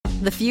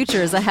The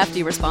future is a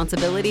hefty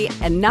responsibility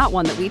and not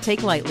one that we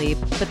take lightly,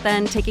 but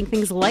then taking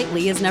things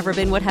lightly has never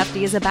been what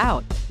Hefty is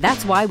about.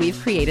 That's why we've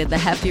created the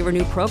Hefty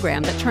Renew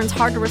program that turns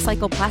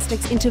hard-to-recycle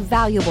plastics into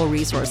valuable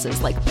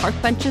resources like park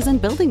benches and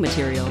building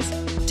materials.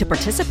 To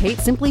participate,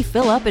 simply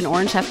fill up an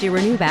orange Hefty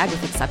Renew bag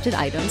with accepted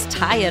items,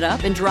 tie it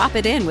up, and drop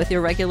it in with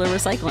your regular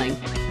recycling.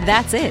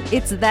 That's it.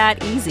 It's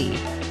that easy.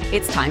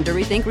 It's time to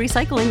rethink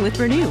recycling with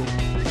Renew.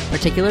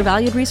 Particular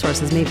valued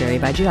resources may vary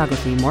by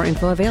geography. More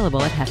info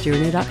available at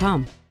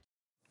heftyrenew.com.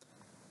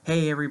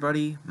 Hey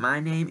everybody, my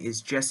name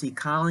is Jesse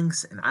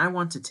Collins, and I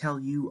want to tell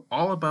you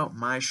all about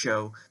my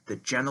show, the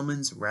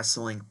Gentleman's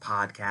Wrestling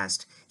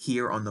Podcast,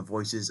 here on the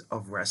Voices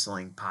of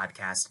Wrestling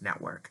Podcast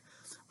Network.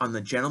 On the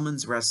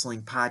Gentleman's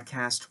Wrestling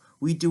Podcast,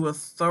 we do a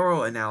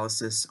thorough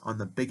analysis on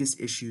the biggest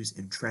issues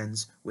and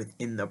trends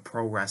within the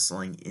pro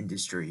wrestling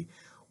industry.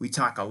 We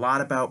talk a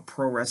lot about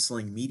pro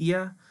wrestling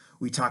media,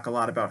 we talk a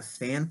lot about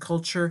fan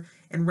culture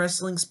and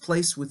wrestling's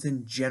place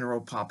within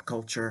general pop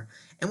culture,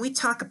 and we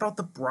talk about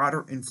the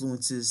broader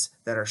influences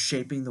that are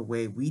shaping the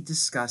way we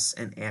discuss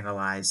and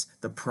analyze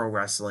the pro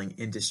wrestling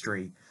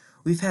industry.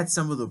 We've had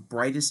some of the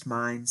brightest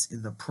minds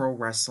in the pro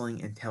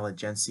wrestling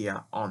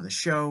intelligentsia on the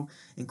show,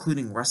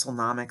 including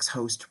WrestleNomics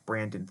host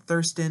Brandon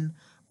Thurston,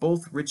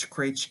 both Rich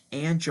Craich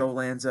and Joe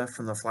Lanza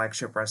from the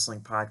Flagship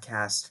Wrestling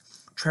Podcast,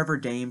 Trevor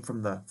Dame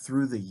from the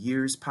Through the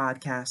Years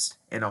podcast,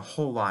 and a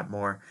whole lot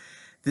more.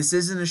 This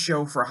isn't a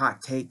show for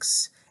hot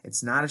takes.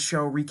 It's not a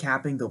show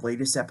recapping the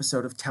latest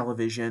episode of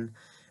television.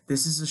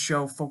 This is a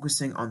show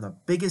focusing on the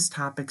biggest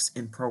topics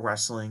in pro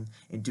wrestling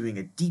and doing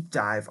a deep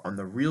dive on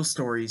the real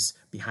stories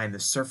behind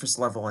the surface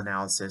level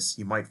analysis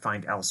you might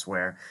find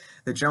elsewhere.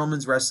 The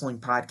Gentleman's Wrestling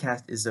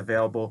Podcast is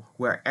available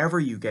wherever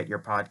you get your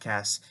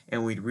podcasts,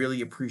 and we'd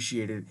really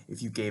appreciate it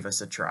if you gave us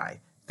a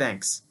try.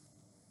 Thanks.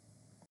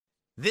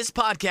 This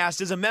podcast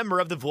is a member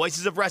of the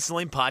Voices of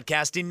Wrestling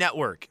Podcasting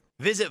Network.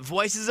 Visit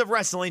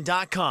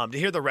voicesofwrestling.com to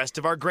hear the rest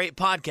of our great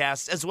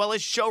podcasts, as well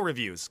as show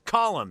reviews,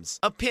 columns,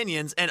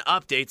 opinions, and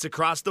updates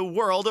across the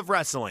world of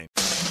wrestling.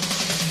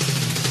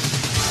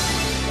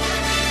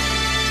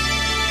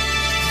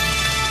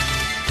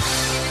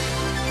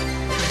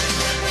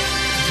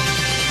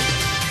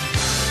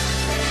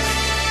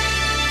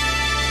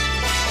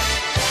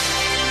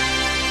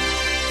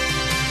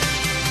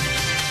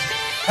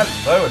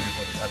 Hello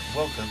everybody and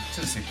welcome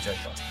to the Super J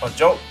Cast. I'm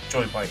Joel,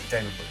 joined by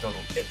Damon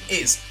McDonald. It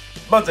is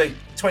Monday,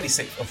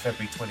 26th of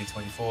February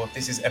 2024.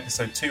 This is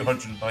episode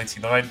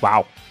 299.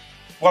 Wow.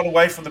 One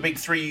away from the big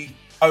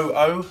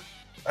 300,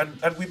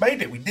 and we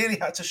made it. We nearly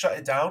had to shut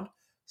it down.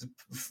 There's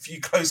a few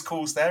close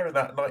calls there in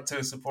that Naito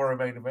Sapporo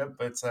main event,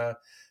 but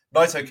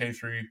Naito came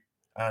through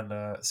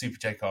and Super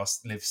J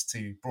Cast lives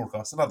to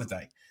broadcast another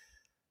day.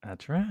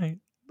 That's right.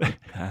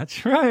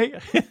 That's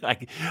right.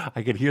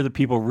 I could hear the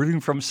people rooting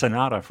from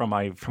Sonata from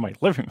my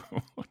living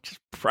room, just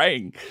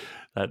praying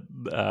that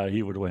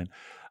he would win.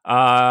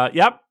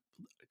 Yep.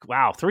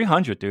 Wow,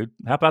 300, dude.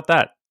 How about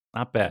that?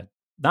 Not bad.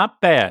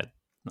 Not bad.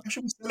 How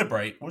should we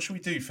celebrate? What should we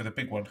do for the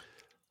big one?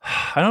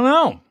 I don't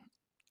know.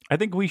 I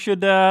think we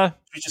should. We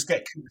just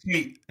get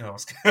complete. I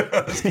was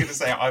going to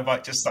say I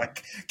might just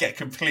get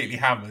completely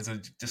hammered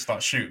and just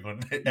start shooting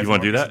on. You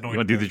want to do that? You want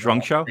to do the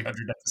drunk show?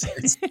 300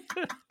 episodes.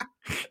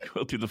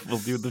 We'll do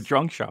the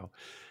drunk show.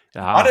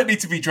 I don't need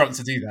to be drunk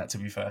to do that. To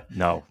be fair,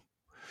 no,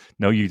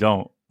 you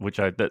don't. Which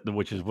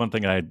is one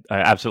thing I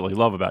absolutely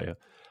love about you.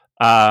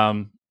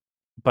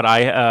 But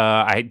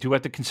I do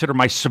have to consider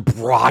my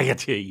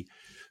sobriety.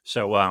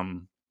 So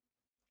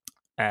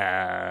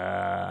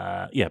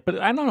yeah. But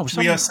I don't know. We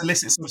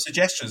solicit some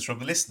suggestions from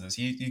the listeners.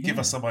 You give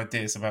us some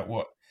ideas about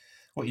what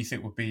you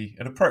think would be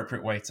an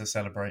appropriate way to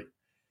celebrate.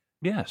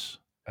 Yes.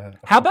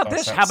 How about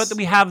this? How about that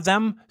we have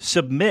them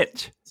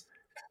submit?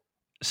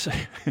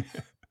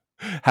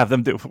 Have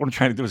them do. What I'm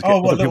trying to do is get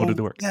other people to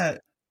do it. Yeah.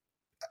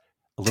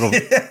 A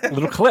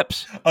little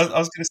clips. I was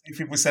going to say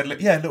people said,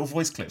 little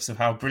voice clips of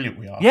how brilliant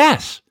we are.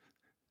 Yes.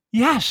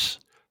 That's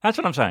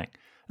what I'm saying.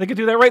 They could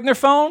do that right in their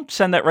phone.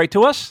 Send that right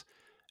to us,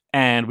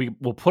 and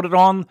we'll put it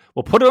on.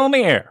 We'll put it on the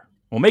air.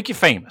 We'll make you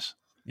famous.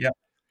 Yeah.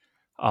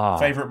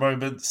 Favorite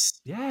moments.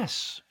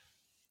 Yes.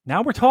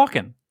 Now we're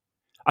talking.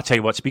 I'll tell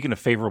you what. Speaking of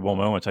favorable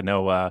moments, I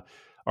know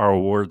our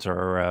awards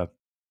are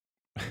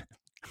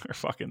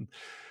fucking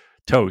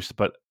toast,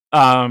 but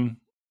I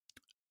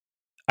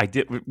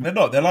did. They're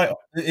not. They're like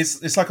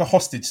it's like a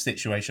hostage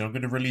situation. I'm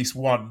going to release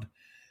one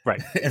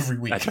right every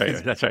week.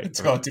 That's right.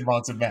 Until our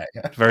demands are met.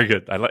 Yeah. Very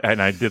good.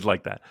 I did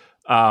like that.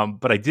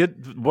 But I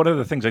did. One of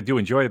the things I do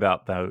enjoy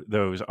about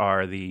those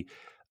are the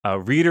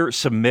reader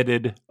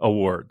submitted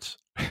awards,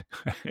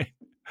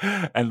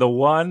 and the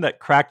one that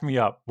cracked me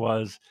up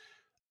was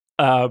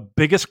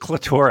biggest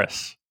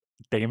clitoris,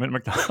 Damon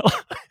McDonald.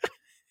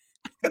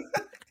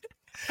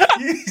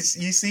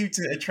 You seem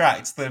to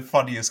attract the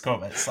funniest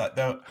comments.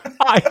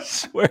 I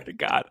swear to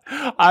God,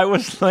 I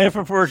was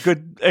laughing for a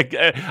good.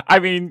 I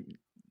mean,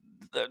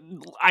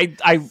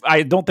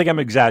 I don't think I'm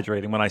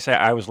exaggerating when I say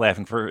I was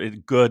laughing for a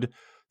good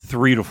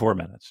 3 to 4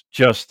 minutes,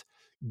 just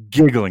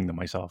giggling to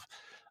myself.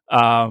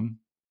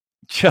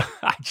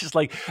 I just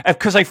like,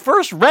 because I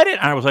first read it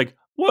and I was like,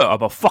 what,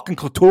 I'm a fucking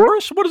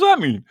clitoris? What does that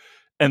mean?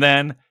 And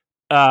then,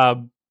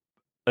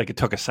 like, it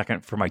took a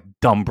second for my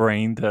dumb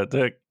brain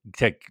to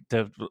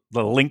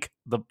link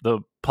the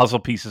puzzle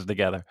pieces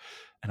together.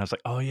 And I was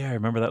like, oh yeah, I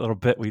remember that little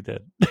bit we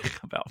did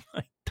about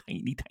my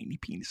tiny, tiny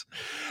penis.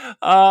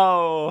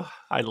 Oh,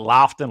 I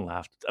laughed and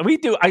laughed. We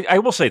do. I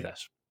will say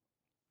this,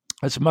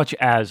 as much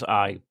as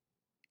I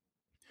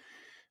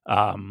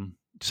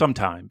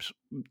sometimes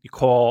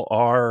call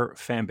our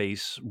fan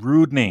base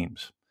rude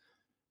names,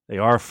 they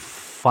are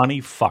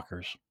funny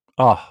fuckers.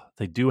 Oh,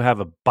 they do have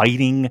a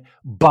biting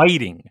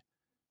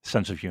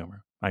sense of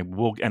humor. I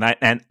will,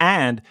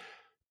 and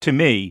to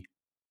me,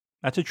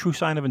 that's a true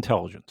sign of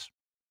intelligence.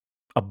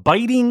 A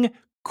biting,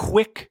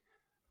 quick,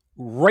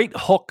 right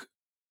hook,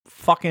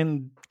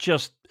 fucking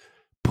just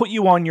put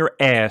you on your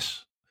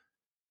ass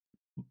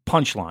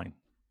punchline,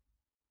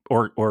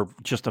 or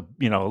just a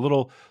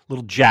little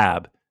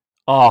jab.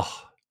 Oh,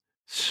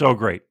 so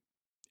great!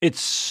 It's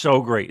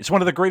so great. It's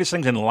one of the greatest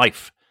things in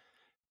life,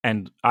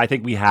 and I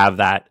think we have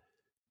that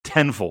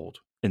tenfold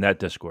in that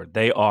Discord.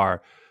 They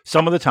are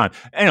some of the time.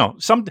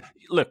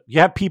 Look, you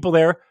have people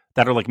there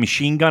that are like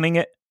machine gunning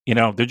it.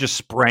 They're just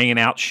spraying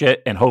out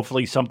shit and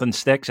hopefully something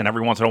sticks. And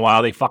every once in a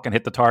while they fucking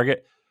hit the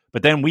target.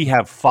 But then we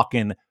have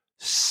fucking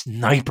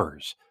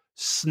snipers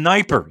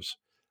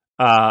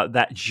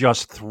that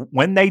just,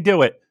 when they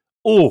do it,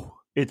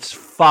 it's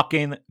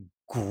fucking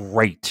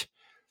great.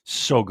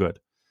 So good.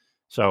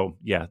 So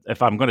yeah,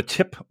 if I'm going to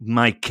tip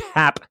my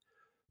cap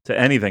to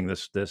anything,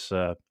 this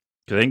because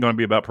it ain't going to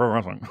be about pro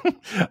wrestling.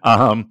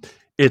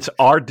 It's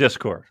our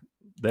Discord.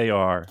 They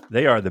are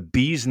the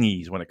bee's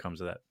knees when it comes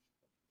to that.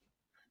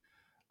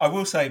 I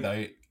will say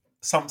though,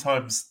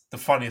 sometimes the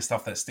funniest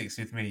stuff that sticks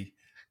with me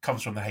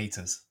comes from the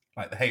haters,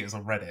 like the haters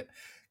on Reddit.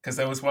 Because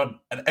there was one,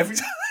 and every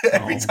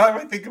time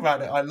I think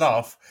about it, I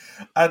laugh.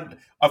 And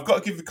I've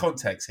got to give the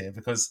context here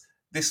because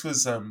this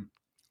was a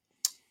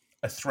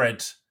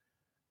thread.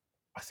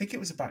 I think it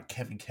was about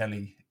Kevin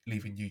Kelly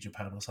leaving New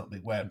Japan or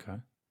something, where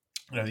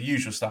the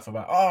usual stuff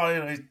about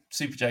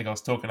Super J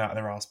Girls talking out of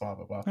their ass, blah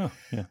blah blah. Oh,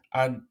 yeah.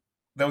 And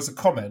there was a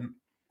comment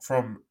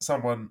from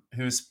someone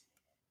who was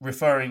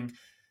referring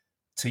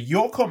to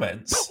your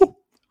comments,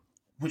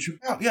 which were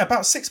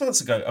about 6 months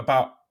ago,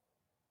 about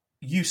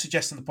you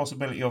suggesting the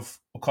possibility of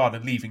Okada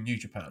leaving New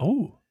Japan.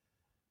 Oh,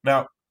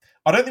 now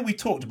I don't think we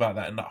talked about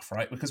that enough,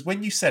 right? Because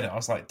when you said it, I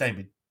was like,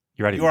 Damon,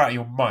 you're out of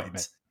your mind.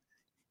 Right.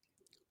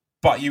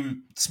 But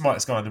you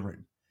smartest guy in the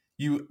room.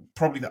 You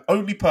probably the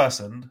only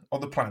person on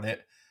the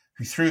planet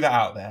who threw that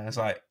out there. It's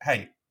like,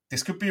 hey,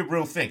 this could be a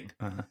real thing.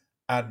 Uh-huh.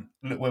 And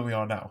look where we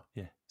are now.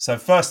 Yeah. So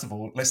first of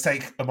all, let's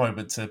take a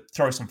moment to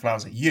throw some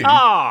flowers at you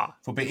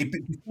for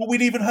before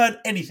we'd even heard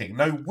anything.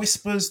 No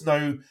whispers,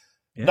 nothing,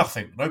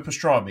 no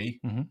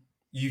pastrami. Mm-hmm.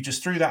 You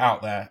just threw that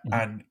out there,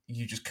 and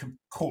you just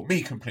caught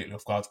me completely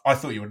off guard. I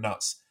thought you were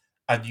nuts,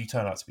 and you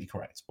turned out to be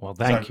correct. Well,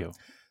 thank you.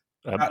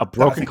 A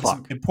broken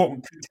clock.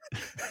 Important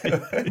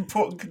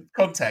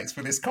context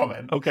for this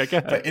comment. Okay, go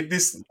ahead. But in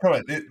this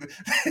comment,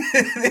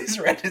 this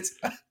Reddit,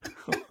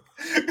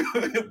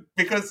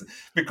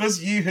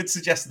 because you had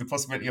suggested the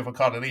possibility of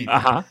Okada leaving,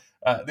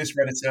 this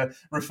Redditor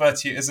referred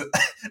to you as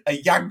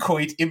a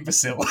yankoid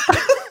imbecile.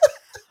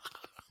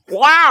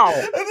 Wow!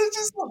 And there's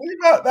just something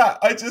about that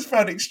I just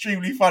found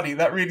extremely funny.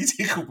 That really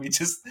tickled me.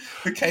 Just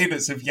the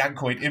cadence of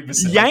yankoid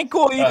imbecile.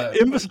 Yankoid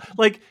imbecile,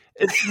 like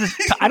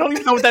I don't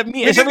even know what that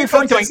means. Is it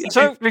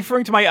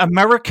referring to my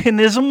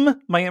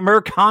Americanism, my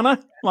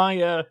Americana,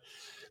 my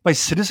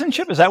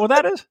citizenship? Is that what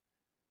that is?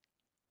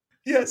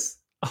 Yes.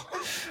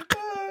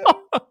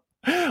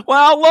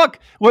 Well, look.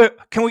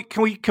 Can we? Do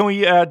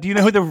you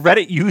know who the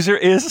Reddit user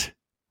is?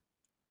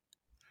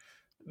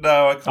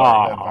 No, I can't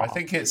remember. I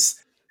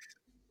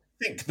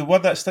think the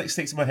one that sticks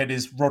in my head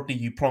is Rodney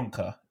U.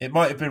 Plonker. It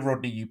might have been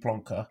Rodney U.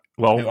 Plonker,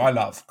 who I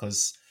love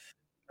because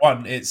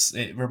one,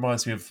 it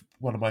reminds me of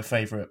one of my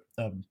favourite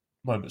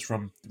moments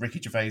from Ricky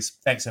Gervais'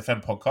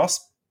 XFM podcast,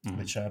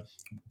 which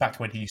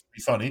back when he used to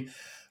be funny.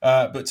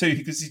 But two,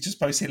 because he just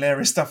posts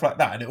hilarious stuff like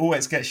that, and it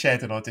always gets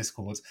shared in our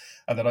Discord.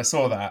 And then I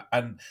saw that,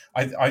 and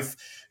I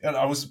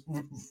was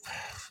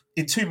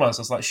in 2 months.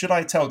 I was like, should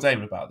I tell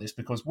Damon about this?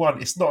 Because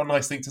one, it's not a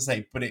nice thing to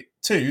say, but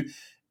two,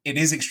 it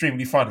is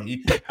extremely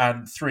funny,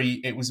 and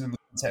three, it was in the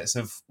context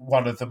of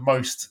one of the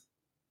most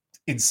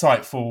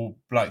insightful,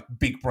 like,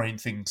 big brain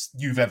things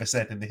you've ever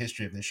said in the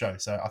history of this show.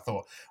 So I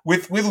thought,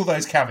 with all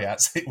those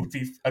caveats, it would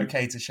be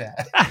okay to share.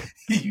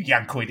 You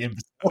yankoid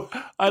imbecile.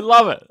 I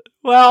love it.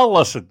 Well,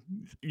 listen,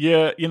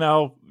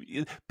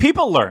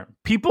 people learn.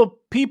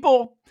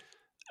 People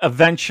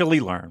eventually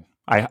learn.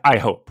 I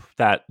hope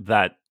that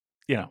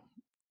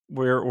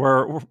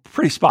we're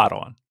pretty spot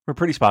on. We're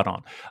pretty spot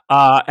on.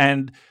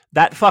 And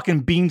that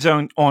fucking beans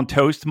on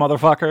toast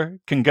motherfucker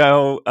can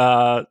go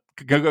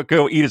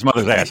eat his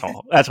mother's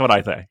asshole. That's what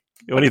I think.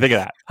 What do you think of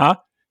that? Huh?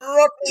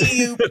 Rodney,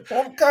 you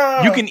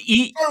punker. You can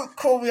eat. Don't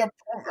call me a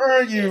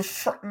punker, you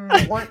fucking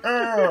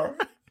wanker.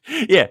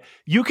 Yeah,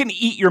 you can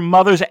eat your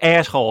mother's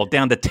asshole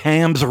down the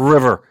Thames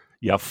River.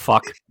 You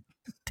fuck.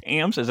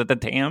 Thames? Is it the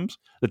Thames?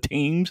 The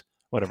Thames?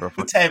 whatever.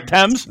 The Thames.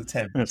 Thames? The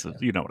Thames.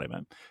 You know what I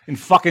meant. In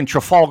fucking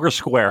Trafalgar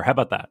Square. How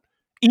about that?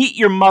 Eat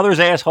your mother's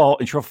asshole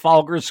in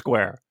Trafalgar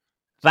Square.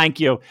 Thank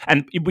you.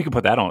 And we can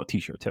put that on a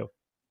t-shirt too.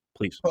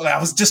 Please. Well, I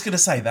was just going to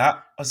say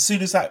that. As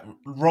soon as that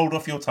rolled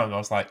off your tongue, I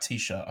was like,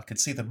 t-shirt. I could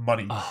see the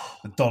money,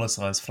 the dollar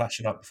signs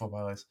flashing up before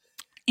my eyes.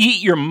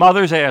 Eat your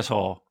mother's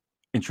asshole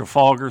in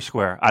Trafalgar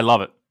Square. I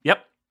love it.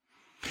 Yep.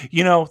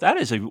 You know, that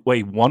is a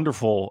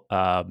wonderful...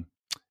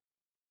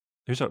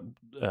 there's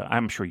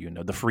I'm sure you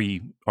know, the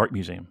Free Art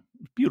Museum.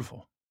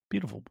 Beautiful.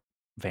 Beautiful.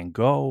 Van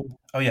Gogh.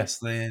 Oh, yes.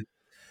 The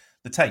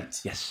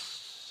Tate. Yes.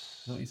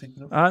 Is that what you're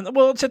thinking of?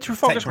 Well, it's at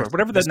Trafalgar Square,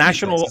 whatever the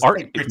National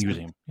Art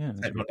Museum. Yeah,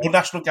 or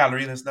National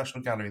Gallery. There's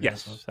National Gallery there.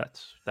 Yes,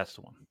 that's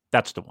the one.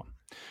 That's the one.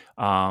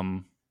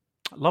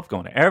 I love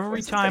going there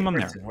every time I'm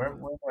there. Where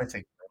am I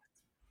thinking?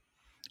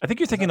 I think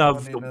you're thinking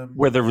of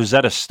where the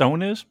Rosetta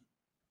Stone is.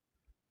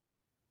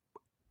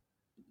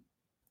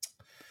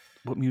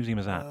 What museum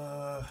is that?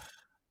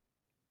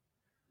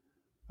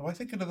 Am I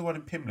thinking of the one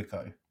in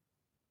Pimlico?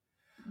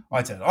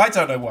 I don't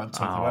know what I'm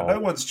talking about. No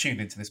one's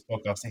tuned into this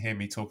podcast to hear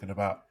me talking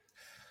about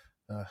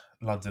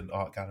London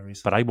art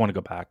galleries. But I want to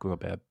go back real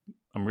bad.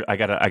 I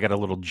got a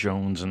little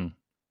Jones and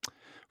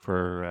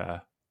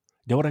for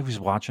you know what I was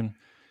watching?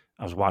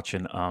 I was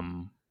watching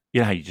you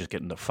know how you just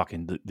get in the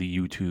fucking the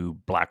YouTube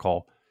black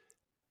hole.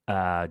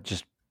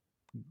 Just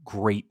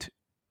great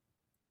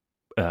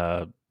you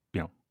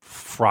know,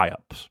 fry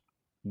ups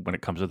when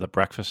it comes to the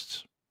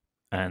breakfasts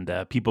and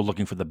people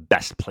looking for the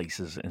best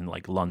places in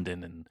like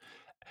London and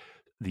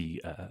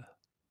the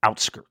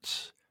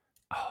outskirts.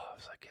 Oh, I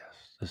was like, yes,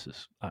 this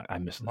is. I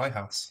miss this. My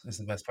house is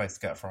the best place to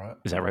get a fry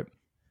up. Is that right?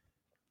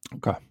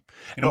 Okay.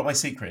 You know what my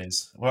secret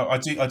is? Well, I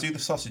do the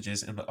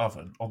sausages in the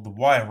oven on the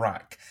wire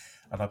rack,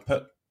 and I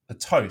put the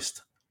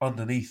toast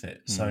underneath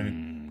it, so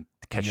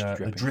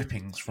the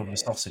drippings from the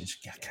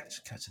sausage catch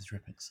the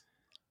drippings.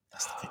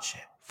 That's the good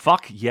shit.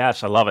 Fuck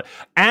yes, I love it.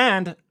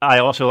 And I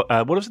also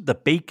what is it? The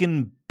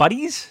bacon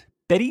buddies,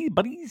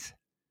 buddies.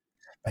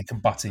 Bacon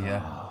butter,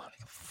 yeah. Oh,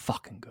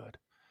 fucking good.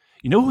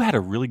 You know who had a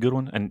really good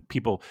one? And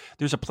people,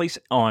 there's a place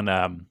on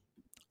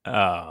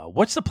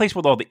what's the place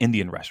with all the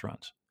Indian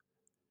restaurants?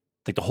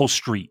 Like the whole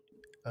street.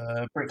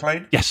 Brick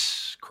Lane?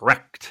 Yes,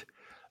 correct.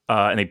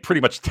 And they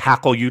pretty much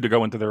tackle you to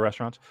go into their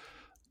restaurants.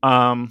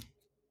 There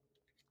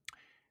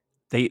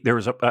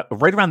was a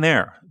right around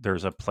there.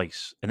 There's a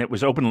place, and it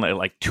was open at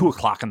like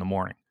 2:00 in the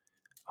morning.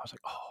 I was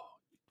like, oh,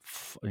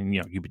 and,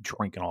 you know, you've been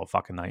drinking all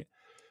fucking night.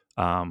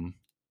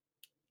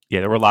 Yeah,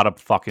 there were a lot of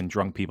fucking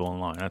drunk people in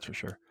line. That's for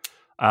sure.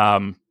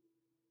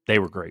 They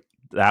were great.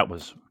 That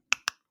was,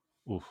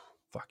 oof,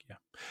 fuck yeah.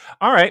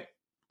 All right.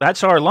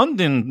 That's our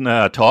London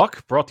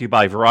talk, brought to you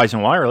by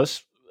Verizon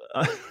Wireless.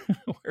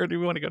 Where do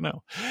we want to go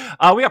now?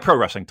 We got pro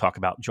wrestling to talk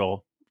about,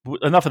 Joel.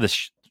 Enough of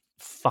this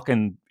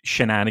fucking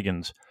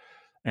shenanigans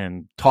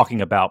and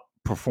talking about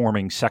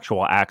performing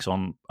sexual acts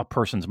on a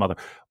person's mother.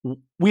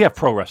 We have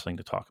pro wrestling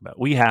to talk about.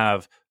 We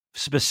have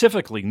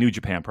specifically New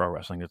Japan Pro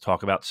Wrestling to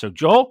talk about. So,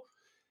 Joel,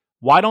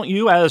 why don't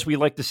you, as we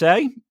like to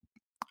say,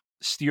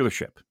 steer the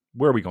ship?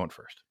 Where are we going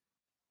first?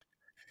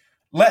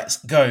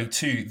 Let's go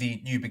to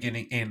the new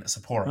beginning in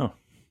Sapporo. Oh.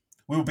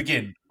 We'll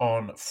begin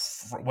on...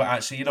 well,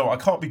 actually, you know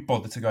what? I can't be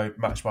bothered to go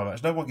match by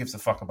match. No one gives a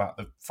fuck about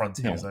the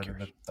frontier zone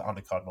and the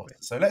undercard and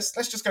So let's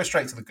just go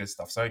straight to the good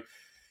stuff. So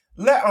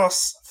let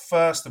us,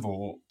 first of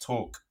all,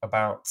 talk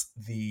about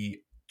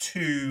the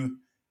 2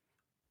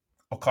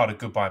 Okada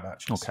goodbye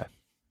matches. Okay.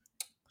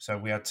 So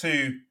we had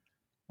 2...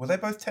 Were they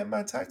both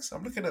 10-man tags?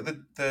 I'm looking at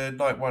the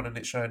night one and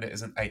it's showing it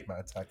as an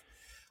 8-man tag.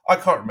 I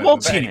can't remember.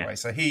 But anyway,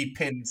 so he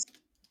pins...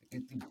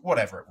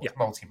 whatever it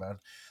was,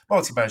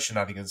 multi-man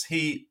shenanigans.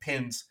 He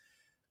pins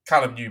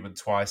Callum Newman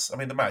twice. I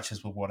mean, the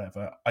matches were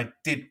whatever. I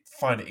did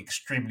find it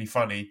extremely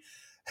funny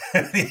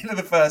at the end of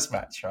the first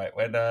match, right?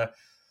 When,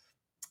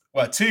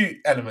 2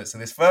 elements of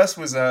this. First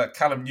was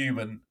Callum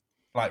Newman,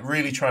 like,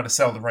 really trying to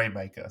sell the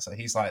Rainmaker. So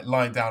he's, like,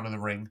 lying down in the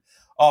ring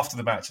after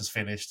the match has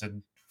finished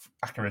and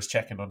Akira's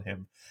checking on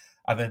him.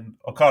 And then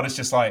Okada's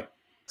just, like,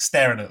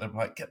 staring at them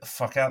like, get the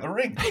fuck out of the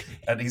ring.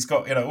 And he's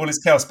got, you know, all his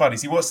chaos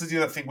buddies. He wants to do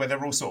that thing where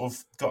they're all sort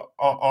of got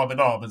arm in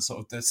arm and sort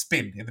of the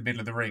spin in the middle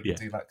of the ring.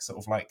 Do like sort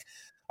of like,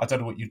 I don't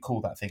know what you'd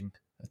call that thing,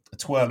 a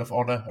twirl of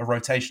honor, a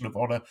rotation of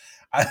honor.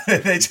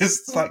 And they're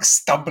just like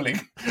stumbling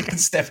and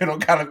stepping on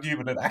Callum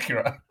Newman and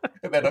Akira.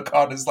 And then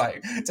Okada's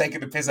like taking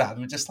the piss out of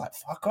them, just like,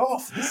 fuck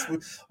off. I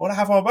want to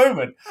have our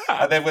moment.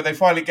 And then when they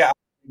finally get out,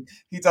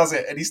 he does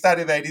it and he's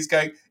standing there and he's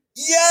going,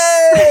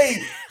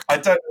 yay! I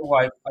don't know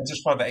why. I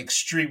just find that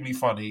extremely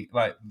funny.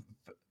 Like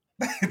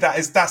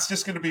that's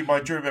just going to be my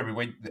enduring memory.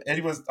 When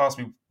anyone asks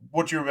me,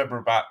 "What do you remember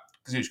about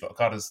Kazuchika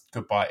Okada's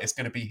goodbye?" It's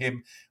going to be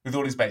him with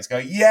all his mates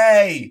going,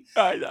 "Yay!"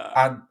 I know.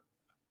 And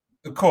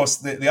of course,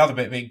 the other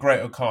bit being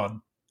Great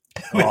Okan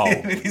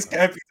with his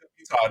guitar.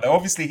 Now,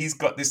 obviously, he's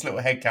got this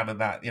little headcanon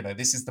that, you know,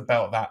 this is the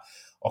belt that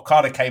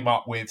Okada came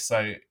up with,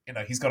 so, you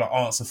know, he's got to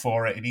answer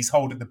for it, and he's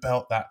holding the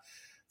belt that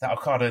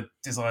Okada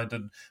designed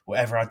and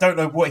whatever. I don't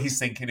know what he's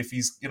thinking, if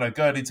he's, you know,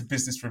 going into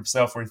business for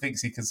himself or he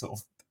thinks he can sort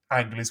of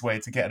angle his way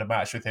to getting a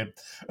match with him.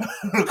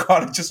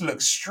 Okada just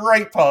looks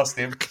straight past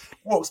him,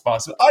 walks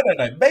past him. I don't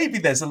know. Maybe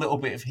there's a little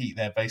bit of heat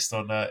there based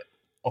on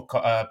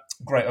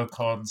Great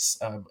Okan's.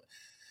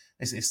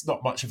 It's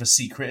not much of a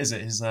secret, is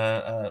it? His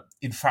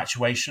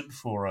infatuation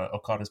for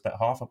Okada's better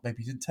half.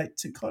 Maybe he didn't take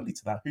too kindly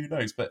to that. Who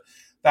knows? But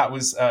that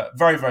was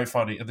very, very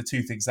funny. And the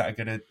two things that are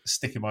going to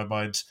stick in my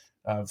mind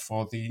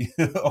for the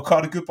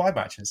Okada goodbye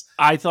matches.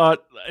 I thought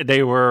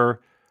they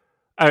were.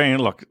 I mean,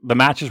 look, the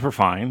matches were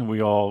fine.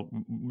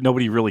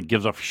 Nobody really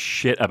gives a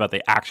shit about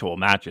the actual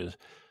matches.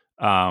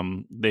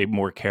 They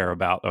more care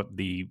about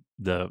the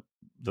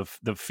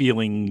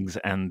feelings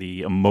and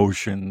the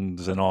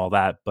emotions and all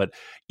that. But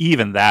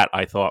even that,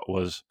 I thought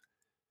was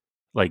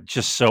like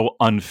just so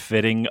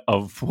unfitting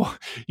of,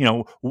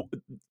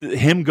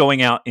 him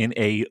going out in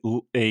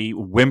a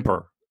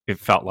whimper. It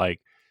felt like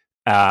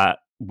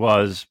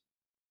was,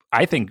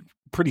 I think,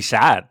 pretty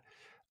sad.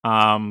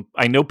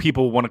 I know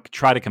people want to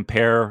try to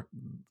compare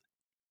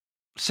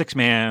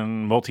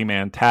 6-man,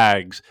 multi-man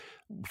tags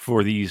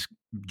for these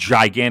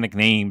gigantic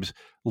names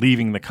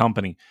leaving the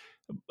company.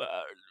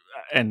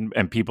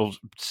 And people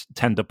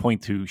tend to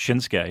point to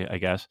Shinsuke, I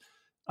guess.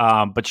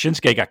 But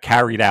Shinsuke got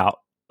carried out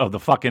of the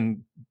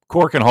fucking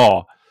Cork and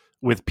Hall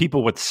with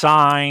people with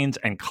signs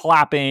and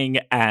clapping,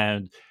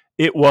 and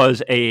it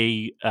was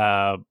a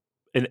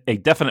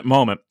definite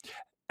moment.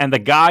 And the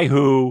guy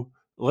who,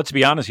 let's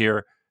be honest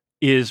here,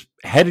 is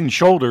head and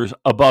shoulders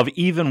above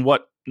even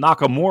what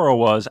Nakamura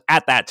was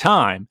at that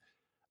time,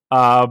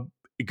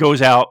 it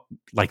goes out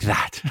like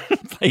that.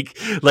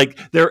 like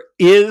there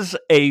is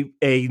a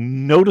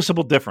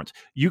noticeable difference.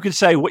 You can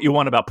say what you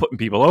want about putting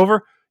people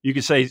over. You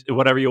can say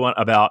whatever you want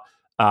about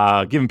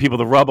giving people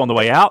the rub on the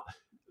way out.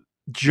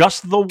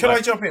 Just the Can way.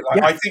 I jump in?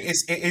 Yeah. I think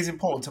it is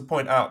important to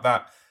point out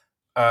that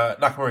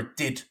Nakamura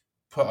did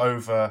put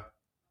over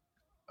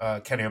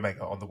Kenny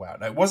Omega on the way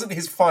out. Now, it wasn't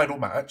his final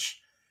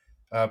match,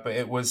 but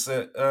it was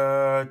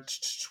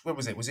when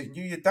was it? Was it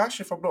New Year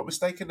Dash, if I'm not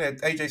mistaken?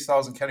 AJ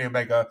Styles and Kenny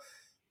Omega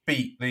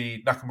beat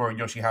the Nakamura and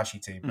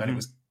Yoshihashi team, and it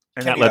was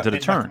And Kenny that led to the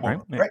pinned turn,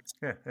 Nakamura, right? correct?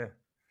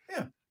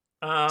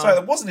 Yeah. So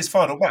it wasn't his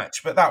final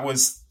match, but that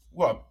was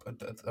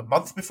a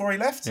month before he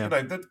left.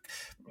 Yeah.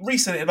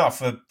 Recent enough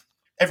for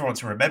everyone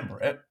to remember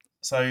it.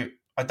 So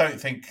I don't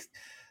think,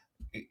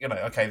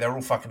 okay, they're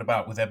all fucking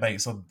about with their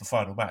mates on the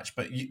final match,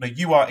 but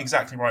you are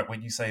exactly right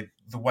when you say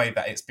the way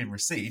that it's been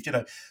received.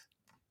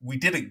 We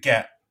didn't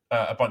get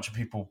a bunch of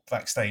people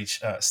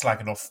backstage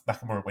slagging off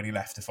Nakamura when he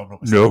left, if I'm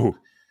not mistaken. No,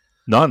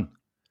 none.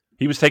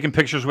 He was taking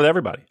pictures with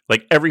everybody.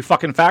 Like every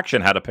fucking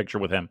faction had a picture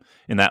with him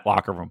in that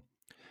locker room.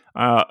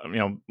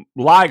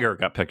 Liger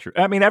got pictures.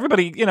 I mean,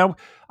 everybody. I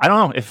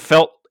don't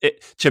know.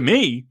 To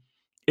me,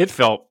 it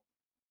felt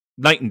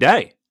night and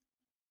day.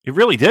 It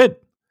really did.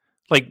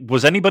 Like,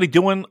 was anybody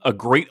doing a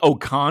Great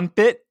Okan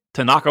bit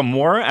to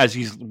Nakamura as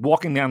he's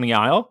walking down the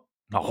aisle?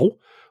 No.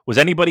 Was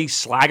anybody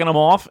slagging him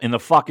off in the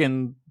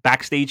fucking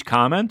backstage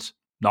comments?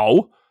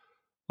 No.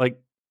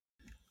 Like,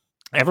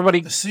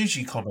 everybody. The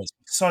Suji comments.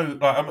 So,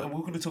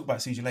 we're going to talk about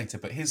Suji later,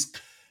 but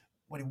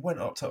when he went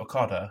up to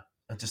Okada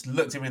and just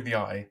looked him in the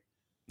eye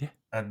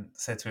and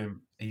said to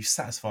him, "Are you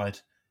satisfied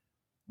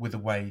with the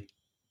way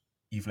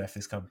you've left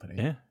this company?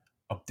 Yeah.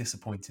 I'm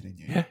disappointed in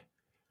you." Yeah.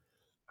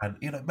 And,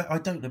 I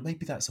don't know,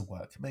 maybe that's a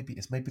work. Maybe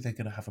they're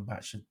going to have a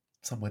match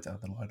somewhere down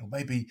the line, or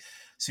maybe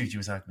Suji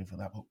was angling for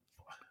that. But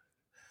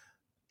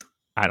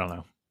I don't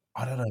know.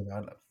 I don't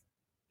know.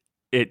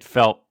 It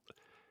felt,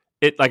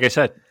 like I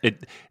said,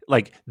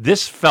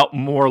 this felt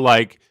more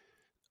like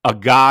a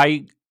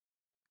guy,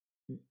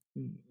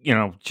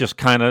 just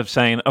kind of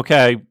saying,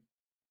 okay,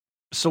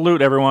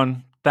 salute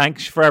everyone.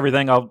 Thanks for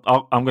everything. I'm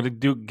going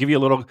to give you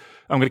a little,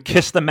 I'm going to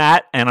kiss the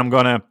mat, and I'm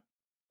going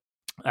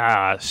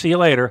to see you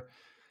later.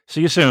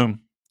 See you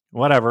soon.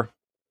 Whatever.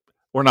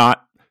 Or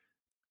not.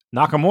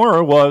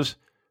 Nakamura was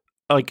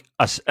like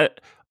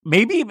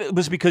maybe it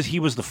was because he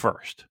was the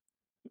first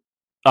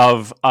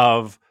of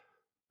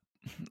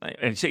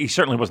and he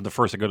certainly wasn't the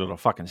first to go to the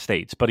fucking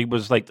States, but he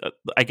was like,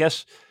 I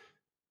guess,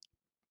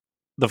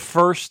 the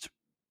first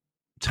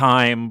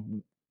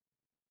time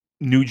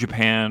New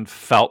Japan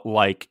felt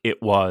like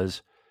it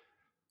was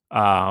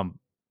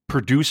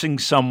producing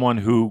someone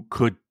who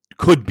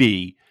could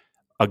be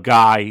a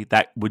guy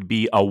that would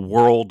be a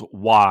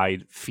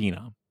worldwide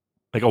phenom,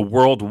 like a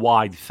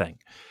worldwide thing,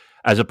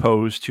 as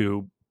opposed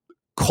to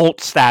cult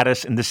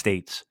status in the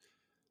States,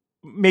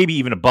 maybe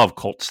even above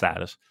cult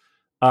status,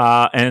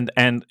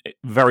 and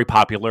very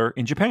popular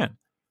in Japan.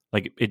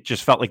 Like, it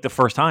just felt like the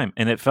first time,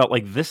 and it felt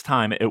like this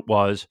time it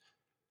was,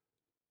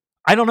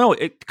 I don't know,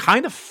 it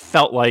kind of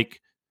felt like,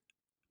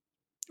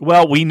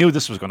 well, we knew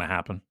this was going to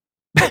happen.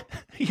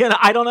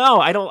 I don't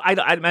know.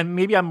 I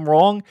maybe I'm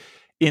wrong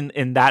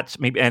in that,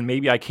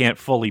 maybe I can't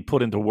fully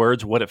put into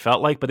words what it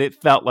felt like, but it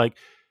felt like,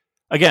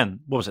 again,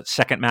 what was it?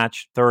 Second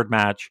match, third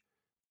match.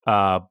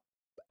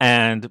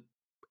 And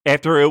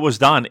after it was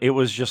done, it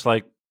was just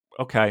like,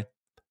 okay.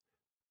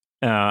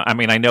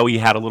 I know he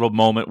had a little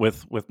moment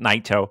with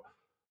Naito,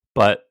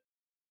 but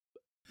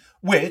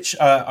which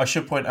I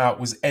should point out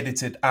was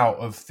edited out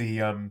of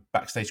the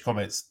backstage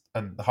comments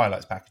and the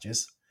highlights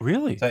packages.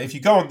 Really? So if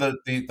you go on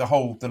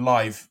the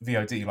live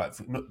VOD, like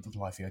not the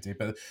live VOD,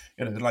 but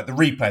like the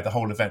replay, the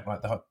whole event,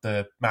 like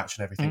the match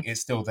and everything,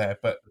 it's still there.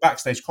 But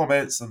backstage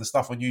comments and the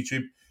stuff on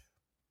YouTube,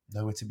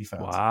 nowhere to be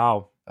found.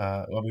 Wow.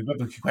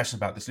 Remember a few questions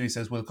about this. Louis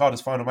says, with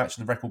Okada's final match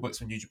in the record books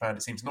for New Japan,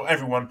 it seems not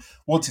everyone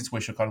wanted to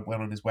wish Okada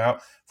well on his way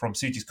out. From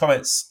Suji's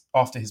comments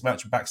after his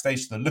match and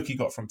backstage to the look he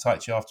got from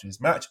Taichi after his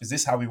match, is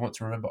this how we want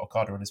to remember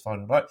Okada on his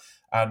final night?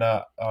 And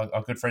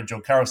our good friend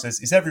John Carroll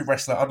says, is every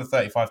wrestler under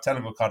 35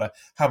 telling Okada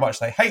how much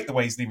they hate the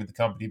way he's leaving the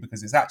company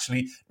because it's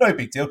actually no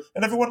big deal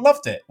and everyone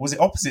loved it? Was it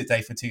opposite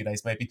day for 2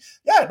 days maybe?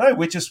 Yeah, no,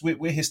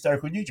 we're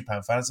hysterical New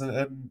Japan fans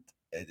and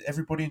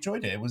everybody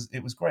enjoyed it.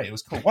 It was great. It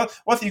was cool. One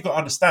thing you've got to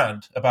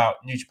understand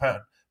about New Japan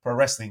pro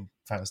wrestling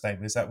fans,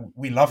 David, is that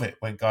we love it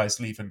when guys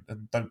leave and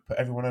don't put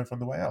everyone over on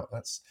the way out.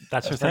 That's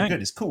very thing.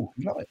 Good. It's cool.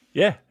 We love it.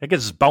 Yeah, it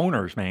gets us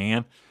boners,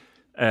 man.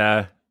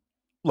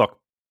 Look,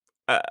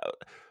 I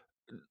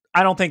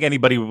don't think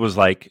anybody was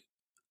like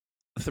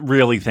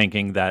really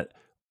thinking that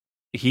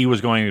he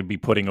was going to be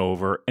putting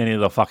over any of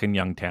the fucking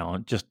young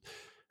talent. Just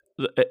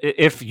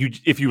if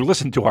you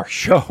listen to our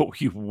show,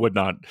 you would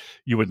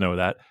know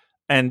that.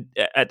 And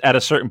at a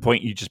certain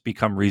point, you just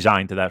become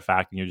resigned to that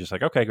fact, and you're just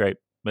like, okay, great,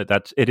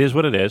 but it is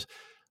what it is.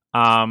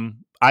 The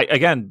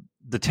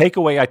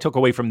takeaway I took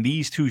away from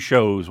these two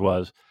shows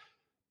was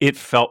it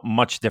felt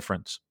much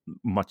different.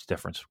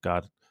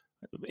 God,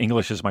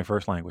 English is my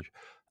first language.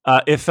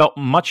 It felt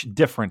much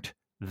different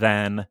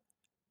than,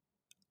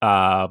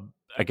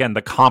 again,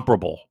 the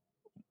comparable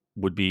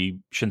would be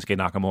Shinsuke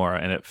Nakamura,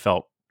 and it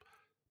felt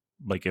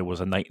like it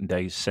was a night and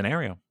day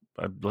scenario.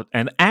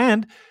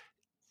 And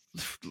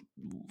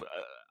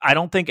I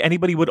don't think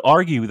anybody would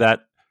argue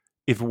that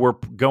if we're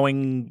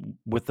going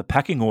with the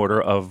pecking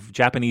order of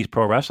Japanese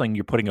pro wrestling,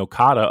 you're putting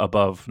Okada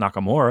above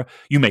Nakamura.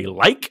 You may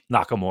like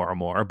Nakamura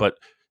more, but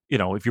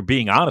if you're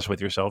being honest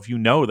with yourself, you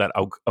know that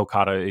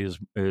Okada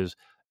is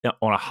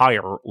on a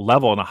higher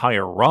level, on a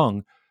higher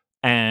rung,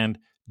 and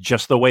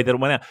just the way that it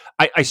went out.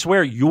 I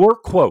swear, your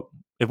quote,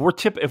 if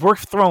we're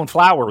throwing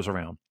flowers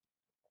around,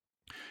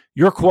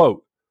 your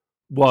quote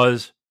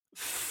was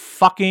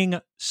fucking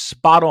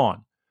spot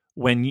on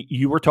when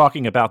you were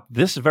talking about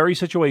this very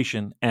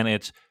situation, and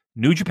it's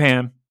New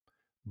Japan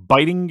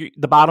biting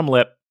the bottom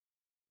lip,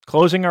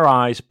 closing our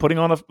eyes, putting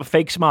on a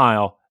fake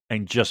smile,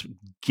 and just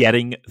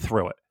getting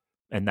through it.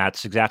 And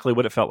that's exactly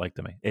what it felt like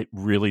to me. It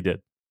really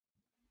did.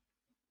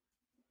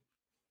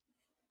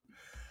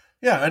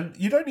 Yeah, and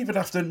you don't even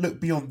have to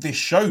look beyond this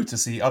show to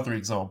see other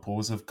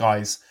examples of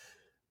guys,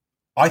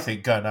 I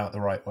think, going out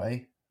the right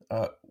way.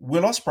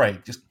 Will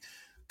Ospreay just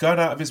going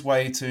out of his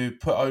way to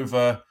put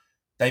over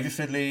David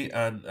Finlay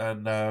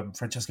and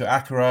Francesco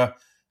Akira,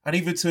 and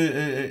even to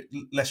a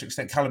lesser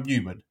extent Callum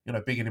Newman,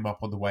 bigging him up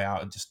on the way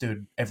out and just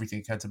doing everything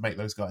he can to make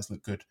those guys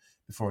look good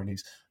before he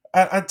leaves.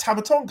 And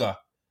Tama Tonga,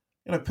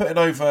 putting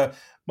over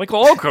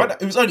Michael Oku.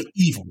 It was only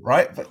evil,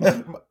 right? But,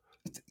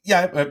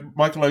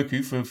 Michael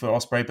Oku for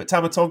Ospreay, but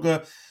Tama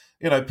Tonga,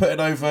 putting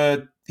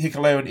over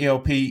Hikuleo and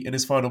ELP in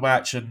his final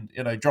match, and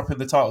dropping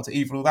the title to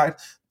Evil, all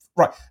that.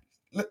 Right,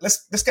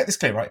 let's get this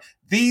clear, right?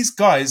 These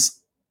guys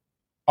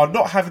are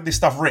not having this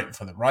stuff written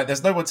for them, right?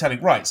 There's no one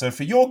telling, right, so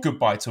for your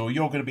goodbye tour,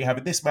 you're going to be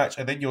having this match,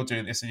 and then you're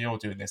doing this, and you're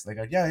doing this. And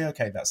they go, yeah,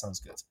 okay, that sounds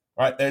good,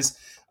 right? There's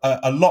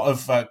a lot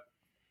of, I'm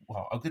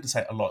going to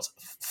say a lot,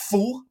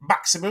 full,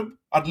 maximum,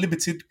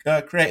 unlimited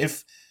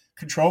creative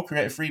control,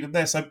 creative freedom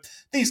there. So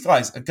these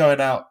guys are going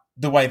out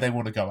the way they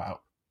want to go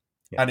out.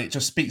 Yeah. And it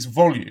just speaks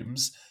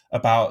volumes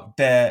about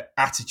their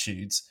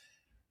attitudes,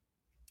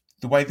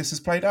 the way this has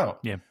played out.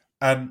 Yeah.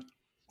 And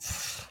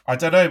I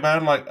don't know,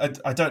 man. Like,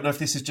 I don't know if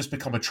this has just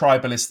become a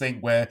tribalist thing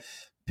where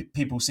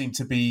people seem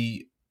to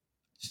be,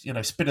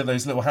 spinning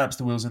those little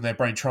hamster wheels in their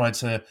brain, trying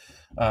to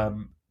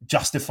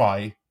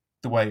justify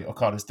the way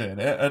Okada's doing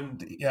it.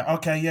 And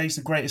he's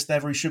the greatest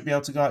ever. He should be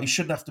able to go out. He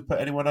shouldn't have to put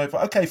anyone over.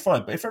 Okay,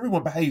 fine. But if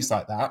everyone behaves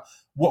like that,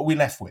 what are we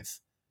left with?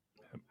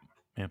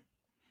 Yeah,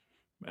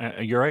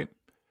 you're right.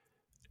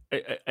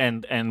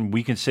 And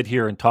we can sit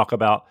here and talk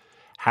about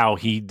how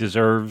he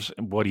deserves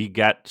what he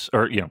gets,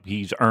 or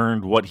he's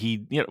earned what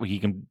he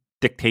can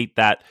dictate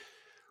that.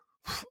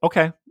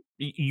 Okay,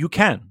 you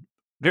can.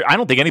 I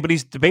don't think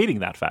anybody's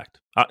debating that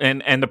fact,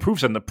 and the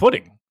proof's in the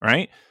pudding,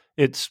 right?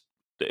 It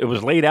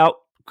was laid out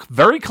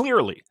very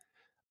clearly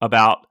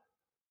about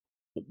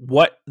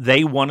what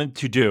they wanted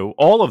to do.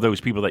 All of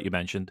those people that you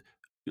mentioned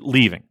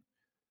leaving.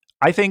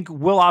 I think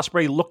Will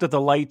Ospreay looked at the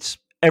lights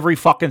every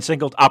fucking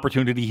single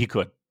opportunity he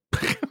could.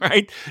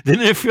 Right?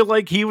 Didn't it feel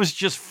like he was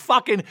just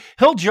fucking,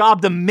 he'll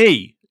job to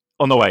me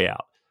on the way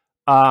out.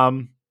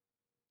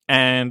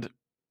 And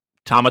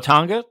Tama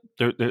Tonga,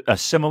 a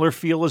similar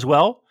feel as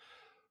well.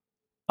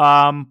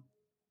 And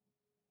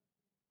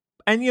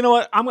you know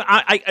what?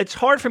 It's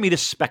hard for me to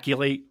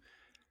speculate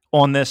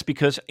on this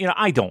because,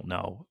 I don't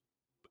know.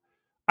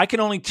 I can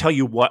only tell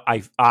you what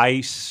I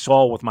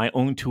saw with my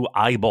own two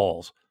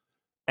eyeballs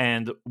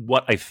and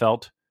what I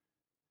felt.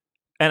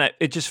 And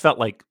it just felt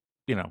like,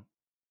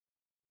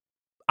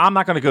 I'm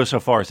not going to go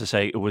so far as to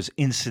say it was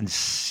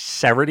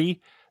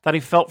insincerity that he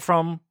felt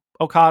from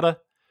Okada,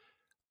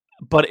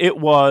 but it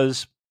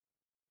was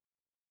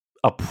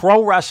a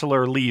pro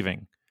wrestler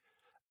leaving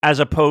as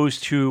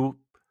opposed to,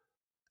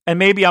 and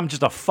maybe I'm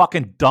just a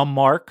fucking dumb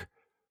mark.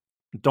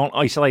 Don't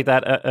isolate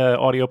that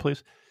audio,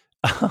 please.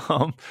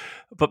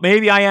 But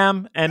maybe I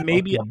am, and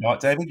maybe I'm not,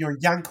 David. You're a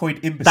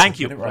yankoid imbecile. Thank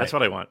you. Right. That's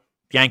what I want.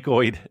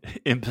 Yankoid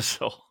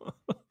imbecile.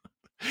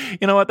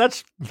 You know what?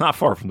 That's not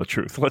far from the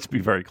truth. Let's be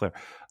very clear.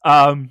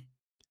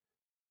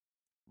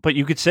 But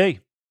you could say,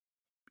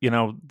 you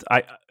know,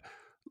 I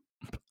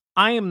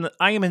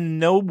am in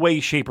no way,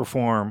 shape, or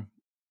form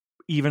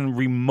even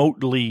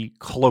remotely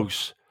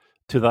close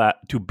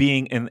to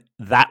being in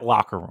that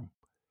locker room.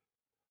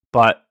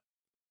 But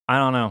I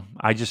don't know.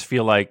 I just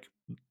feel like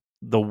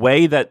the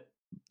way that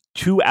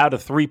 2 out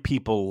of 3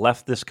 people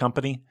left this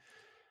company,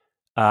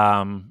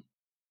 I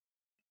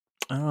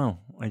don't know.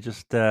 I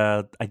just,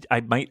 I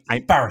might.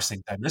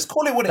 Embarrassing, David. Let's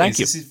call it what it Thank is.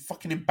 you. This is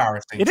fucking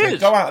embarrassing. It is.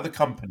 Go out of the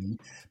company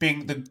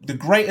being the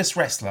greatest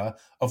wrestler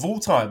of all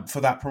time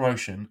for that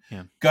promotion,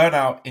 going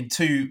out in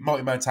 2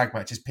 multi-man tag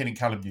matches, pinning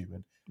Callum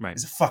Newman. Right.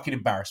 It's a fucking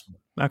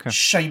embarrassment. Okay.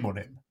 Shame on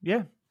him.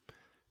 Yeah.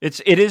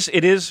 It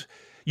is.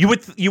 You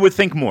would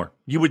think more.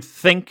 You would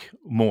think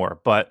more.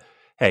 But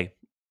hey,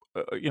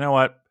 you know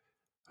what?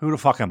 Who the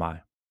fuck am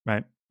I?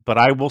 Right. But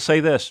I will say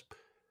this: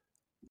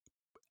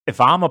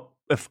 if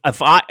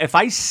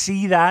I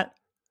see that,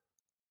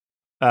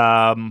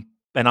 and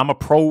I'm a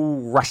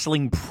pro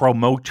wrestling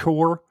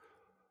promoter,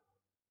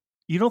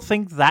 you don't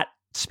think that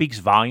speaks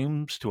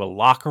volumes to a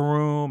locker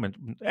room?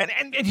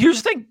 And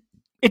here's the thing: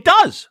 it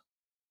does.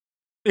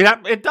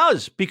 It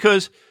does,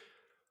 because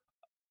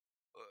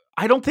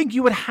I don't think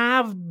you would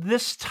have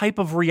this type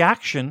of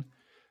reaction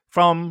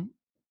from,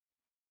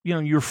 you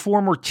know, your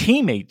former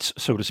teammates,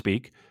 so to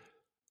speak,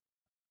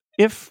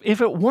 if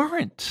it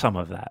weren't some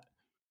of that.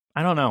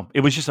 I don't know.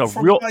 It was just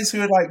From real guys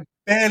who are like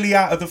barely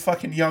out of the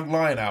fucking Young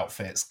Lion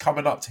outfits,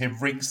 coming up to him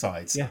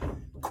ringside,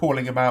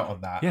 calling him out on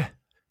that. Yeah,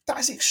 that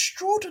is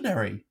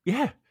extraordinary.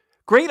 Yeah,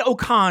 great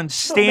Okan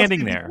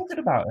standing there, talking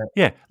about it.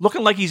 Yeah,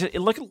 looking like he's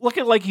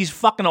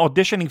fucking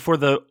auditioning for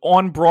the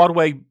on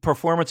Broadway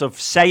performance of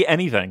Say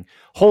Anything,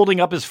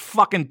 holding up his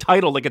fucking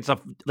title like it's a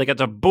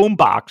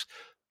boombox,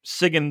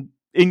 singing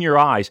In Your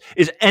Eyes.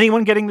 Is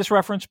anyone getting this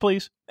reference?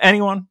 Please,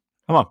 anyone?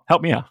 Come on,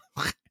 help me out.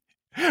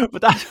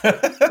 but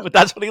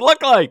that's what he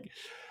looked like.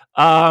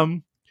 Yeah,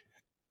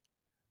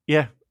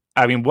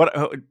 I mean, what?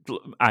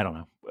 I don't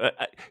know.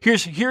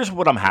 Here's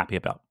what I'm happy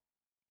about.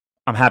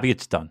 I'm happy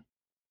it's done.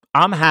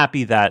 I'm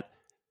happy that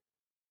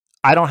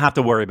I don't have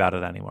to worry about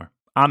it anymore.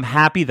 I'm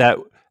happy that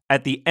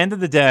at the end of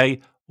the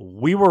day,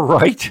 we were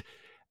right,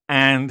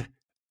 and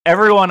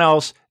everyone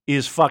else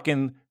is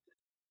fucking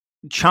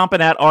chomping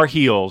at our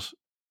heels,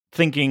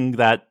 thinking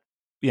that,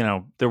 you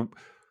know, they're.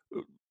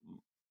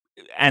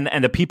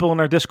 And the people in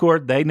our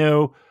Discord, they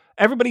knew.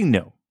 Everybody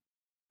knew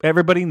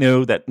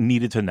that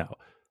needed to know.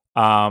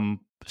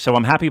 So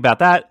I'm happy about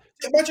that.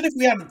 Imagine if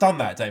we hadn't done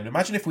that, Damon.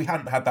 Imagine if we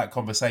hadn't had that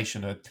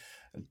conversation a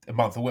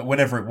month or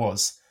whenever it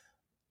was,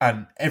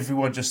 and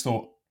everyone just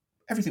thought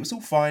everything was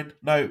all fine.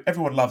 No,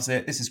 everyone loves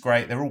it. This is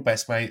great. They're all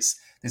best mates.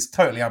 It's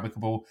totally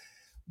amicable.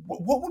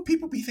 What would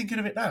people be thinking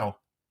of it now?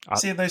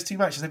 Seeing those 2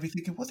 matches, they'd be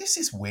thinking, well, this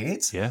is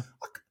weird. Yeah.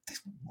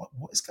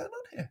 What is going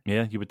on here?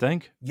 Yeah, you would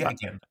think. Yet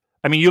again.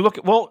 I mean, you look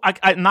at, well,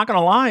 I'm not going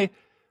to lie.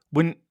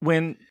 When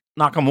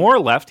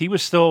Nakamura left, he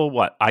was still,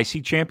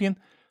 IC champion?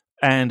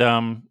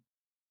 And,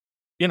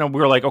 you know, we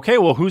were like, okay,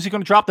 well, who's he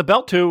going to drop the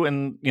belt to?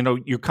 And, you know,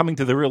 you're coming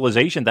to the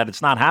realization that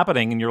it's not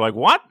happening. And you're like,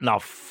 what the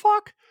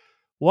fuck?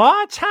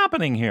 What's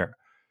happening here?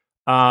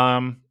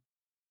 I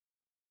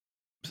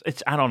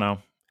don't know.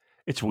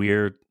 It's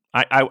weird.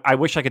 I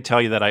wish I could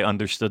tell you that I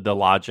understood the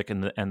logic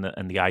and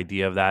the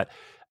idea of that.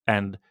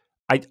 And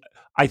I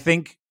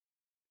think,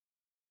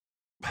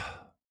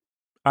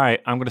 all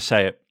right, I'm going to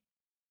say it,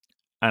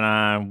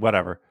 and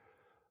whatever.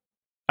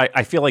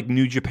 I feel like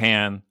New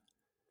Japan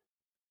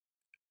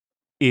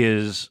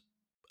is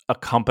a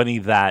company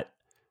that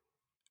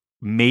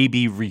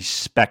maybe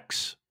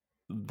respects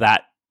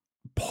that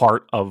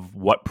part of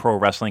what pro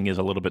wrestling is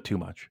a little bit too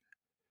much.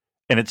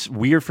 And it's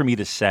weird for me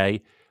to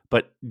say,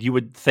 but you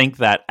would think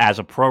that as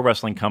a pro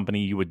wrestling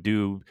company, you would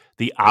do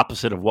the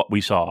opposite of what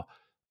we saw.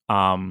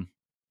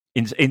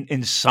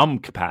 In some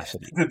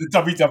capacity. The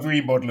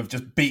WWE model of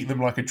just beating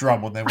them like a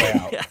drum on their way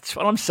out. That's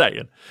what I'm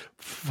saying.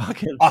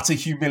 Fucking utter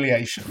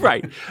humiliation.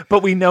 Right.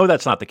 But we know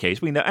that's not the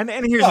case. We know, and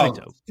here's the thing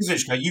too.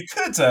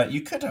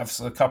 You could have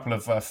a couple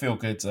of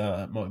feel-good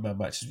multi-man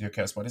matches with your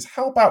chaos buddies.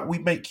 How about we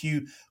make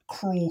you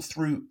crawl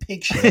through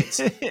pig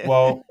shit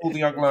while all the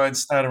young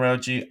lions stand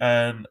around you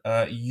and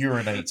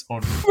urinate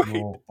on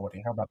your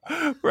body? How about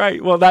that?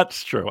 Right. Well,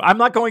 that's true. I'm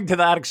not going to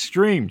that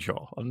extreme,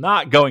 Joel. I'm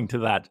not going to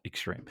that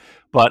extreme.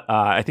 But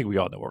I think we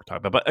all know what we're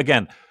talking about. But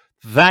again,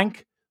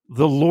 thank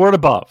the Lord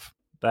above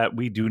that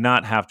we do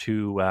not have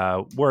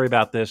to worry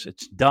about this.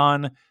 It's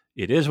done.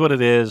 It is what it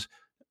is.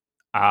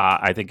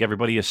 I think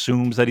everybody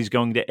assumes that he's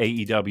going to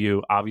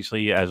AEW.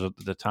 Obviously, as of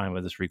the time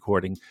of this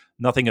recording,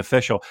 nothing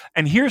official.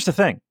 And here's the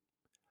thing.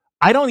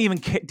 I don't even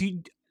care.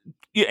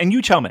 And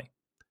you tell me,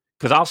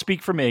 because I'll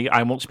speak for me.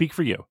 I won't speak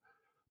for you.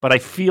 But I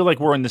feel like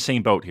we're in the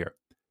same boat here.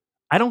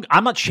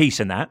 I'm not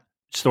chasing that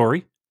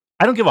story.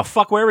 I don't give a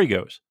fuck where he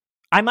goes.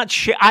 I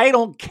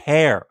don't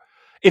care.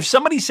 If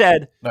somebody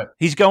said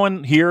he's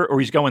going here or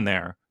he's going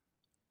there,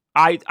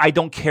 I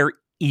don't care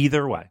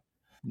either way.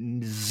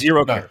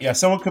 Zero care. Yeah,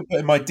 someone could put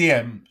in my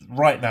DM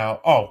right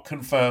now,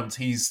 confirmed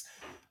he's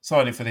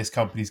signing for this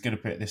company, he's going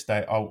to put it this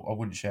day. I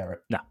wouldn't share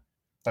it. No.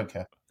 Don't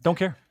care. Don't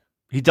care.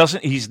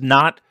 He's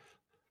not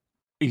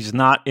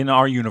in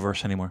our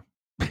universe anymore.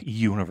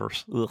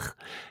 Universe. Ugh.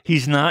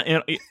 He's not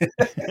in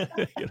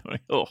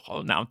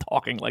now I'm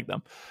talking like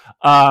them.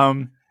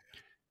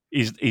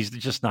 He's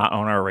just not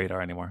on our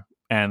radar anymore.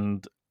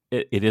 And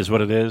it is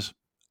what it is.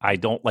 I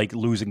don't like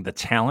losing the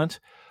talent.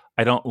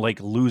 I don't like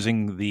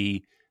losing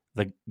the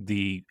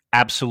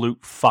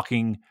absolute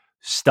fucking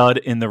stud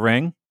in the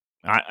ring.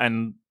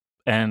 And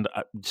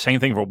same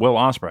thing for Will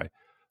Ospreay.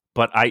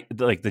 But I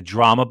like the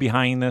drama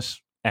behind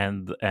this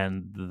and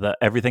the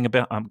everything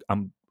about.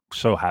 I'm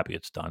so happy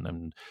it's done.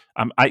 And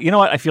you know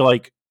what? I feel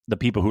like the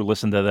people who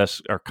listen to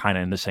this are kind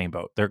of in the same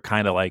boat. They're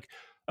kind of like,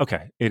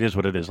 okay, it is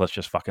what it is. Let's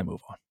just fucking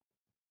move on.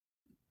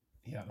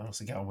 Yeah, I'll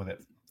also get on with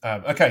it.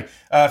 Okay,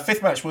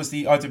 fifth match was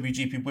the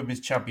IWGP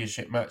Women's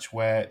Championship match,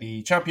 where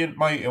the champion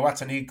Mayu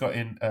Iwatani got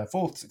in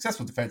full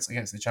successful defense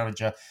against the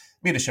challenger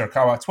Mina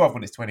Shirakawa, 12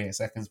 minutes 28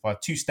 seconds by a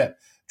two-step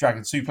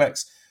dragon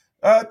suplex.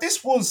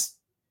 This was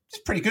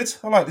pretty good.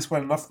 I like this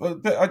well enough,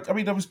 but I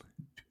mean, I was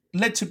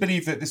led to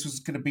believe that this was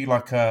going to be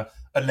like a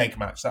leg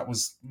match. That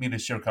was Mina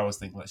Shirakawa's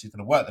thing, like she's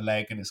going to work the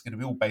leg and it's going to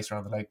be all based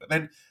around the leg. But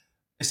then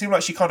it seemed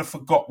like she kind of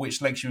forgot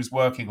which leg she was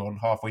working on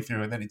halfway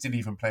through, and then it didn't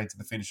even play into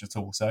the finish at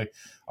all. So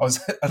I was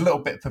a little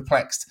bit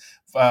perplexed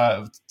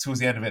towards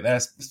the end of it there.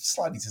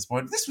 Slightly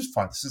disappointed. This was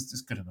fine. This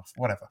was good enough.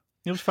 Whatever.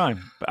 It was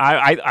fine.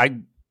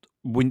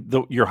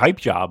 Your hype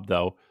job,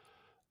 though,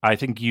 I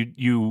think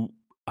you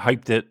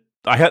hyped it.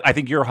 I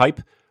think your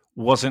hype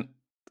wasn't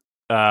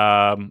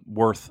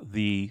worth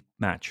the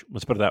match.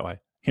 Let's put it that way.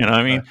 You know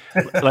what I mean?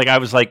 Like I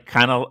was like,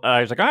 all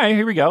right,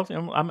 here we go.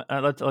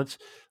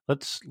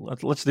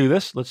 Let's do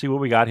this. Let's see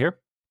what we got here.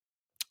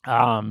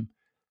 And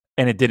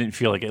it didn't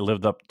feel like it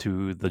lived up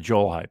to the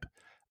Joel hype.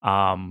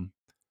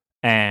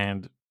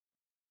 And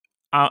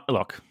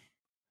look,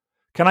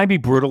 can I be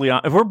brutally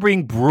honest? If we're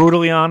being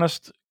brutally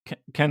honest,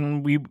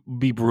 can we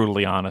be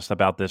brutally honest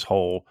about this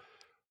whole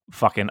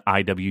fucking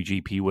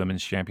IWGP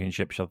Women's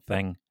Championship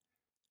thing?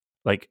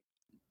 Like,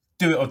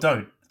 do it or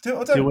don't. Do it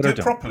or don't. Do it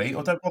properly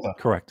or don't bother.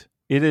 Correct.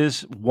 It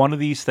is one of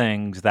these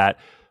things that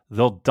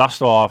they'll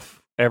dust off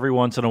every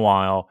once in a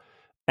while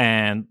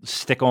and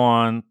stick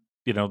on,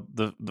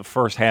 the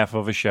first half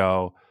of a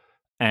show.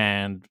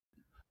 And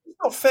it's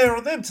not fair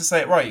on them to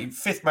say, right,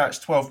 fifth match,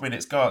 12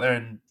 minutes, go out there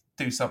and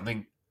do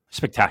something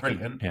spectacular.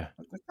 Brilliant. Yeah.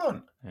 They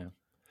can't.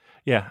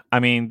 Yeah. I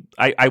mean,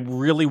 I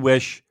really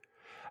wish,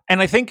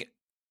 and I think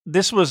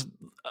this was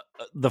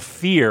the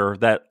fear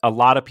that a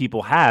lot of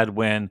people had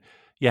when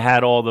you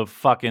had all the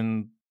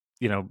fucking,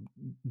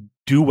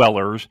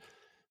 do-wellers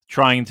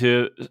trying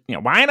to,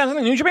 why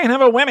doesn't New Japan have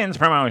a women's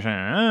promotion?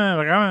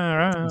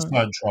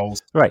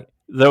 Trolls. Right.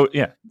 Though,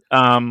 yeah.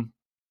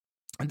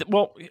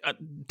 Well,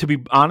 to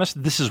be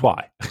honest, this is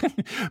why.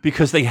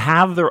 Because they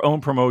have their own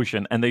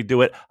promotion and they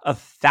do it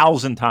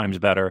 1,000 times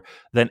better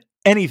than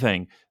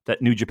anything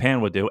that New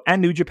Japan would do.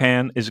 And New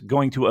Japan is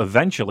going to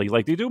eventually,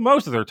 like they do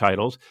most of their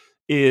titles,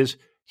 is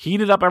heat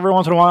it up every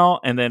once in a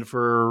while. And then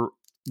for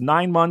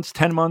 9 months,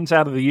 10 months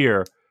out of the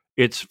year,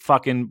 it's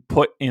fucking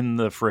put in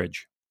the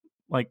fridge.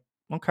 Like,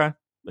 okay,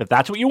 if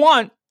that's what you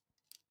want,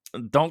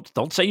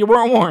 don't say you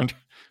weren't warned.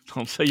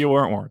 Don't say you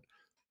weren't warned.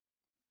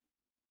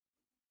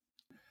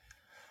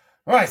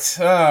 Right,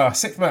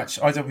 sixth match,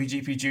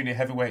 IWGP Junior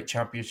Heavyweight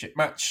Championship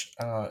match.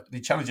 The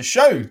challenger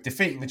Show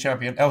defeating the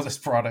champion El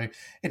Desperado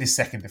in his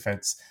second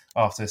defense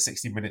after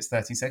 60 minutes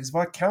 13 seconds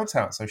by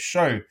countout. So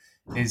Show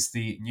is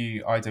the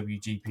new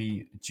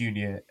IWGP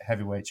Junior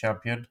Heavyweight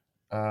Champion.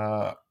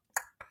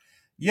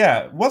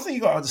 Yeah, one thing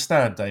you got to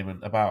understand,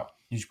 Damon, about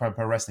New Japan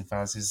Pro Wrestling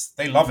fans is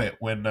they love it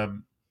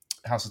when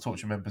House of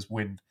Torture members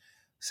win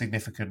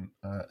significant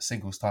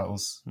singles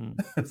titles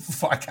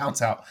via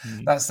count out.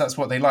 That's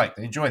what they like.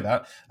 They enjoy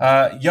that.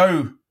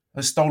 Yo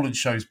has stolen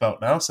Show's belt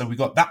now, so we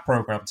got that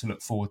program to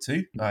look forward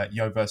to.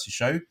 Yo versus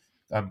Show.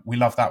 We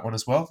love that one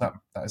as well. That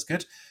is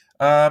good.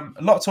 A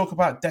lot of talk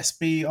about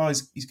Despy. Oh,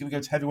 he's going to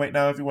go to heavyweight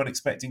now. Everyone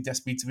expecting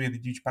Despy to be in the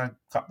New Japan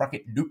Cup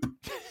bracket. Nope.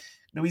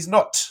 No, he's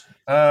not.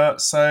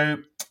 So,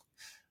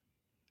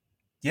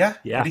 yeah.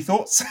 Any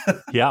thoughts?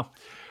 Yeah.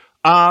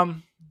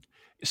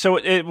 So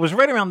it was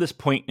right around this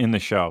point in the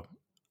show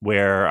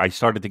where I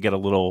started to get a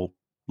little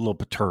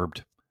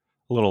perturbed,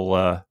 a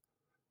little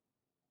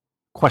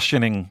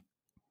questioning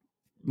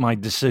my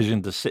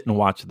decision to sit and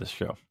watch this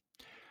show.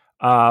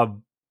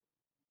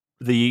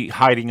 The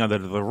hiding under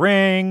the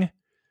ring,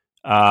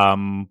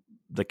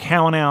 the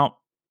count out,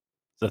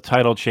 the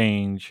title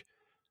change,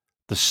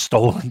 the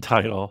stolen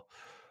title.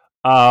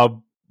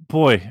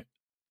 Boy,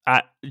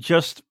 I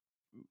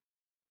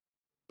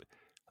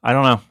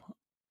don't know.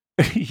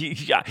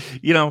 Yeah,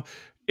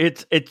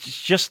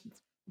 it's just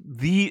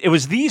it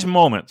was these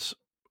moments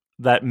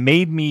that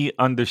made me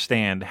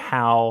understand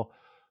how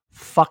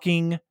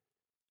fucking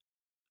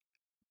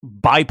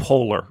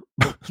bipolar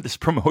this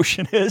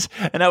promotion is,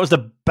 and that was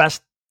the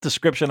best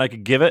description I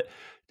could give it.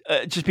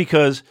 Just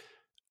because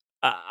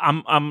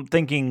I'm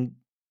thinking,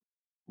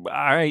 all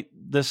right,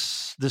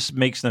 this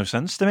makes no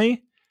sense to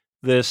me.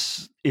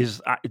 This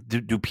is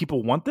do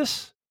people want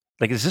this?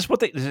 Like, is this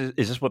what is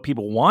this what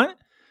people want?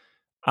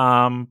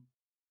 I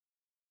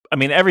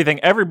mean,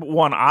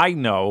 everyone I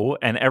know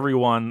and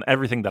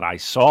everything that I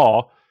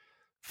saw,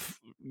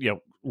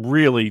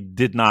 really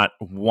did not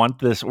want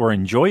this or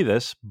enjoy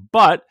this,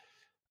 but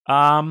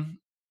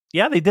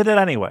yeah, they did it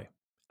anyway.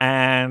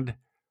 And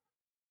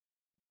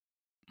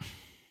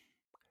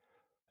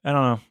I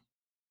don't know.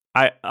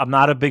 I'm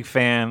not a big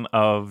fan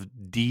of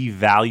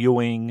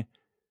devaluing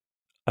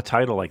a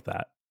title like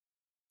that.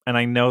 And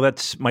I know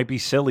that might be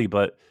silly,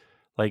 but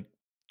like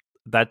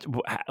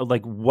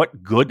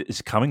what good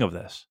is coming of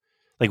this?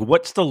 Like,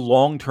 what's the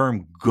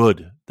long-term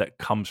good that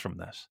comes from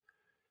this?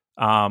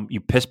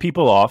 You piss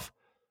people off.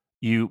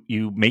 You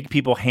make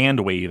people hand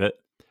wave it.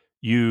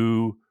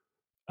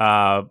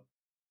 Uh,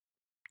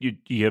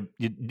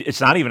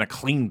 it's not even a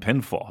clean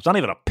pinfall. It's not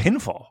even a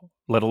pinfall,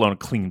 let alone a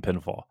clean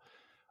pinfall.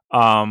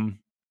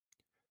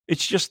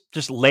 It's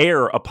just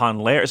layer upon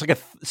layer. It's like a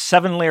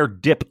 7-layer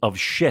dip of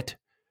shit.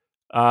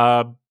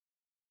 And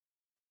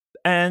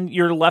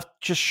you're left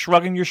just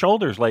shrugging your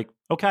shoulders like,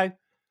 okay,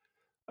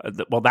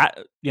 well, that,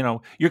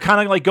 you're kind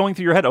of like going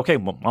through your head, okay,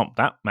 well,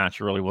 that match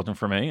really wasn't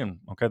for me. And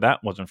okay,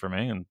 that wasn't for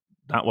me. And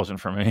that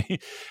wasn't for me.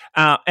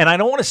 And I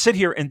don't want to sit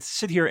here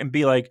and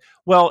be like,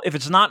 well, if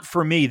it's not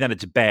for me, then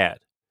it's bad.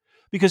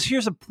 Because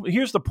here's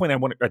the point I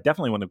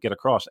definitely want to get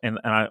across. And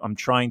I'm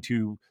trying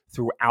to,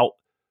 throughout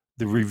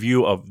the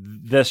review of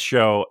this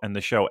show and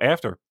the show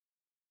after,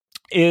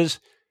 is,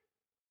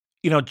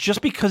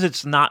 just because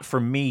it's not for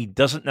me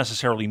doesn't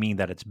necessarily mean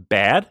that it's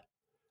bad,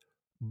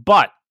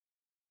 but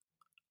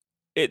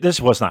this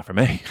was not for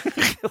me.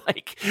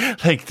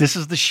 like this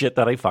is the shit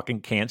that I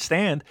fucking can't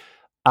stand.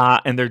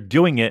 And they're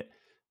doing it,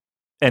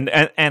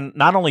 and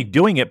not only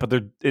doing it, but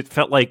it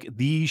felt like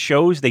these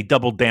shows, they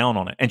doubled down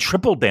on it and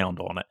tripled down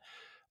on it.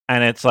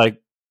 And it's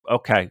like,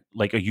 okay,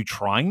 like, are you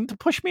trying to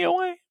push me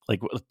away? Like,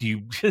 do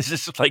you? Is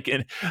this like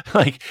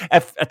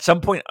at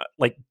some point?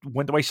 Like,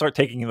 when do I start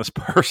taking this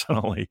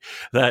personally?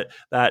 That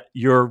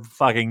you're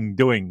fucking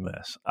doing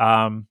this.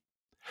 And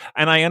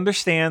I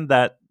understand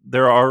that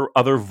there are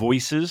other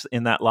voices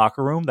in that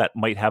locker room that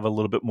might have a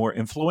little bit more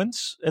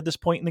influence at this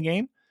point in the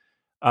game.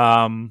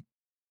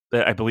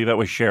 I believe that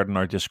was shared in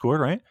our Discord,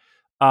 right?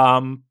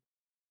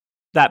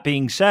 That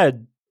being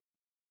said,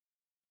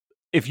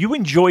 if you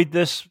enjoyed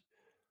this,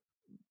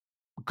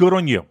 good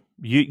on you.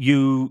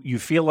 You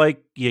feel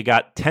like you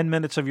got 10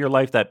 minutes of your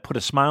life that put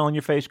a smile on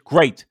your face.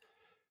 Great.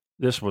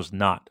 This was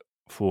not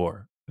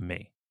for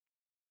me.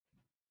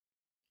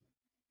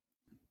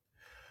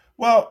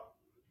 Well,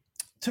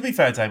 to be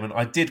fair, Damon,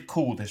 I did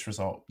call this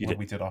result when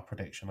we did our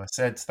prediction. I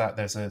said that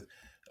there's a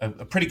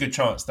pretty good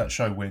chance that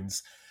Show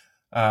wins.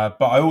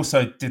 But I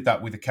also did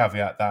that with the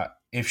caveat that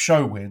if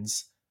Show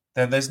wins,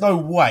 then there's no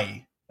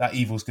way that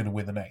Evil's going to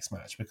win the next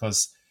match,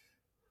 because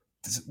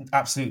there's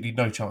absolutely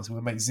no chance. It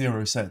would make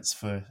 0 sense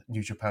for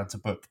New Japan to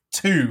book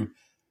 2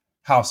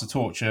 House of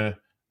Torture,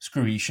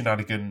 screwy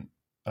shenanigan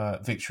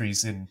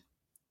victories in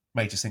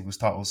major singles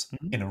titles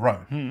in a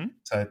row. Mm-hmm.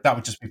 So that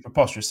would just be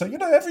preposterous. So,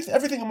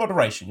 everything in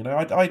moderation.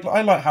 I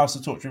like House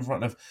of Torture in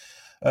front of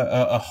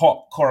a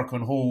hot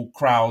Korakuen Hall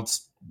crowd,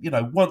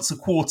 once a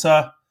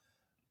quarter,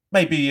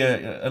 maybe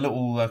a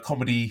little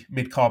comedy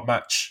mid-card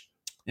match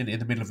in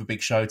the middle of a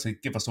big show to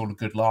give us all a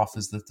good laugh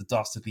as the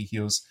dastardly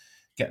heels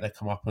get their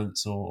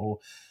comeuppance, or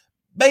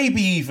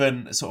maybe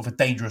even sort of a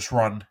dangerous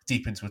run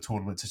deep into a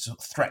tournament to sort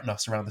of threaten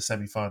us around the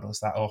semi-finals.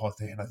 That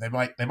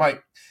they might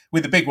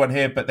win the big one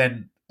here, but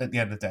then at the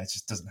end of the day, it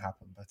just doesn't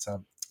happen. But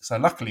so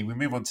luckily, we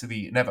move on to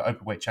the Never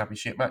Openweight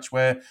Championship match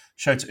where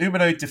Shota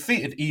Umino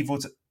defeated Evil.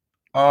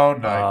 Oh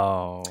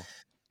no!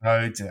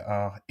 Oh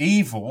dear!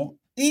 Evil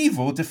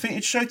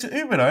defeated Shota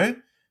Umino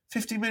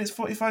 15 minutes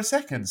 45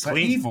 seconds. So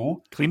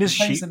Evil clean as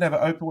sheet. The Never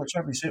Openweight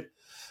Championship.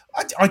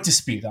 I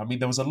dispute that. I mean,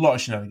 there was a lot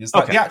of shenanigans.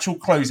 Like, the actual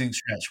closing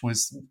stretch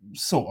was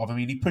sort of. I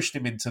mean, he pushed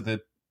him into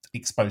the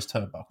exposed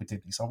turnbuckle,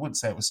 didn't he? So I wouldn't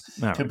say it was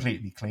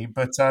completely clean.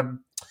 But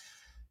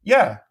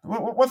yeah,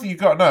 one thing you've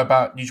got to know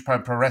about New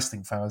Japan Pro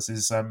Wrestling fans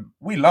is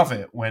we love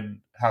it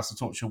when House of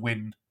Torture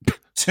win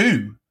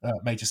 2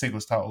 major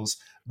singles titles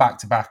back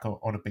to back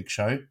on a big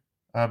show.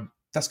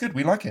 That's good.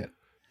 We like it.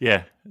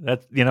 Yeah,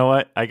 that's, you know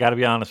what? I got to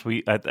be honest.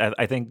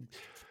 I think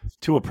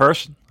to a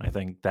person, I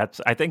think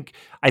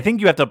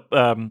you have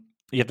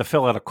to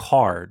fill out a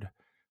card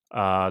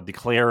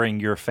declaring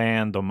your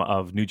fandom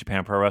of New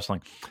Japan Pro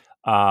Wrestling,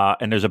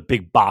 and there's a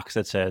big box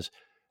that says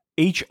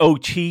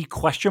HOT ?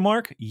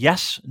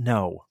 Yes,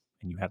 no,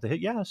 and you have to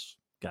hit yes.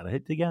 Got to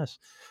hit the yes.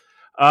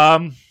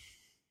 Yeah,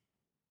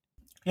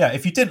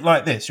 if you didn't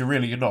like this,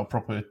 you're not a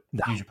proper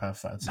New Japan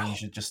fan. So you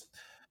should just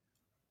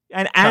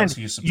and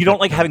you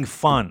don't like having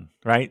fun,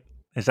 right?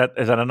 Is that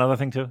another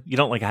thing too? You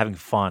don't like having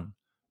fun.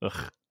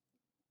 Ugh,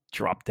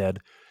 drop dead.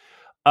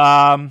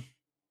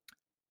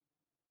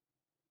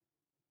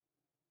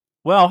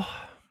 Well,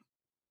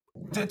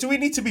 Do we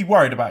need to be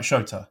worried about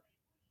Shota?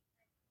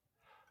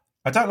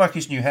 I don't like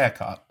his new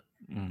haircut.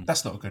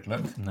 That's not a good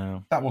look.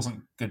 no. That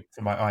wasn't good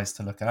for my eyes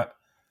to look at.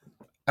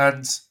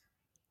 And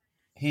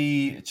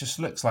he just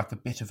looks like a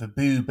bit of a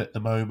boob at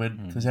the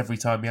moment because every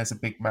time he has a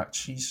big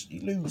match,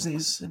 he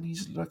loses, and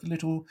he's like a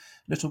little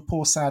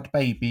poor sad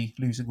baby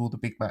losing all the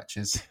big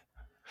matches.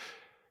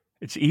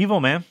 It's evil,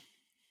 man.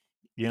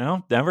 You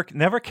know,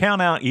 never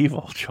count out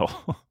evil,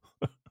 Joel.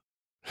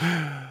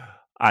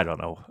 I don't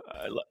know.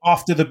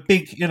 After the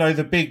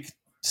big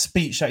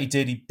speech that he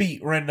did, he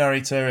beat Ren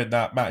Narita in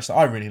that match that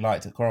I really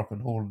liked at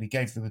Korakuen Hall, and he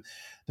gave them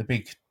the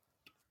big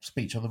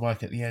speech on the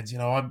mic at the end. You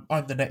know,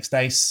 I'm the next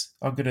ace.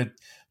 I'm going to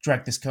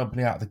drag this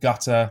company out of the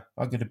gutter.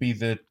 I'm going to be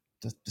the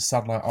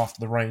sunlight after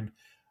the rain.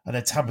 And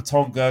then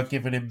Tamatonga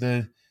giving him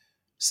the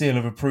seal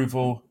of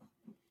approval.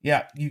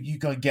 Yeah, you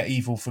go and get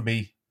evil for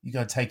me. You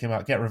go and take him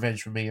out, get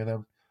revenge for me, and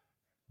then.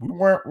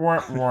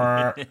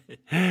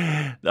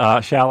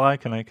 Shall I?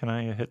 Can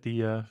I hit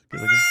the again?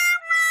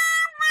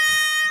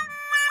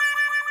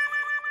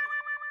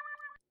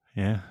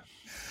 Yeah.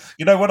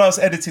 You know, when I was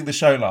editing the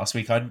show last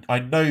week, I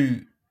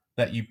know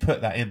that you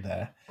put that in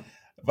there,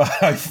 but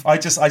I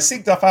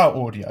synced up our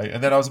audio,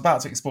 and then I was about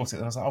to export it,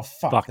 and I was like, oh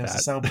fuck there's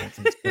that. a soundboard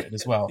thing to put in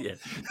as well. Yeah.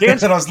 And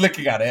then I was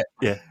looking at it.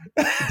 Yeah.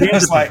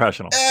 Dan's a like,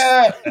 professional.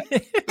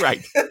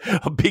 Right.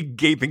 A big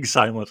gaping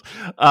silence.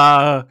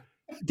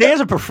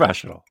 Dan's a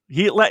professional.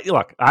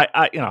 Look.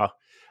 I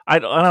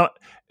don't.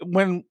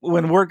 When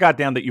word got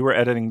down that you were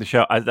editing the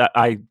show,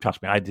 I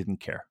trust me, I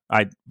didn't care.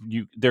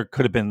 There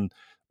could have been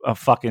a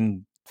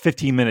fucking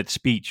 15-minute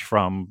speech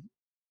from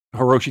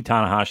Hiroshi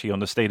Tanahashi on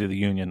the State of the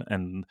Union,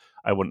 and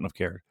I wouldn't have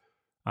cared.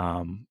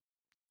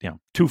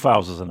 2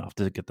 files is enough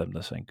to get them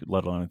to sync,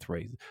 let alone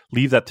 3.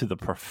 Leave that to the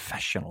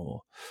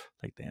professional.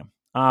 Like,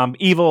 damn.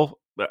 Evil.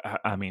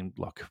 I mean,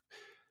 look.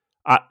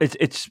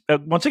 It's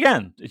once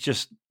again. It's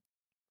just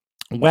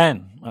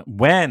when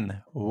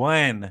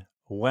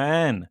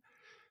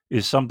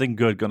is something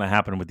good going to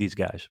happen with these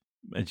guys?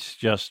 It's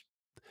just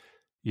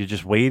you're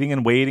just waiting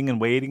and waiting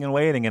and waiting and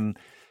waiting,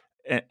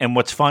 and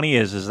what's funny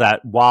is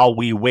that while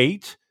we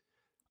wait,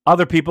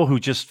 other people who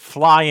just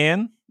fly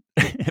in,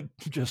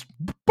 just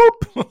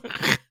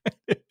boop.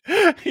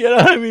 You know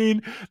what I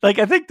mean? Like,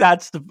 I think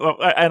that's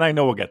and I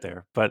know we'll get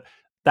there, but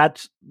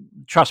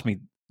trust me,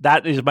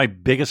 that is my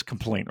biggest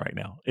complaint right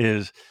now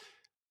is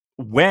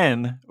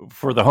when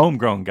for the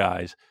homegrown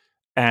guys,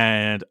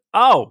 and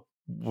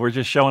we're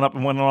just showing up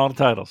and winning all the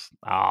titles.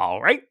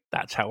 All right,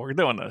 that's how we're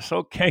doing this.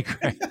 Okay,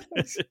 great.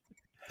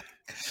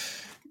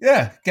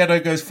 Yeah,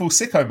 Gedo goes full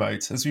sicko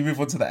mode as we move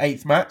on to the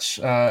 8th match,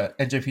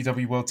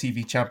 NJPW World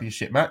TV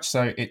Championship match.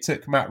 So it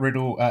took Matt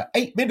Riddle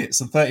 8 minutes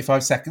and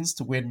 35 seconds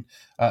to win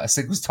a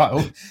singles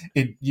title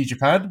in New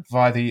Japan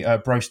via the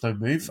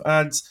Brostone move.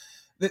 And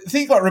the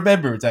thing you got to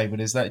remember, Damon,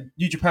 is that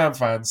New Japan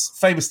fans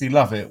famously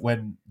love it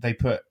when they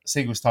put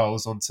singles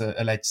titles onto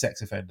alleged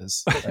sex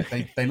offenders.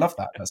 They love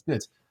that. That's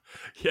good.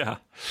 Yeah.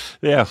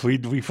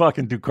 We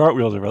fucking do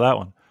cartwheels over that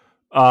one.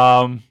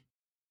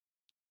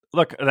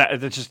 Look,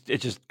 it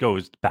just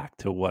goes back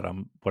to what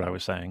I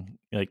was saying.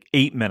 Like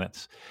 8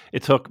 minutes.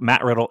 It took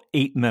Matt Riddle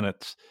 8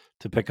 minutes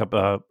to pick up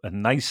a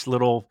nice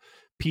little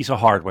piece of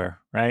hardware,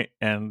 right?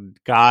 And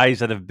guys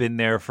that have been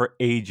there for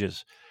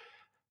ages.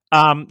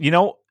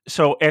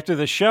 So after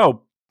the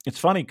show, it's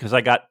funny because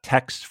I got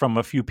texts from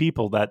a few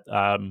people that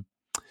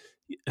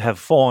have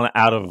fallen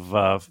out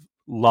of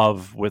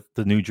love with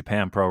the New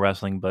Japan Pro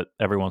Wrestling, but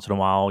every once in a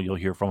while you'll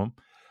hear from them.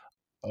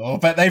 Oh,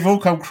 but they've all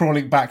come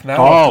crawling back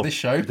now after this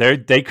show.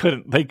 They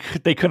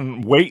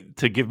couldn't wait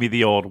to give me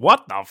the old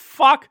what the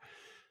fuck.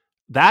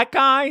 That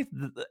guy,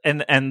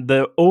 and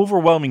the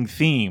overwhelming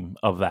theme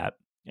of that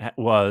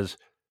was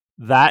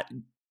that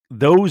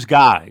those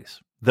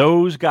guys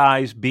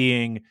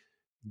being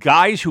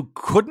guys who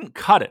couldn't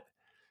cut it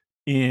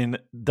in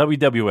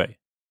WWE,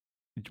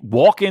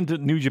 walk into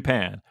New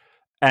Japan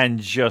and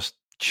just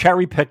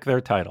cherry pick their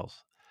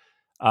titles.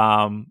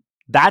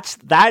 That's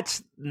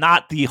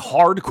not the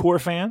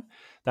hardcore fan.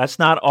 That's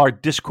not our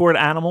Discord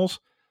animals.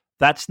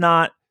 That's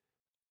not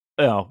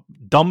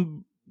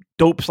dumb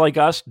dopes like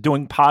us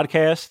doing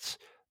podcasts.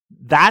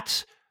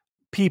 That's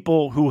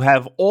people who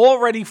have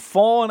already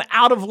fallen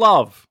out of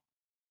love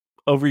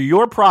over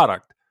your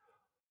product,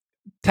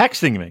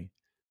 texting me,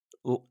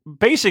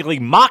 basically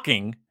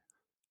mocking,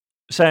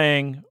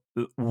 saying,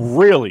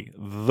 really,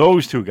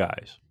 those two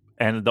guys.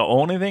 And the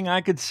only thing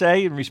I could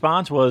say in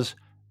response was,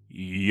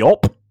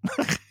 yup.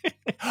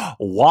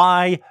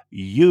 Y-U-P.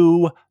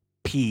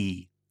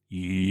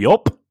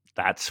 Yup.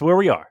 That's where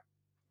we are.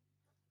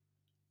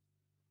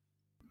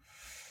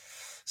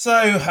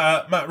 So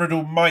Matt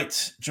Riddle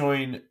might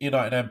join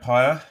United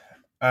Empire,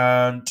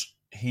 and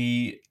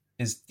he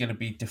is going to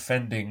be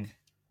defending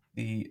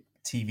the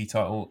TV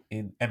title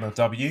in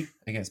MLW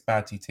against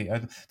Bad TT.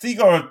 The thing you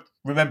got to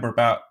remember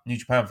about New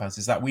Japan fans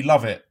is that we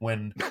love it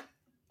when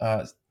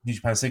New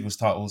Japan singles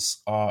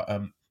titles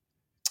are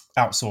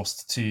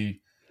outsourced to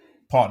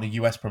partner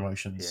US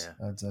promotions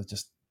Yeah. and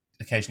just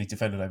occasionally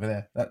defended over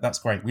there. That's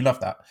great. We love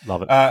that.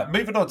 Love it.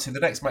 Moving on to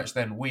the next match,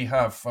 then we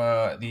have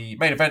the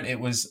main event. It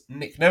was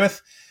Nick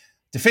Nemeth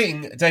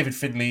defeating David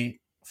Finlay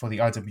for the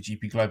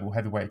IWGP Global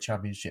Heavyweight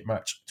Championship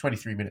match,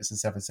 23 minutes and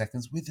 7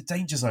 seconds with the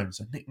Danger Zone.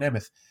 So Nick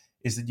Nemeth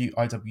is the new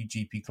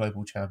IWGP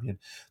Global Champion.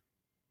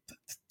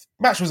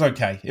 Match was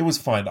okay. It was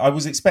fine. I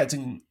was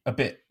expecting a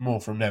bit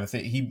more from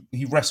Nemeth.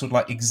 He wrestled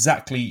like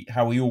exactly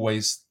how he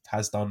always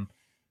has done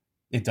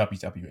in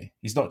WWE.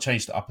 He's not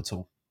changed it up at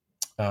all.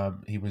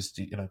 He was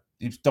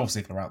Dolph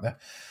Ziggler out there,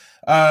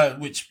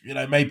 which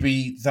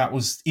maybe that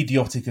was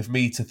idiotic of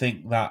me to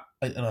think that.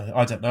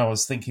 I don't know. I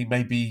was thinking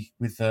maybe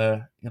with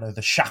the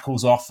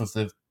shackles off of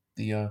the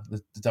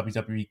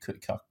WWE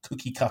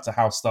cookie cutter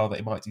house style that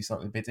he might do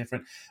something a bit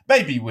different.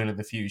 Maybe he will in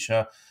the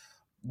future.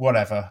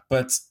 Whatever.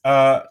 But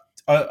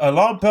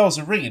alarm bells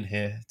are ringing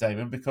here,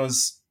 Damon,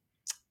 because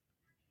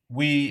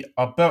we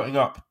are belting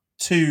up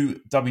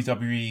 2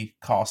 WWE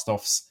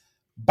cast-offs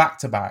back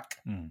to back.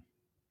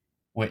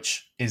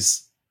 Which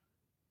is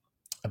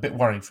a bit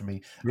worrying for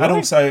me. Really? And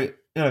also,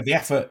 the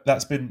effort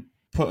that's been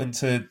put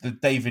into the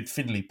David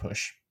Finlay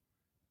push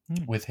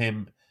with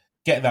him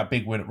getting that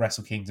big win at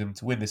Wrestle Kingdom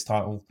to win this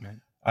title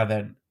and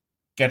then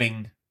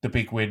getting the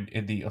big win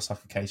in the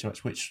Osaka Cage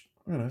match, which,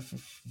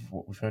 if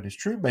what we've heard is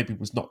true, maybe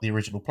was not the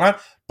original plan,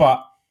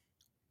 but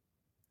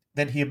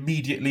then he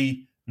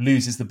immediately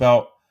loses the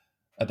belt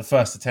at the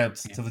first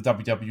attempt to the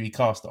WWE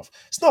cast-off.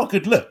 It's not a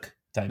good look,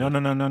 David.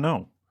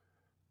 No.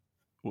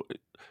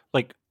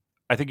 Like,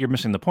 I think you're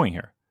missing the point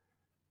here.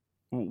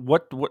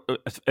 What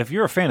if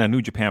you're a fan of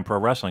New Japan Pro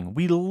Wrestling,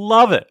 we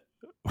love it.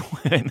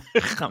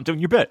 I'm doing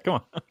your bit. Come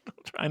on. I'll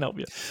try and help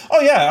you. Oh,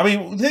 yeah. I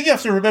mean, the thing you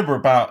have to remember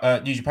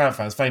about New Japan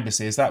fans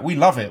famously is that we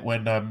love it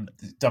when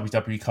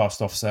WWE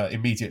cast-offs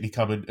immediately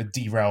come and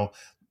derail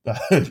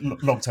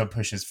long-term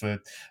pushes for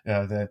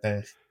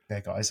their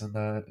guys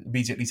and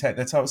immediately take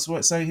their titles.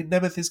 So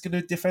Nemeth is going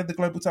to defend the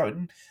global title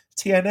in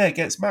TNA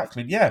against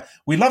Macklin. Yeah,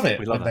 we love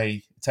it when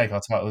they take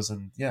our titles,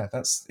 and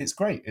it's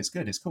great. It's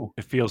good. It's cool.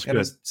 It feels good.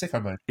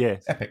 Sicko mode. Yeah,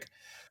 epic.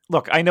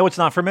 Look, I know it's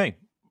not for me.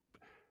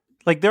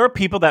 Like, there are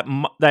people that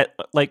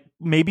like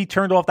maybe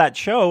turned off that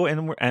show,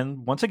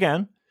 and once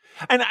again,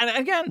 and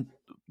again,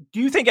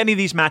 do you think any of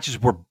these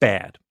matches were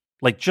bad?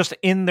 Like, just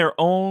in their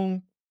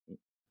own,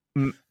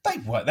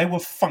 they were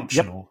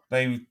functional.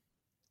 Yep.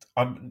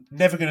 I'm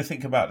never going to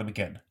think about them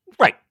again.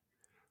 Right.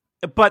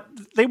 But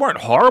they weren't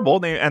horrible,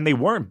 they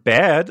weren't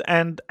bad,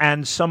 and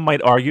some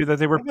might argue that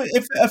they were.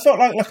 It felt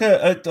like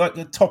a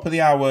top of the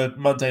hour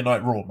Monday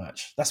Night Raw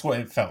match. That's what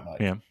it felt like.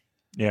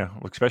 Yeah,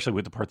 especially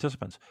with the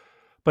participants.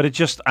 But it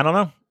just, I don't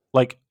know.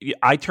 Like,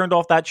 I turned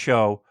off that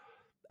show,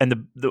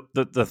 and the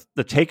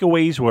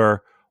takeaways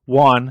were,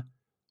 one,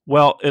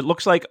 well, it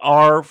looks like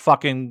our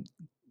fucking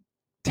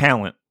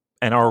talent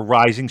and our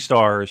rising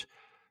stars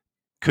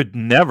could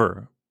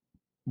never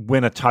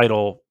win a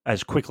title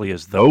as quickly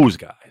as those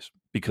guys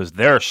because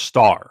they're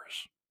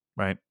stars,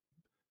 right?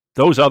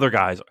 Those other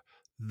guys,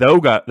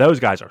 those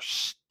guys are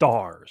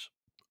stars.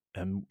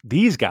 And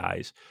these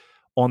guys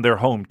on their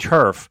home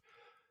turf,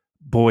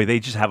 boy, they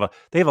have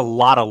a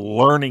lot of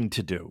learning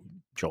to do,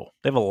 Joel.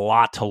 They have a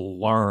lot to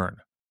learn.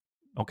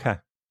 Okay.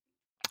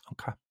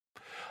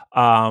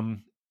 I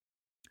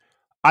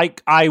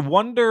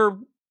wonder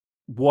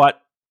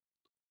what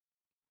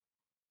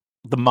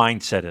the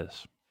mindset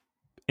is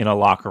in a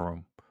locker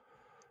room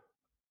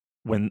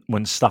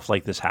when stuff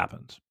like this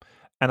happens.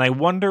 And I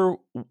wonder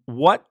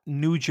what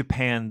New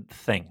Japan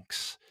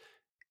thinks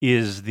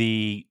is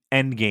the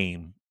end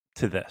game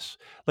to this.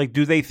 Like,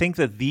 do they think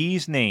that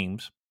these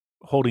names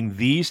holding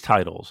these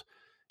titles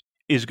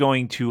is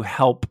going to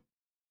help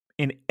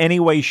in any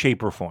way,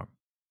 shape, or form?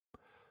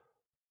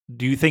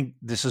 Do you think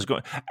this is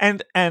going?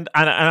 And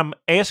I'm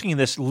asking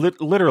this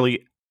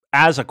literally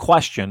as a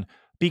question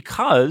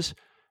because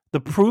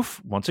the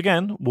proof, once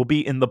again, will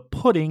be in the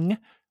pudding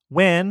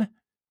when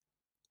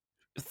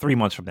 3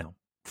 months from now,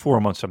 4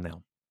 months from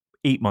now,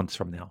 8 months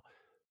from now,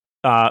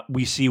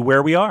 we see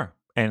where we are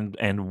and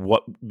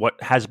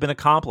what has been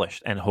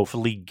accomplished, and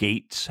hopefully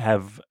gates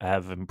have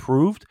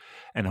improved,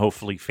 and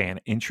hopefully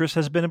fan interest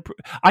has been improved.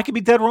 I could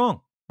be dead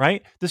wrong,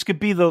 right? This could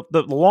be the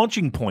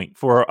launching point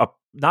for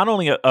not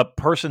only a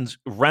person's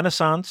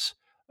renaissance,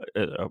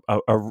 a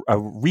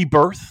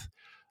rebirth,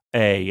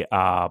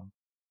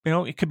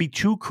 it could be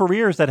 2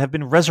 careers that have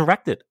been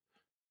resurrected.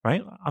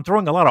 Right? I'm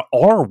throwing a lot of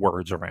R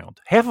words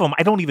around. Half of them,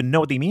 I don't even know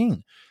what they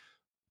mean.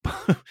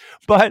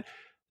 But,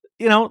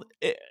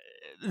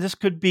 this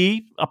could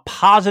be a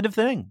positive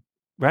thing,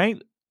 right?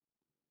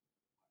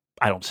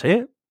 I don't see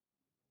it.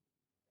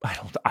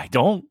 I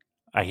don't.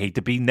 I hate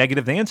to be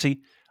negative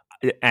Nancy.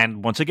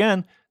 And once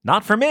again,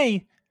 not for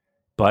me.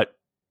 But,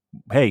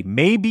 hey,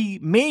 maybe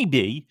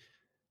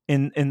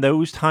in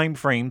those time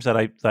frames that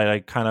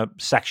I kind of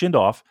sectioned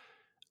off,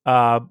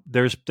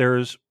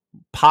 there's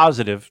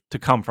positive to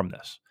come from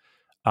this.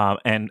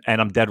 And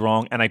I'm dead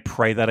wrong, and I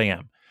pray that I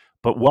am.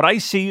 But what I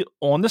see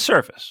on the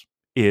surface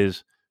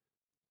is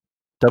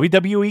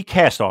WWE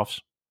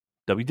cast-offs,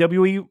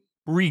 WWE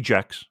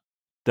rejects,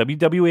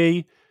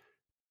 WWE,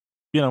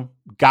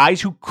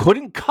 guys who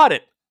couldn't cut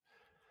it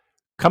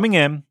coming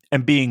in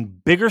and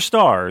being bigger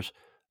stars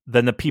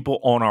than the people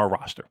on our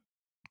roster.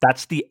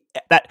 That's the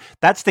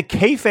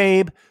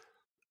kayfabe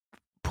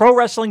pro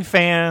wrestling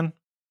fan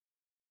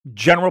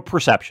general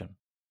perception.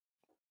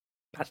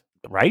 That's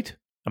right.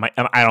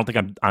 I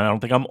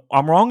don't think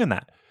I'm wrong in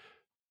that.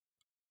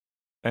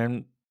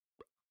 And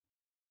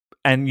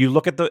you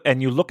look at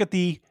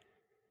the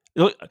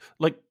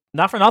like,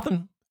 not for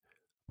nothing.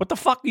 What the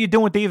fuck are you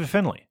doing with David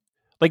Finlay?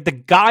 Like, the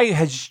guy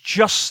has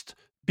just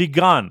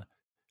begun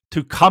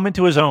to come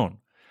into his own.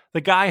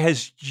 The guy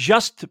has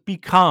just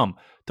become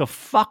to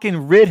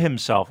fucking rid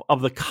himself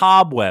of the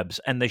cobwebs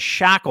and the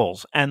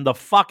shackles and the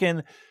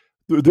fucking,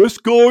 this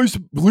guy's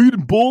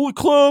bleeding Bullet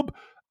Club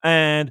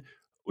and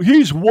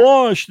he's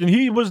washed and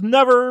he was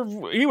never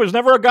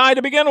a guy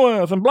to begin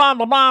with and blah,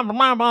 blah, blah,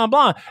 blah, blah,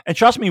 blah. And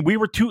trust me, we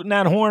were tooting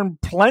that horn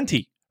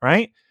plenty,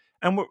 right?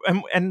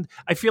 And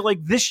I feel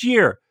like this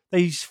year,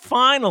 he's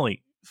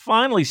finally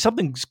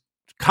something's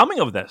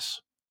coming of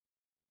this.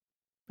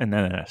 And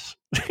then this.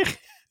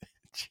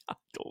 I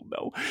don't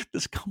know.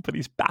 This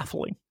company's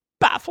baffling.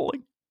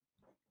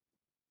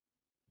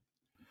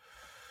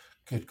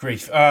 Good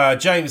grief.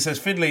 James says,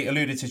 Finlay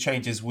alluded to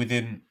changes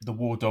within the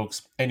War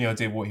Dogs. Any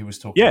idea what he was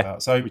talking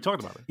about? So we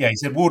talked about it. Yeah, he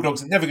said War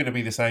Dogs are never going to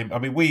be the same. I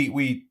mean,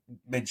 we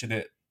mentioned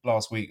it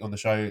last week on the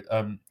show.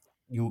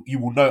 You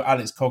will know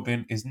Alex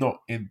Coughlin is not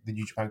in the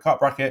New Japan Cup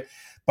bracket,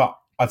 but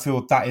I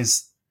feel that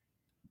is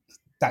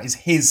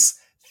his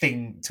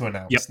thing to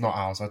announce, not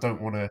ours. I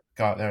don't want to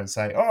go out there and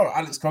say, "Oh,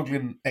 Alex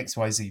Coughlin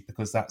XYZ,"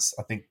 because that's,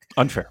 I think,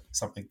 unfair.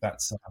 Something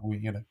that's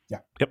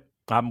Yep,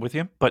 I'm with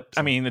you. But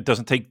I mean, it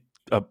doesn't take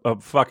a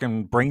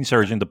fucking brain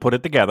surgeon to put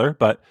it together.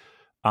 But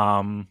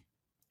we'll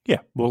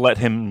let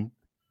him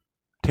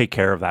take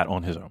care of that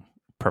on his own.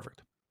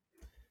 Perfect.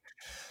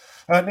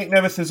 Nick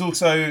Nemeth has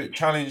also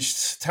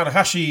challenged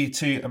Tanahashi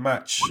to a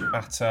match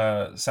at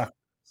Sapporo.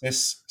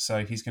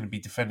 So he's going to be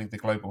defending the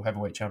Global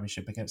Heavyweight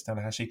Championship against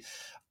Tanahashi.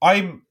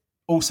 I'm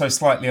also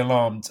slightly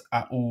alarmed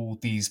at all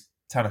these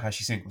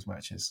Tanahashi singles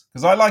matches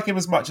because I like him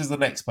as much as the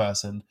next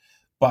person,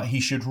 but he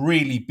should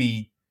really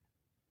be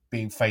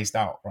being phased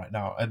out right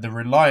now. And the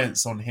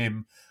reliance on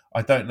him,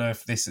 I don't know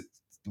if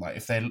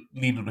if they're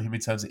leaning on him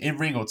in terms of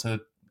in-ring or to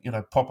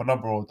pop a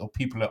number or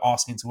people are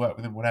asking to work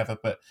with him, whatever.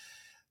 But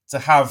to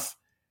have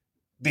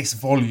this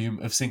volume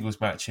of singles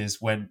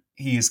matches when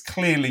he is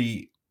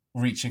clearly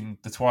reaching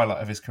the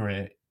twilight of his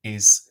career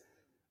is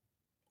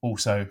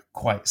also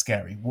quite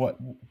scary. What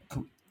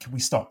can we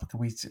stop? Can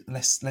we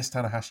less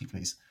Tanahashi,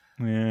 please?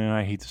 Yeah,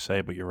 I hate to say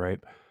it, but you're right.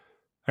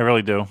 I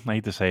really do. I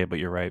hate to say it, but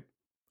you're right.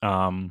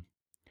 And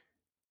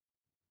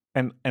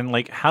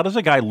like, how does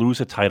a guy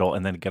lose a title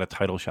and then get a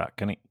title shot?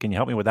 Can you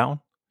help me with that one?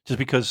 Just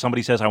because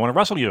somebody says, "I want to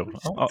wrestle you."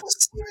 We've got a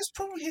serious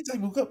problem here,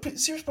 Dave. We've got a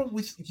serious problem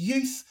with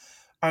youth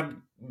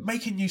and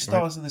making new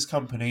stars in this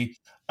company.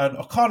 And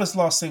Okada's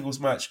last singles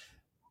match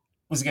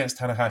was against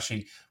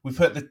Tanahashi. We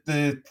put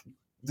the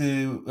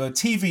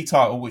TV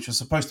title, which was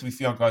supposed to be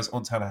for young guys,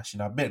 on Tanahashi.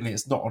 Now, admittedly,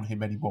 it's not on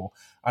him anymore.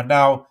 And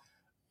now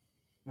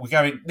we're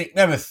going Nick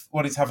Nemeth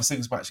wanting to have a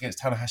singles match against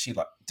Tanahashi.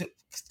 Like, can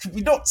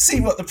we not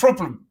see what the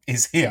problem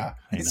is here?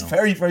 It's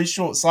very, very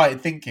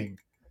short-sighted thinking.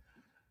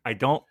 I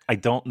don't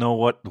know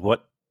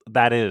what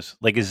that is.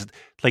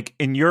 Like,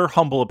 in your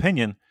humble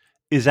opinion,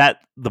 is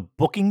that the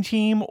booking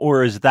team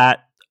or is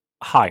that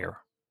higher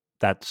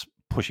that's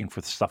pushing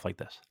for stuff like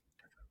this?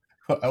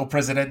 El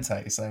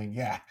Presidente is saying,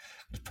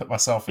 just put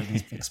myself in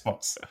these big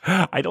spots.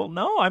 I don't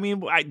know. I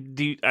mean,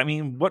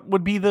 what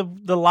would be the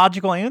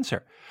logical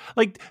answer?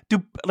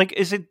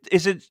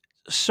 Is it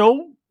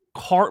so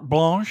carte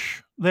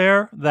blanche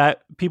there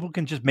that people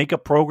can just make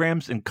up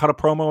programs and cut a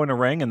promo in a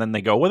ring and then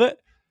they go with it?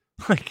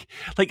 Like,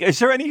 is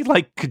there any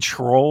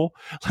control?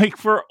 Like,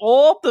 for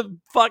all the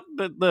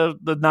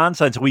the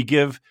nonsense we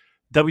give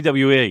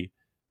WWE,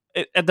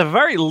 at the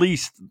very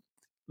least,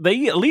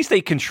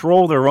 they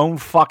control their own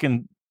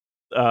fucking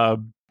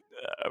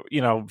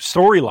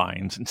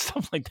storylines and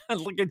stuff like that.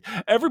 Look at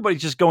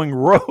everybody's just going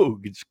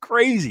rogue. It's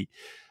crazy.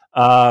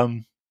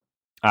 I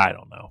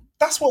don't know.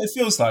 That's what it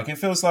feels like. It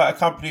feels like a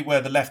company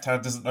where the left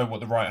hand doesn't know what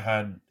the right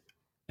hand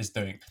is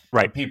doing.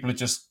 Right. And people are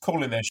just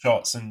calling their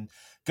shots and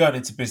going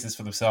into business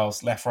for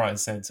themselves, left, right, and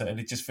center. And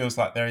it just feels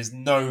like there is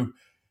no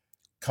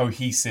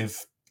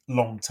cohesive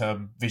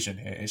long-term vision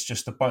here. It's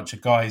just a bunch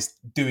of guys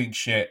doing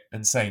shit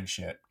and saying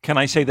shit. Can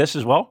I say this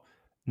as well?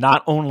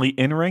 Not only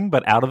in ring,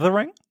 but out of the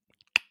ring.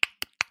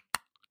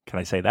 Can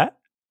I say that?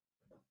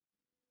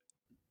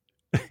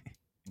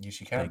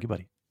 Yes, you can. Thank you,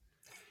 buddy.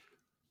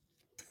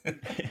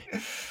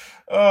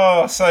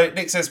 So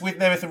Nick says, with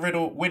Nemeth and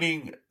Riddle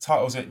winning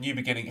titles at New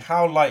Beginning,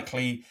 how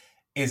likely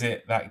is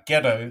it that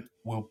Gedo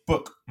will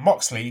book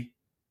Moxley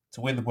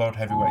to win the World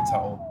Heavyweight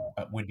title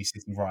at Windy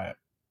City Riot?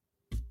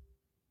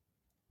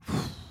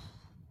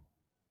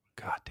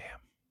 God damn.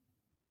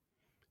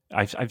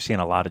 I've seen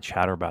a lot of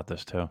chatter about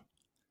this too.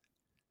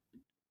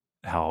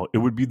 How it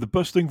would be the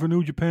best thing for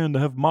New Japan to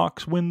have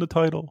Mox win the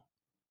title.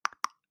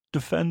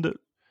 Defend it.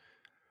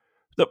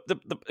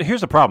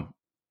 Here's the problem.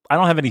 I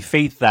don't have any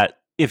faith that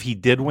if he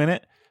did win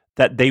it,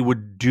 that they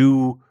would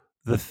do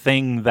the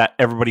thing that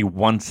everybody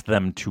wants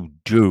them to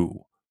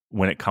do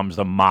when it comes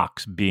to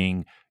Mox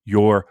being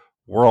your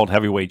world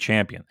heavyweight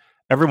champion.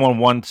 Everyone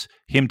wants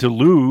him to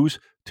lose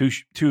to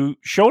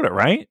Shota,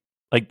 right?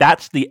 Like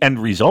that's the end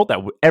result that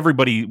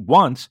everybody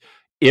wants.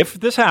 If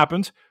this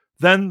happens,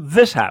 then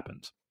this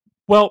happens.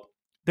 Well,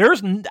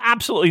 there's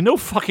absolutely no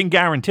fucking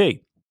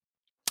guarantee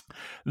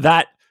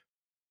that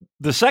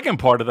the second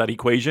part of that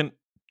equation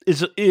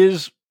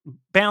is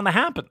bound to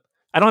happen.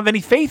 I don't have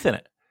any faith in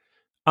it.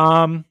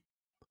 And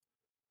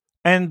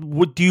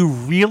do you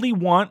really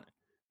want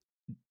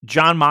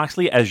Jon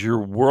Moxley as your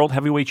world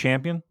heavyweight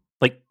champion?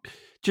 Like,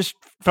 just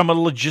from a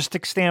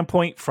logistic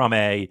standpoint, from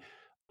a,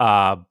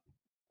 I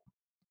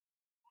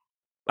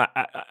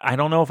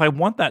don't know if I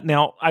want that.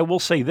 Now, I will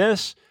say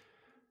this,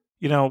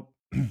 the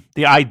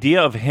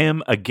idea of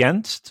him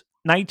against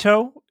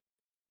Naito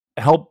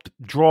helped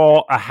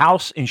draw a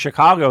house in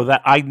Chicago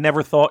that I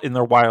never thought in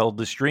their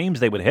wildest dreams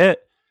they would hit.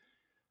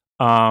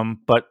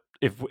 But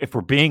if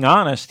we're being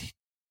honest,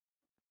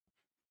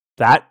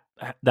 that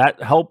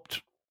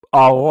helped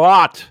a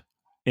lot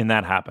in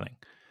that happening.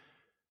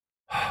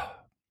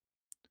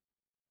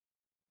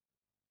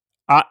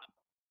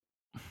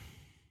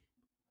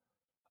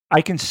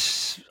 I can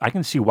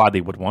see why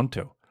they would want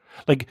to.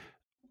 Like,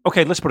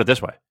 okay, let's put it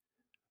this way.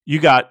 You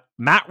got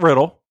Matt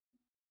Riddle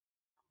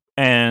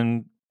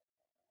and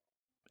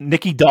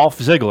Nikki Dolph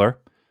Ziggler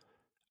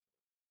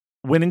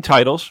winning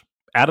titles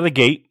out of the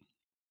gate.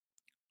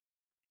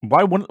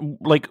 Why wouldn't,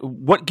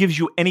 what gives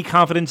you any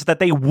confidence that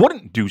they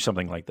wouldn't do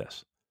something like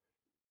this?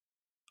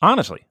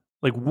 Honestly,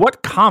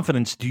 what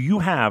confidence do you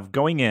have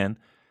going in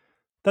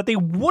that they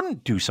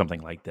wouldn't do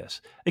something like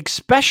this,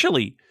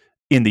 especially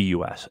in the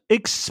U.S.,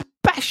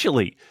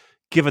 especially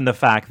given the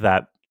fact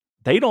that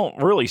they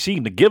don't really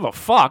seem to give a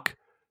fuck.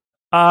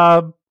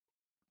 And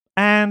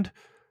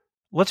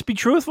let's be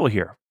truthful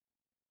here.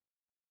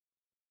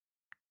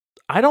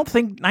 I don't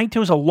think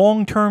Naito's a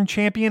long-term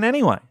champion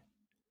anyway.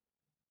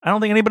 I don't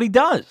think anybody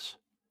does.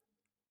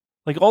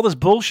 All this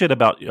bullshit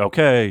about,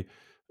 okay,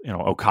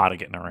 Okada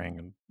getting a ring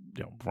and,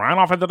 run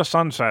off into the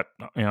sunset.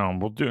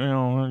 We'll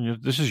do,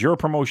 this is your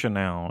promotion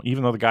now,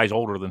 even though the guy's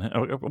older than him,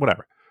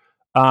 whatever.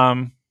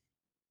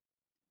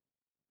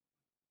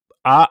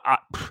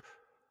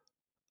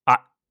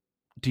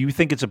 Do you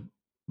think it's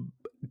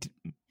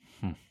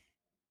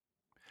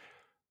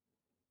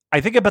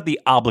I think about the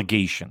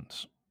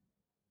obligations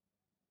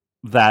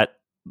that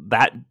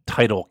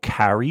title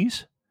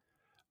carries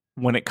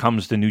when it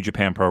comes to New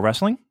Japan Pro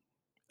Wrestling.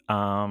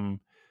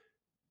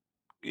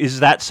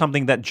 Is that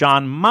something that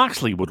Jon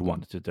Moxley would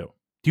want to do?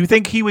 Do you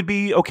think he would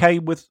be okay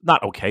with,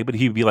 not okay, but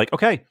he would be like,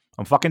 okay,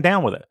 I'm fucking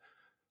down with it.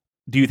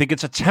 Do you think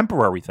it's a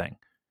temporary thing?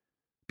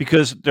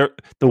 Because the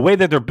way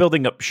that they're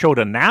building up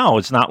Shota now,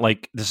 it's not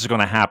like this is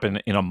going to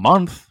happen in a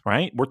month,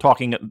 right? We're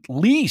talking at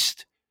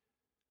least,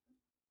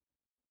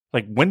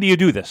 when do you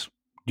do this?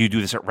 Do you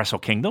do this at Wrestle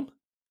Kingdom?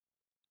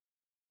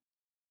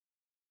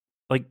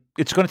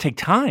 It's going to take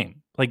time.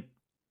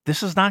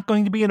 This is not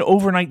going to be an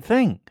overnight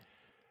thing.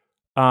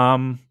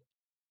 But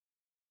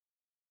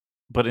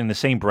in the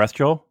same breath,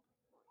 Joe,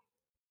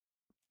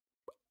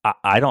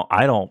 I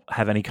don't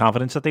have any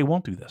confidence that they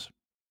won't do this.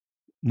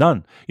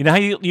 None. You know how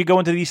you go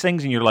into these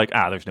things and you're like,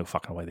 there's no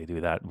fucking way they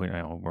do that.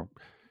 I don't.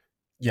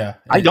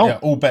 Yeah,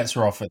 all bets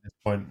are off at this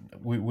point.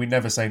 We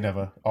never say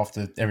never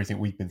after everything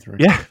we've been through.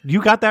 Yeah,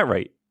 you got that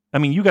right. I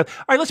mean, all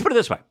right, let's put it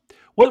this way.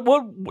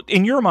 What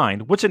in your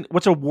mind, what's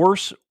a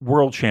worse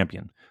world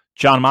champion?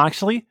 Jon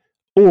Moxley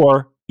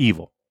or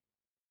Evil?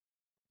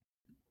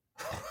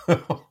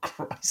 Oh,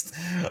 Christ.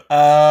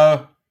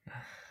 I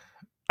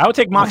would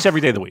take Mox every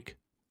day of the week.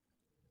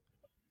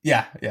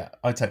 Yeah,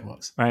 I'd take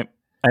Mox. Right.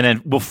 And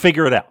then we'll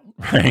figure it out.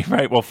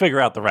 Right. We'll figure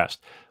out the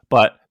rest.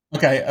 But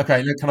Okay.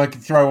 Look, can I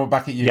throw one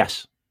back at you?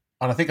 Yes.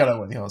 And I think I know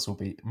what the answer will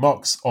be.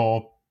 Mox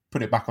or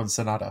put it back on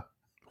Sonata.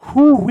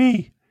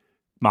 Hoo-wee.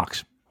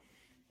 Mox.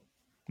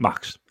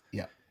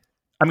 Yeah.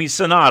 I mean,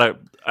 Sonata,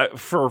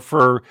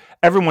 for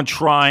everyone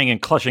trying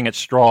and clutching at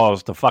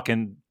straws to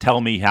fucking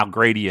tell me how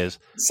great he is.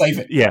 Save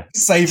it. Yeah.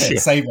 Save it. Yeah.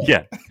 Save it.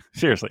 Yeah.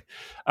 Seriously.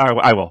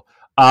 I will.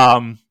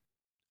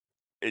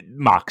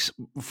 Mox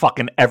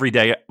fucking every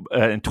day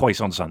and twice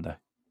on Sunday.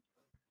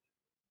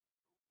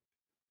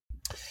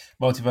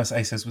 Multiverse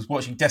A says, was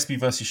watching Despy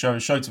versus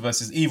Shota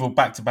versus Evil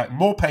back-to-back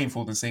more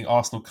painful than seeing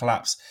Arsenal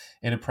collapse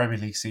in a Premier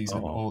League season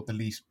or the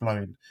Leafs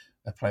blowing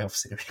a playoff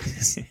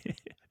series.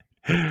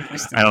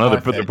 I don't know,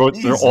 but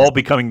they're all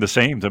becoming the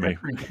same to me.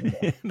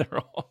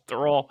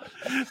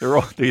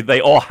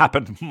 They all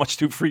happen much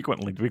too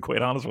frequently, to be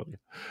quite honest with you.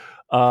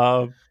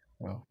 Well,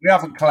 we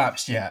haven't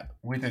collapsed yet.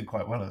 We're doing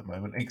quite well at the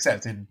moment,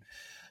 except in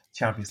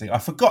Champions League. I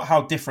forgot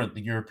how different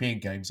the European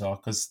games are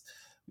because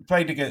we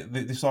played against.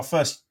 This is our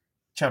first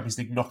Champions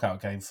League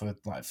knockout game for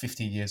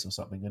 15 years or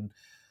something, and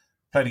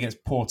played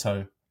against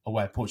Porto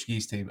away,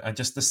 Portuguese team. And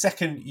just the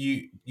second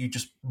you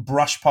just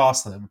brush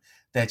past them,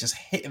 they're just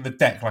hitting the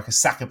deck like a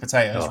sack of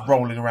potatoes,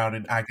 rolling around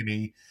in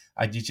agony,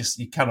 and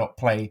you cannot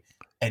play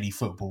any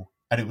football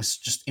and it was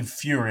just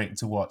infuriating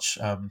to watch.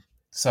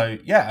 So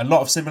yeah, a lot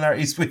of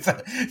similarities with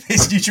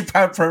this New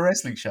Japan Pro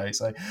Wrestling show.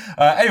 So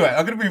anyway,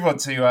 I'm going to move on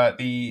to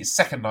the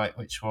second night,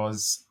 which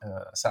was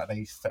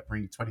Saturday,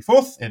 February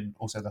 24th, in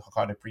also the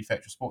Hokkaido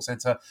Prefecture Sports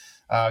Center.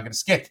 I'm going to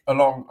skip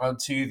along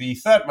onto the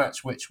third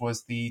match, which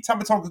was the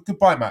Tama Tonga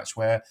goodbye match,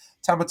 where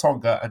Tama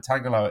Tonga and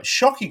Tangaloa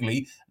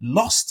shockingly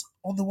lost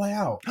on the way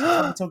out. So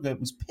Tama Tonga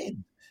was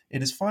pinned in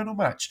his final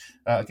match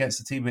against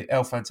the team of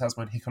El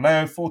Fantasma and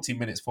Hikuleo, 14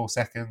 minutes, 4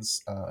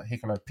 seconds.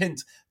 Hikuleo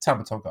pinned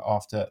Tama Tonga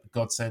after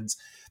Godsends.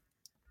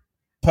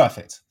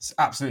 Perfect. It's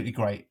absolutely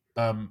great.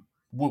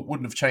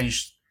 Wouldn't have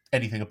changed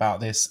anything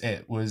about this.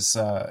 It was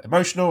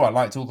emotional. I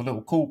liked all the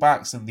little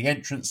callbacks and the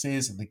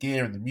entrances and the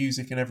gear and the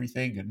music and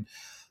everything. And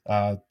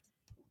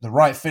the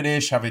right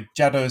finish, having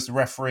Jado as the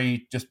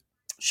referee, just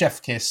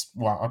chef kiss.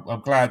 Well,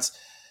 I'm glad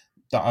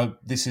that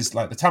this is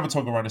like the Tama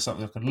Tonga run is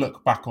something I can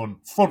look back on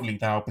fondly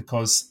now,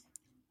 because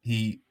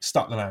he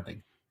stuck the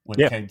landing when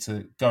it came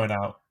to going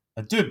out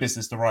and doing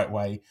business the right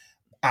way.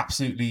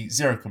 Absolutely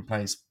zero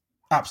complaints.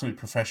 Absolute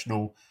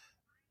professional.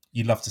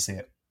 You love to see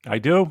it. I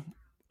do.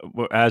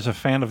 As a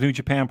fan of New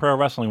Japan Pro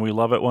Wrestling, we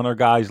love it when our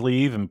guys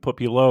leave and put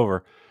people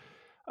over.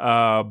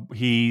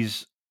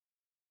 He's,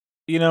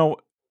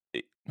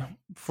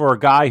 for a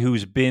guy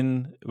who's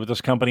been with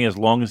this company as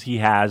long as he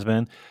has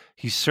been,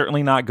 he's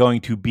certainly not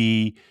going to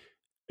be,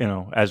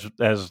 as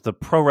the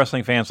pro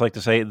wrestling fans like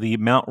to say, the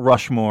Mount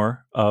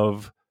Rushmore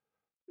of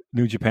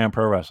New Japan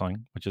Pro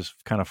Wrestling, which is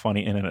kind of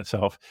funny in and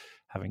itself,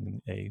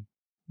 having a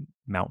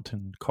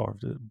mountain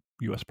carved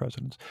U.S.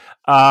 presidents.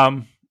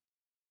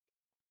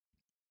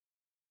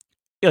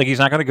 He's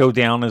not going to go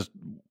down as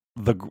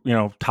the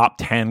top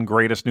 10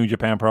 greatest New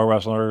Japan Pro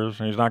wrestlers.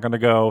 He's not going to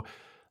go,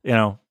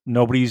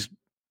 nobody's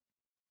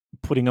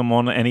putting him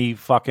on any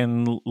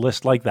fucking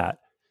list like that.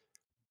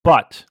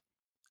 But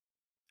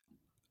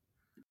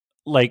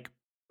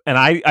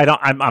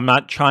I'm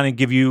not trying to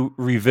give you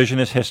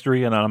revisionist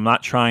history, and I'm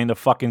not trying to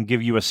fucking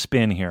give you a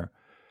spin here,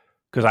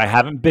 because I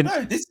haven't been.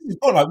 No, this is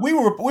like we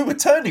were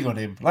turning on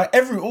him. Like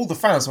all the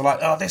fans were like,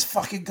 "Oh, this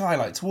fucking guy!"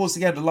 Like towards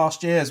the end of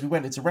last year, as we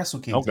went into Wrestle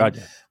Kingdom, oh god,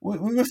 yeah.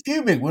 we were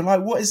fuming. We're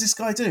like, "What is this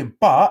guy doing?"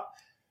 But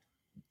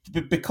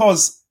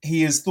because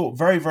he has thought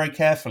very, very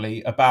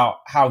carefully about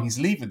how he's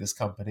leaving this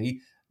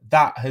company,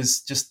 that has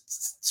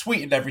just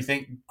sweetened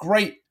everything.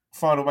 Great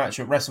final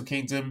match at Wrestle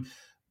Kingdom.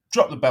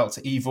 Dropped the belt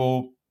to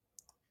Evil.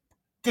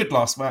 Good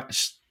last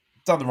match,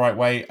 done the right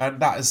way, and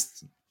that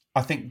has,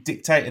 I think,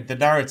 dictated the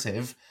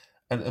narrative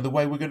and the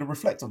way we're going to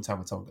reflect on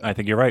Tama Tonga. I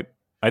think you're right.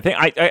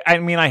 I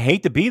mean, I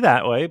hate to be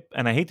that way,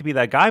 and I hate to be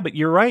that guy, but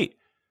you're right.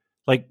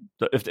 Like,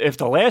 if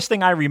the last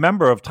thing I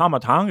remember of Tama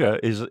Tonga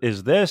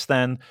is this,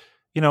 then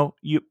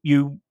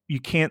you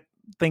can't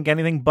think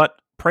anything but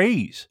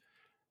praise.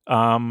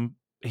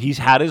 He's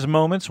had his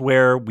moments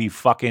where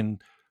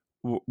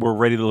we're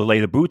ready to lay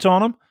the boots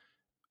on him.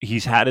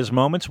 He's had his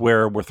moments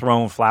where we're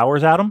throwing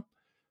flowers at him.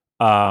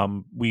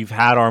 We've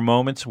had our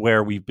moments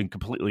where we've been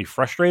completely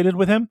frustrated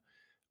with him.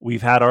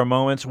 We've had our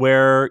moments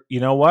where,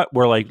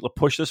 we're like,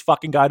 push this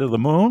fucking guy to the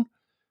moon.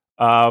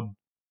 But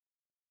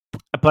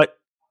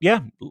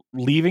yeah,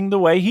 leaving the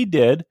way he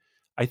did,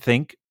 I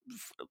think,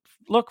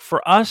 look,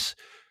 for us,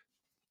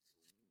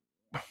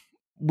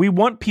 we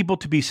want people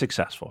to be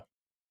successful.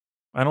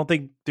 I don't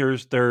think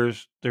there's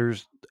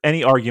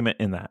any argument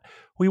in that.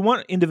 We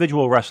want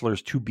individual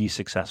wrestlers to be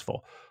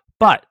successful.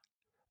 But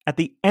at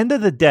the end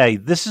of the day,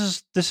 this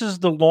is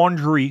the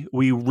laundry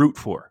we root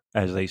for,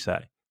 as they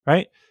say,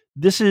 right?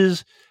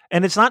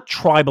 And it's not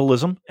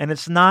tribalism, and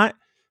it's not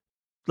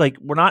like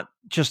we're not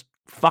just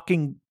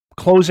fucking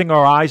closing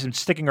our eyes and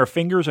sticking our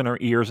fingers in our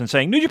ears and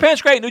saying, New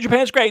Japan's great, New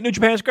Japan's great, New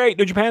Japan's great,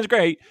 New Japan's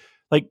great.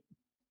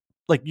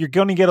 Like you're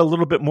going to get a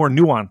little bit more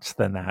nuance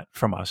than that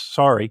from us.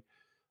 Sorry.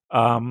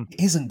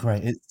 It isn't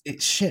great.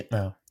 It's shit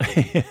now.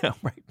 Yeah,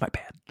 right. My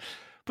bad.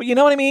 But you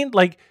know what I mean?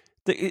 Like,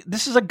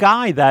 this is a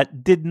guy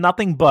that did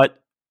nothing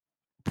but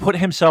put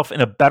himself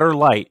in a better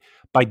light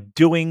by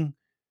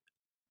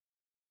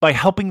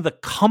helping the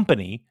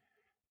company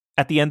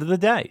at the end of the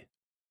day.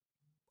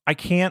 I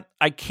can't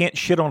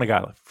shit on a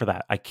guy for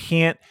that. I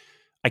can't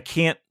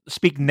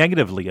speak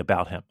negatively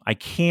about him. I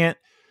can't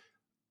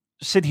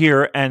sit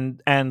here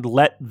and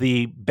let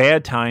the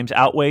bad times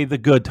outweigh the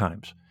good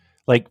times.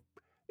 Like,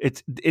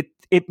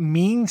 it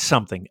means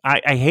something.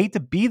 I hate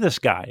to be this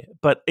guy,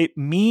 but it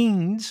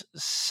means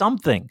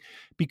something,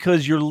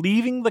 because you're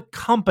leaving the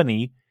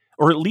company,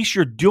 or at least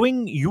you're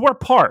doing your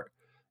part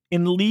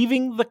in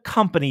leaving the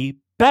company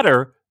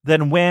better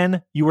than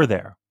when you were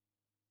there.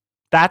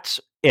 That's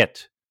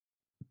it.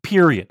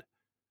 Period.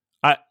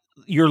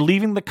 You're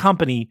leaving the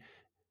company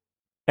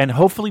and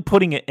hopefully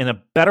putting it in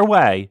a better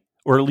way,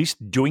 or at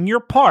least doing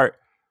your part.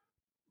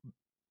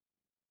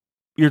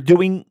 You're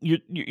doing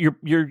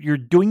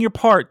your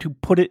part to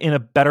put it in a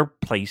better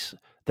place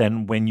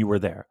than when you were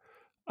there.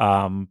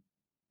 And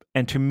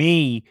to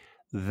me,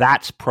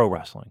 that's pro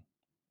wrestling.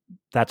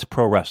 That's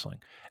pro wrestling.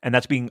 And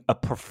that's being a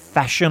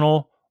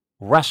professional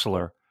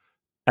wrestler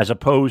as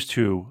opposed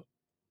to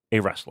a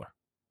wrestler.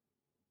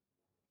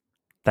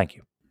 Thank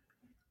you.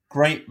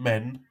 Great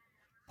men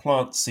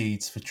plant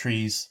seeds for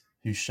trees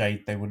whose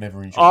shade they will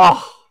never enjoy.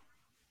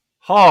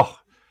 Oh,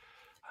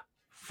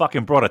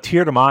 fucking brought a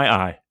tear to my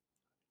eye.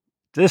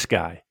 This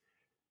guy.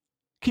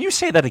 Can you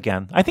say that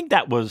again? I think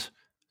that was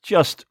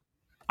just,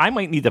 I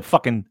might need to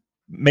fucking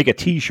make a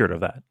t-shirt of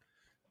that.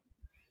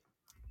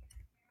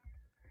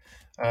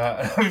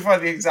 Let me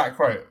find the exact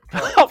quote.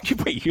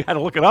 Wait, you had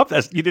to look it up?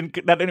 That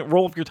didn't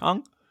roll off your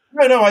tongue?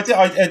 No, I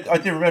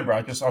did remember.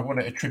 I want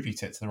to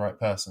attribute it to the right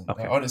person.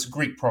 Okay. It's a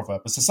Greek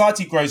proverb. A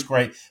society grows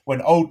great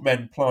when old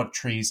men plant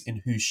trees in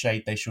whose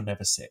shade they shall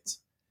never sit.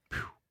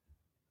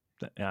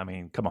 I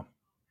mean, come on.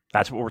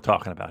 That's what we're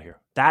talking about here.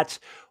 That's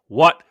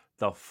what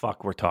the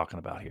fuck we're talking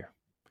about here.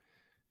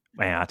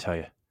 Man, I tell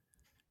you,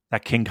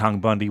 that King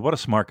Kong Bundy, what a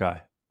smart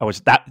guy.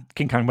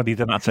 King Kong Bundy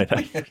did not say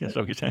that. That's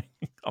what you're saying.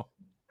 Oh.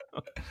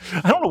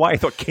 I don't know why I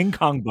thought King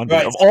Kong Bundy,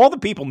 right, of all the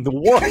people in the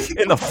world,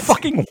 in the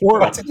fucking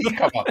world. Why did he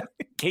come up?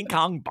 King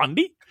Kong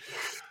Bundy?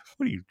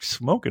 What are you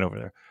smoking over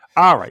there?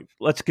 All right,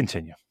 let's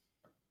continue.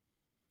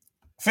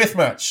 Fifth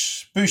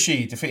match.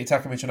 Bushi defeated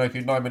Taka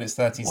Michinoku, 9 minutes,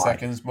 13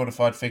 seconds,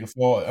 modified figure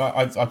 4.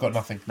 I've got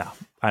nothing. No,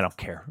 I don't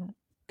care.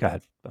 Go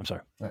ahead. I'm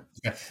sorry.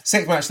 Okay.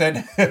 Sixth match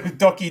then.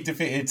 Doki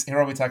defeated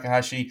Hiromu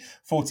Takahashi,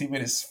 14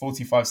 minutes,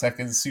 45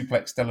 seconds,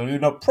 suplex Della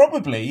Luna.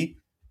 Probably,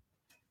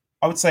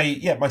 I would say,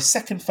 my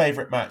second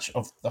favourite match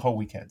of the whole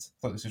weekend. I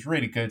thought this was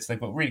really good. They've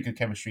got really good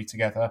chemistry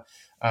together.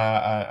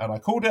 And I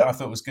called it. I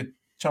thought it was a good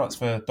chance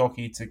for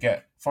Doki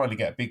to finally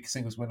get a big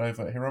singles win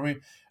over Hiromu.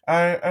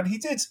 And he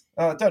did.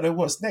 I don't know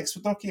what's next for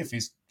Doki, if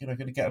he's going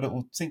to get a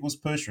little singles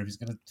push or if he's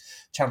going to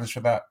challenge for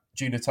that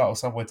junior title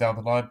somewhere down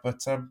the line. But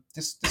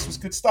this was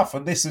good stuff.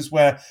 And this is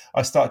where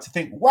I started to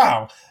think,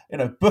 wow,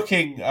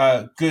 booking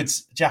good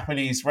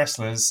Japanese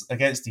wrestlers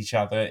against each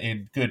other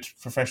in good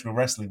professional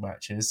wrestling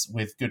matches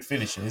with good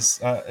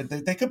finishes,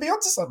 they could be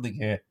onto something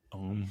here.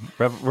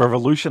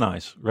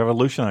 Revolutionize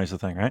the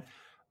thing, right?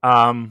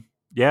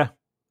 Yeah,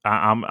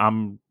 I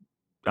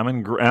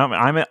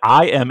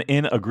am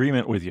in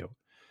agreement with you.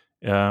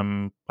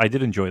 I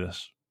did enjoy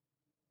this.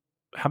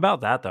 How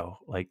about that though?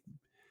 Like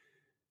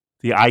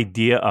the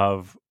idea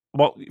of,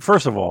 well,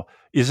 first of all,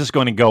 is this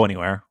going to go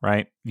anywhere?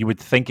 Right? You would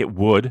think it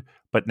would,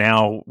 but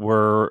now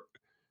we're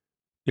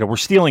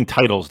stealing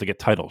titles to get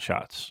title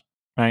shots,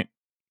 right?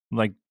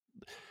 Like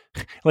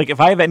if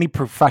I have any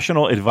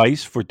professional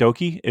advice for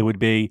Doki, it would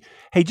be,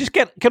 hey, just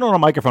get on a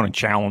microphone and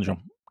challenge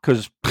him.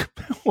 Because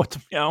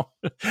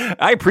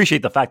I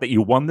appreciate the fact that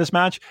you won this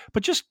match,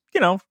 but just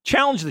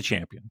challenge the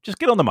champion. Just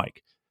get on the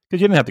mic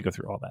because you didn't have to go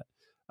through all that,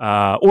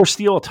 or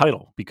steal a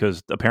title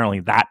because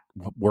apparently that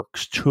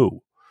works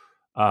too.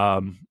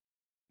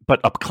 But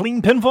a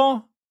clean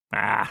pinfall,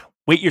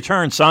 wait your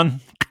turn,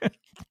 son.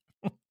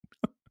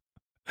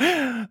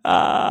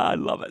 I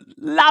love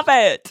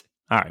it.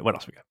 All right, what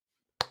else we got?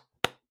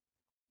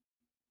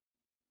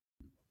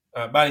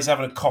 Manny's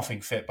having a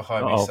coughing fit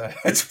behind me, so I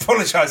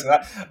apologise for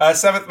that.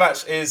 Seventh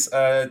match is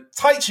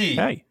Taichi,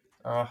 hey,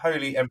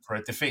 Holy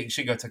Emperor, defeating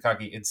Shingo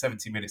Takagi in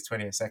 17 minutes,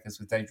 28 seconds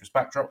with dangerous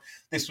backdrop.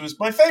 This was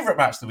my favourite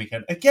match of the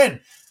weekend.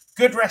 Again,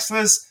 good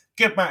wrestlers,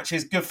 good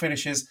matches, good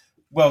finishes.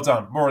 Well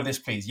done. More of this,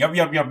 please. Yum,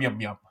 yum, yum,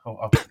 yum, yum.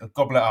 I'll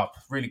gobble it up.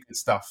 Really good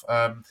stuff.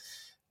 Now,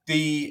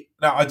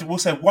 I will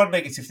say one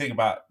negative thing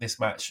about this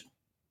match.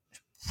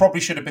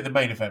 Probably should have been the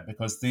main event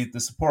because the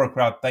Sapporo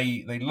crowd,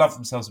 they love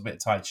themselves a bit of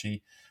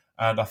Taichi.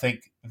 And I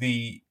think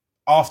the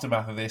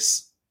aftermath of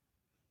this,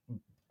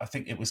 I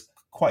think it was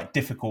quite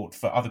difficult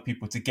for other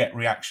people to get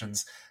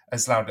reactions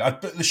as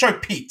loud. The show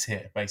peaked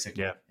here,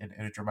 basically, in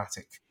a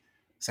dramatic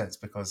sense,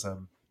 because,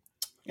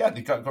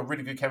 they got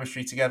really good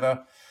chemistry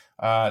together.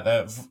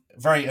 The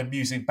very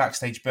amusing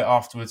backstage bit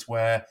afterwards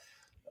where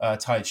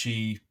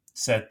Taichi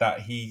said that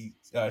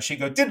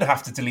Shingo didn't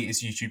have to delete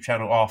his YouTube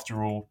channel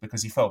after all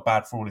because he felt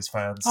bad for all his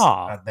fans.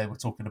 Aww. And they were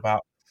talking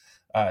about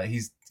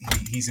he's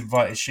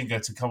invited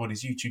Shingo to come on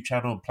his YouTube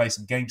channel and play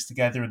some games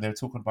together, and they were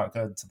talking about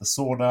going to the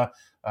sauna.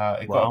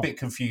 It got a bit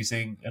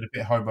confusing and a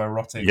bit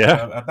homoerotic,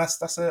 and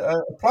that's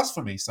a plus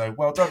for me. So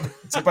well done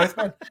to both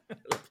men.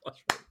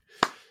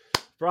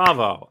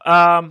 Bravo.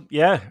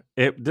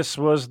 This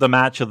was the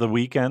match of the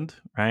weekend,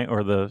 right? Or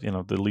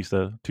at least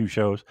the two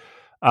shows.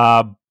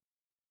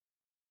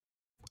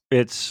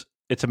 It's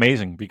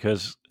amazing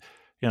because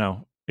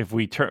if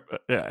we turn,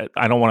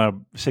 I don't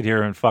want to sit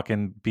here and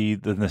fucking be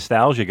the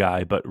nostalgia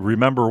guy, but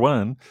remember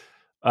when,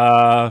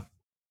 a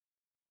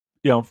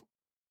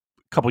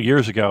couple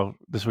years ago,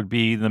 this would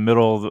be in the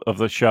middle of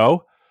the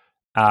show,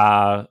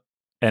 and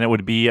it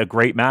would be a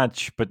great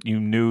match, but you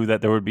knew that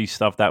there would be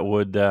stuff that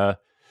would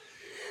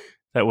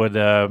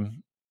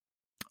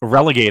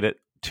relegate it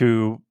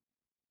to,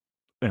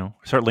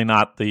 certainly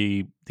not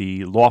the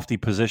lofty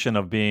position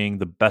of being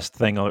the best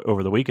thing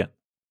over the weekend.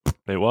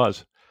 It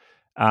was.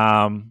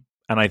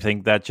 And I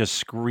think that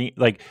just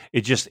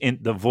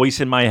the voice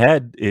in my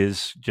head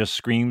just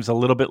screams a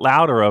little bit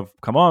louder of,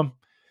 come on,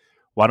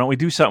 why don't we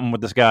do something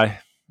with this guy?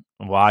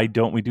 Why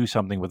don't we do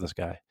something with this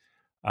guy?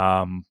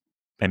 And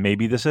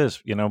maybe this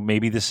is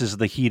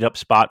the heat up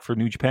spot for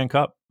New Japan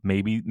Cup.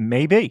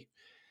 Maybe.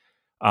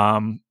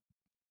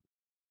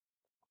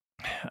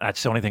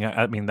 That's the only thing.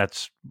 I mean,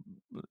 that's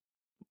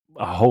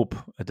a hope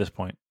at this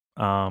point.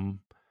 But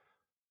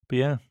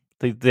yeah,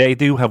 they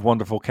do have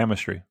wonderful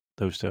chemistry,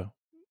 those two.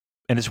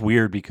 And it's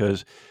weird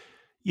because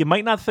you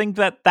might not think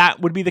that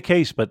would be the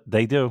case, but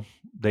they do.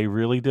 They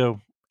really do.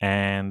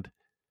 And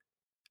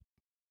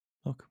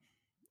look,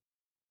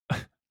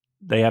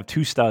 they have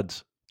two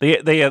studs.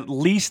 They at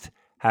least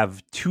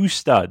have two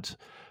studs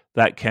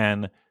that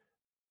can,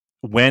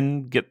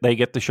 when they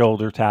get the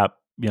shoulder tap,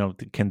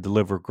 can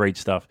deliver great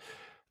stuff.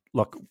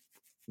 Look,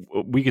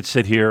 we could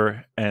sit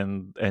here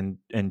and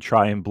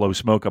try and blow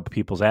smoke up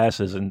people's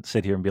asses and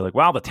sit here and be like,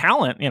 wow, the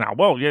talent,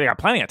 well, yeah, they got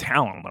plenty of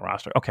talent on the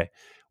roster. Okay,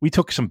 we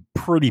took some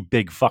pretty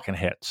big fucking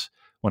hits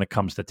when it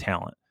comes to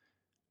talent.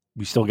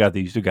 We still got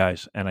these two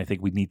guys, and I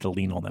think we need to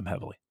lean on them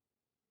heavily.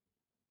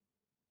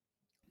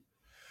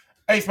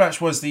 Eighth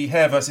match was the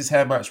hair versus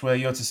hair match where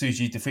Yota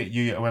Tsuji defeated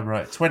Yuya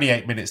Uemura at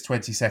 28 minutes,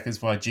 20 seconds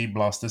via Gene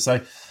Blaster.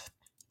 So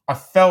I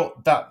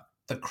felt that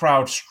the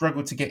crowd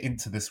struggled to get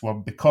into this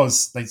one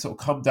because they sort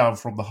of come down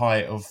from the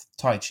high of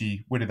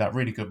Taichi winning that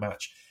really good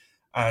match.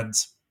 And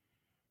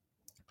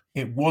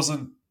it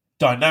wasn't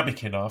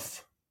dynamic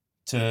enough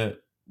to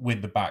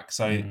win the back.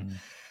 So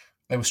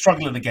they were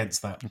struggling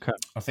against that. Okay.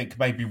 I think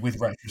maybe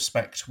with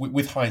retrospect,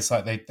 with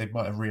hindsight, they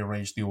might have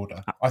rearranged the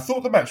order. I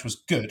thought the match was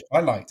good. I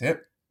liked it.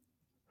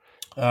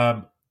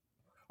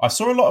 I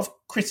saw a lot of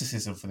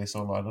criticism for this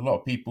online. A lot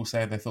of people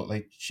saying they thought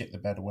they shit the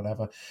bed or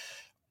whatever.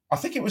 I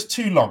think it was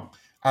too long.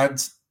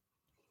 And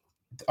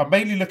I'm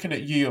mainly looking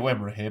at Yuya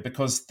Uemura here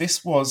because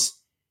this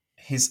was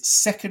his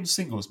second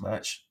singles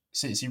match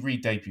since he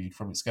re-debuted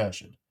from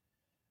Excursion.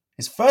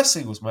 His first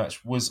singles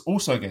match was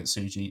also against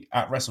Tsuji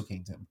at Wrestle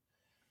Kingdom.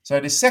 So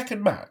in his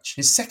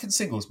second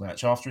singles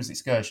match after his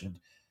Excursion,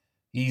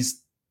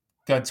 he's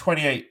going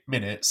 28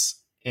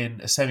 minutes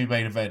in a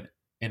semi-main event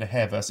in a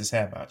hair versus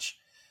hair match.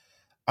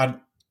 And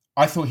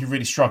I thought he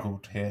really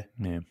struggled here.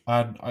 Yeah.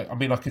 And I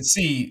mean, I could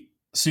see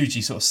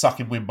Tsuji sort of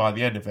sucking wind by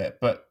the end of it,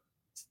 but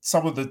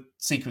some of the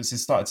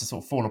sequences started to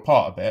sort of fall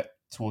apart a bit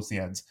towards the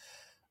end.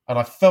 And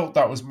I felt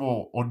that was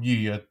more on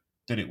Yuya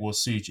than it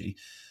was Tsuji.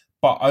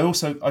 But I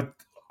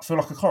feel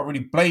like I can't really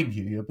blame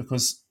Yuya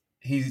because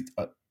you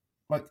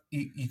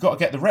got to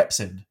get the reps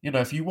in.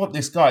 If you want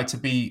this guy to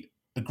be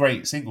a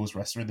great singles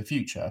wrestler in the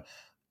future,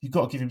 you've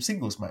got to give him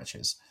singles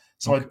matches.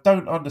 So I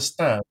don't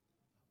understand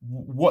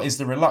what is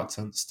the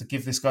reluctance to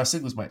give this guy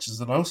singles matches.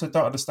 And I also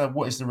don't understand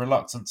what is the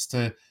reluctance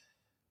to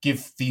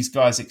give these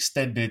guys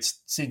extended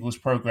singles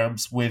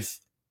programs with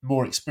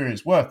more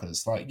experienced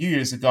workers. Like Yuya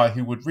is a guy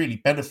who would really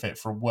benefit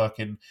from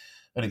working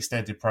an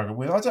extended program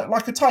with,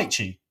 like a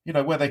Taichi,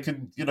 where they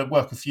can,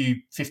 work a few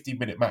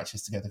 15-minute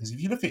matches together. Because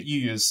if you look at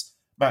Yuya's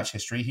match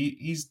history,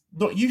 he's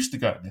not used to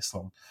going this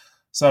long.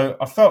 So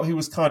I felt he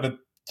was kind of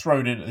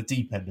thrown in at the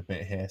deep end a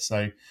bit here.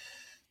 So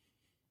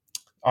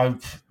I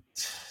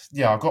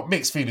got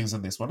mixed feelings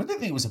on this one. I didn't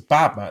think it was a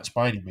bad match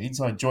by any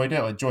means. I enjoyed it.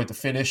 I enjoyed the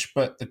finish,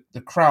 but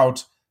the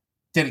crowd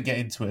didn't get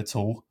into it at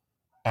all.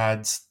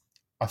 And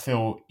I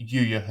feel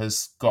Yuya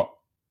has got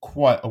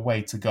quite a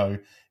way to go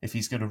if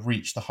he's going to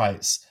reach the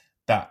heights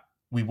that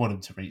we want him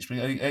to reach.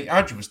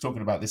 Andrew was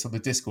talking about this on the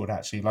Discord,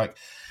 actually. Like,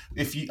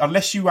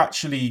 unless you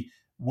actually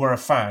were a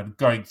fan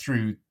going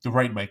through the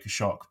Rainmaker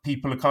shock,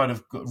 people are kind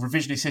of got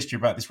revisionist history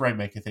about this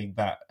Rainmaker thing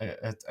that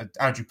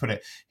Andrew put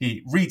it.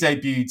 He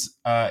re-debuted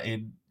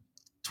in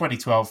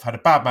 2012, had a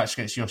bad match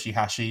against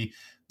Yoshihashi,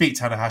 beat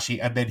Tanahashi,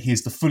 and then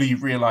here's the fully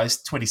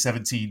realized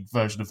 2017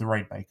 version of the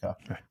Rainmaker.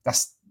 Right.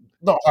 That's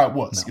not how it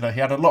was. No. He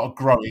had a lot of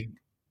growing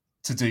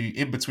to do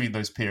in between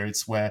those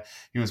periods where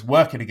he was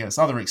working against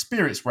other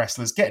experienced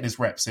wrestlers, getting his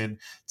reps in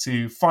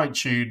to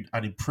fine-tune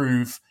and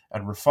improve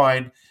and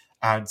refine.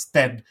 And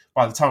then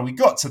by the time we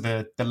got to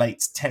the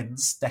late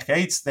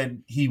decades,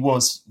 then he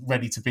was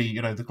ready to be,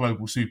 the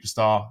global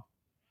superstar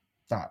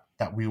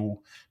that we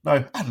all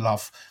know and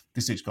love,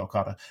 Kazuchika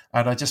Okada.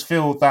 And I just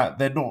feel that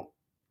they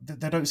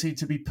don't seem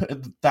to be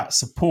putting that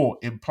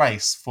support in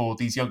place for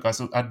these young guys,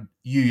 and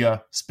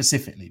Yuya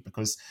specifically,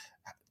 because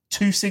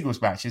 2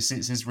 singles matches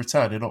since his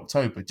return in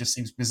October just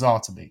seems bizarre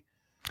to me.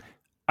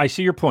 I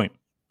see your point.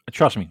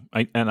 Trust me,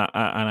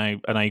 I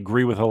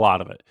agree with a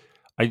lot of it.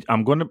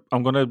 I'm going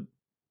to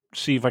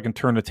see if I can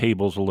turn the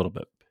tables a little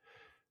bit,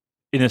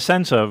 in a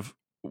sense of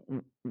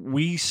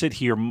we sit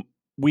here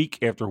week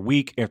after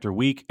week after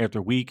week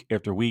after week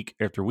after week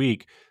after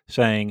week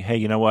saying, hey,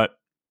 you know what?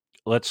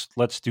 Let's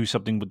do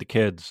something with the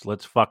kids.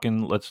 Let's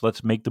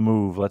make the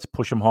move. Let's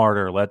push them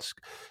harder. Let's,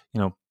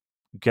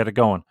 get it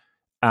going.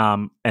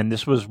 And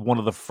this was one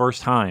of the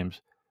first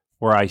times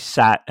where I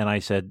sat and I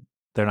said,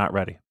 they're not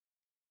ready.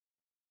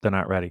 They're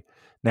not ready.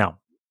 Now,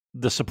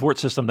 the support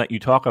system that you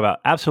talk about,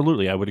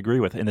 absolutely, I would agree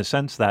with, in the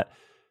sense that,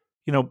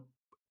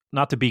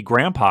 not to be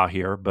grandpa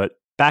here, but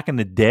back in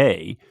the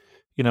day,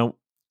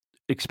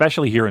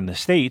 especially here in the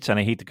States, and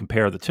I hate to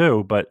compare the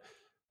two, but,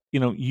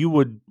 you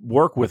would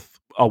work with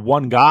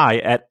one guy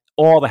at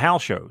all the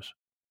house shows.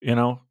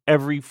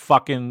 Every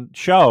fucking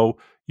show,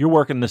 you're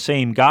working the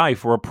same guy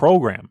for a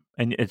program,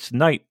 and it's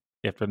night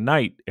after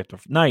night after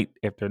night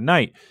after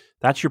night.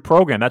 That's your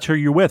program. That's who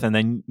you're with. And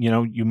then,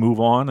 you move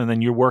on and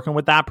then you're working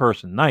with that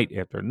person night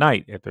after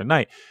night after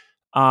night.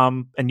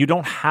 And you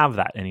don't have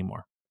that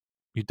anymore.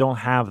 You don't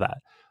have that.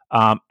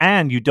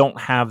 And you don't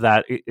have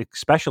that,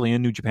 especially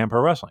in New Japan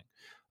Pro Wrestling.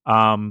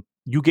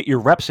 You get your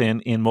reps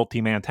in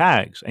multi-man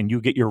tags, and you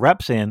get your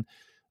reps in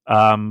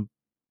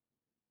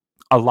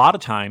a lot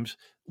of times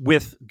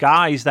with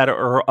guys that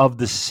are of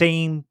the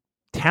same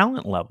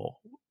talent level,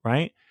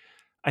 right?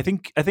 I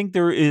think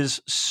there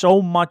is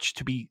so much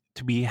to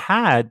be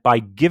had by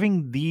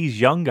giving these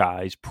young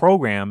guys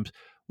programs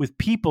with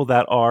people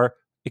that are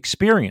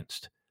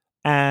experienced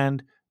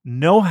and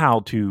know how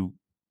to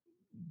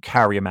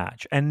carry a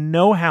match and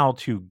know how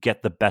to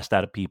get the best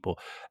out of people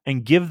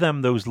and give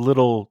them those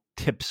little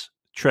tips,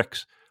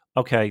 tricks.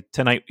 Okay,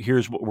 tonight,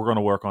 here's what we're going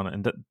to work on.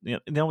 And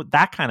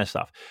that kind of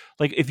stuff.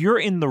 Like if you're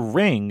in the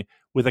ring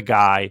with a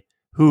guy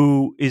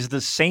who is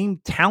the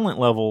same talent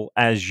level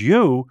as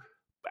you,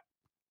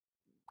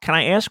 can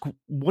I ask,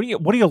 what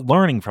are you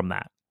learning from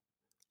that?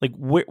 Like,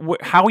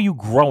 how are you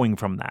growing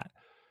from that?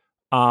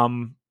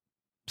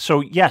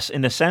 So yes,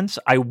 in a sense,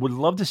 I would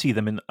love to see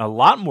them in a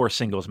lot more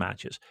singles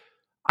matches.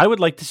 I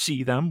would like to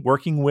see them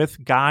working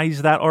with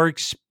guys that are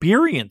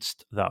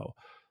experienced, though.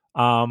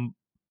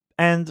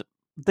 And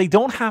they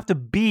don't have to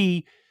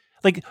be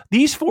like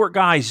these 4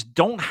 guys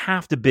don't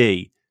have to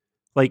be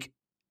like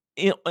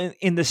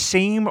in the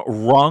same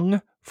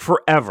rung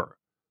forever,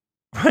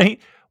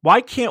 right?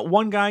 Why can't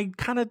one guy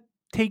kind of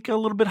take a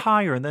little bit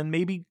higher and then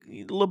maybe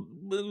go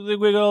a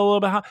little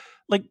bit high?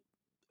 Like,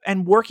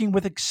 and working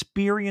with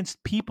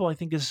experienced people, I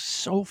think, is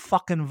so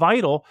fucking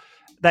vital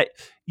that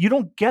you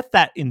don't get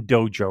that in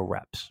dojo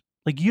reps.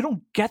 Like, you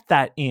don't get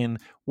that in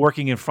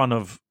working in front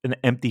of an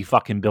empty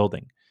fucking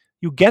building.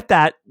 You get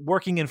that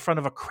working in front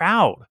of a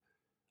crowd.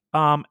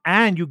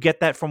 And you get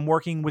that from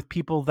working with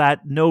people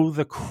that know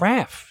the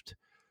craft.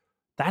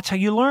 That's how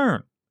you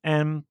learn.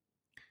 And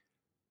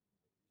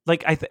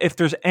like, if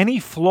there's any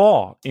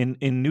flaw in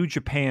New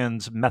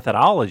Japan's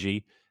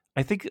methodology,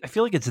 I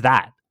feel like it's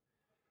that.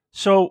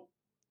 So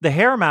the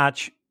hair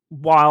match,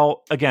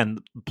 while again,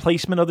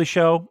 placement of the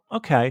show,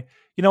 okay,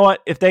 you know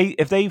what? If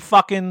they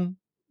fucking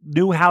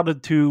knew how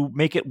to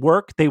make it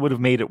work, they would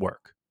have made it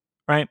work,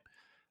 right?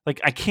 Like,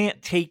 I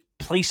can't take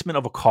placement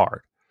of a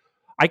card.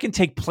 I can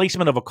take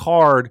placement on a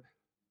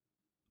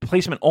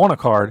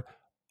card,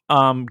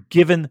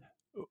 given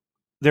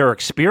their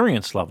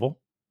experience level.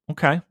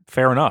 Okay,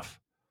 fair enough.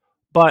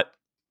 But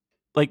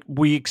like,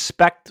 we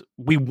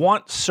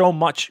want so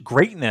much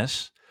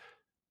greatness,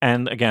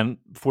 and again,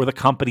 for the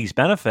company's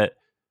benefit.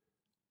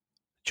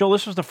 Joe,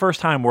 this was the first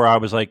time where I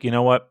was like, you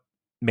know what?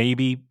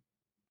 Maybe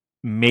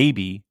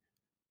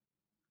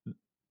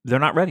they're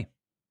not ready.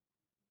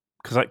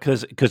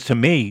 Because to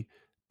me,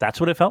 that's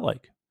what it felt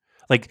like.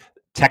 Like,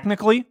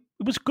 technically,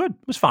 it was good.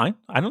 It was fine.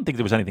 I don't think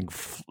there was anything.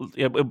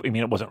 I mean,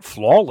 it wasn't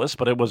flawless,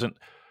 but it wasn't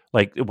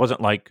like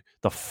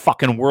the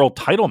fucking world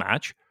title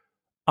match.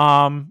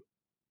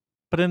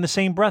 But in the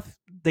same breath,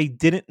 they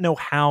didn't know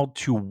how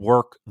to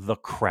work the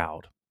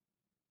crowd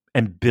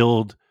and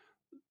build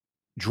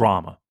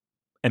drama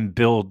and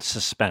build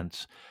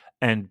suspense,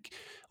 and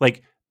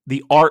like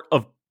the art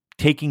of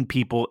taking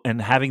people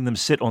and having them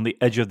sit on the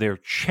edge of their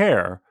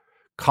chair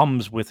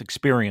comes with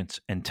experience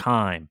and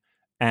time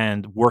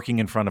and working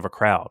in front of a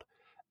crowd.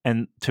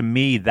 And to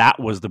me, that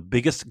was the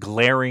biggest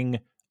glaring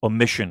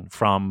omission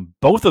from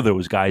both of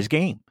those guys'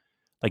 game.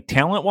 Like,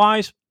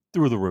 talent-wise,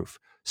 through the roof.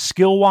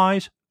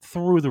 Skill-wise,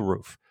 through the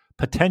roof.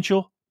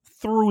 Potential,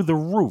 through the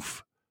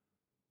roof.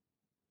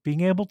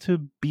 Being able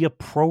to be a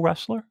pro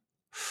wrestler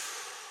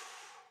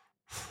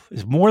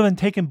is more than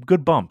taking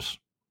good bumps.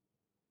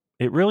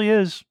 It really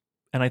is.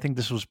 And I think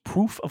this was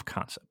proof of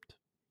concept.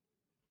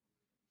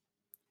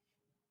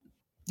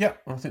 Yeah,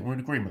 I think we're in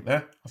agreement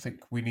there. I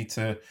think we need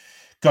to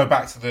go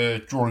back to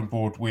the drawing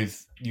board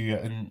with you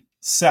and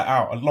set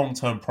out a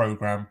long-term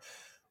program.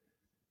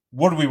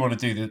 What do we want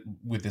to do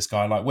with this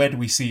guy? Like, where do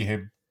we see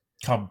him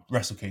come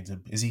Wrestle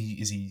Kingdom? Is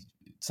he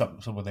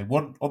someone they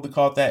want on the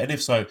card there? And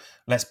if so,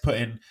 let's put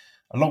in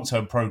a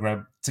long-term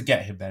program to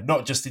get him there.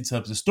 Not just in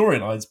terms of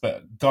storylines,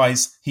 but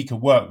guys he can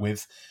work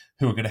with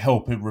who are going to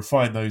help him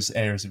refine those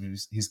areas of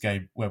his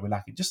game where we're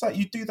lacking. Just like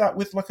you do that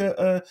with like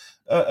a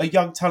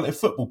young talented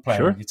football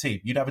player on your team.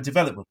 You'd have a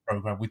development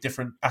program with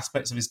different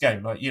aspects of his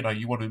game. Like, you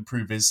want to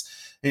improve his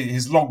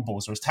long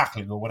balls or his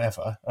tackling or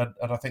whatever. And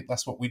I think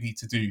that's what we need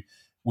to do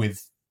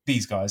with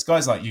these guys.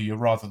 Guys like you,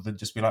 rather than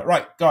just be like,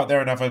 right, go out there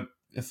and have a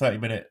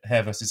 30-minute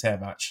hair versus hair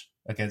match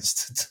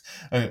against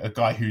a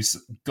guy who's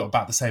got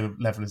about the same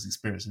level of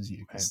experience as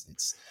you.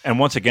 And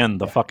once again,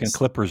 the fucking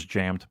Clippers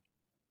jammed.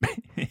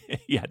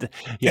 you had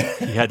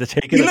to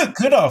take it. You look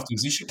good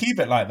afterwards. You should keep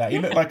it like that. You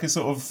look like a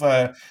sort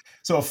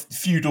of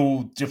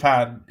feudal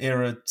Japan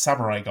era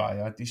samurai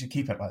guy. You should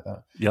keep it like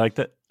that. You liked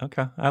it?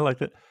 Okay, I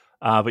liked it.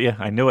 But yeah,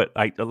 I knew it.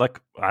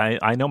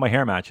 I know my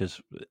hair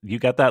matches. You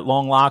got that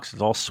long locks.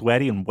 It's all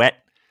sweaty and wet.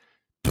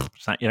 You're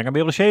not gonna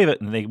be able to shave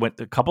it. And they went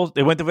to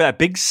that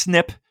big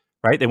snip,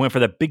 right? They went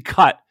for that big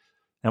cut.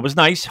 That was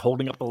nice,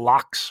 holding up the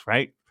locks,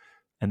 right?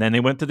 And then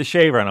they went to the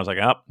shaver, and I was like,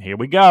 "Oh, here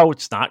we go.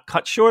 It's not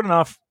cut short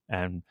enough."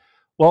 And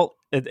well,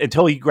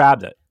 until he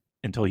grabbed it,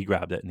 and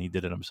he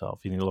did it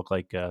himself. He looked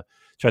like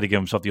tried to give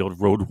himself the old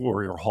Road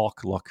Warrior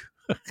Hawk look.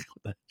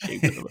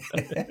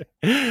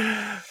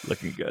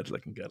 Looking good.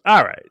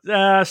 All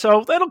right,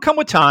 so that'll come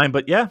with time,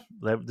 but yeah,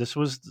 this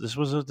was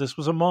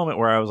a moment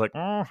where I was like,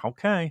 oh,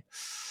 okay,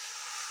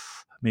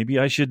 maybe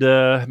I should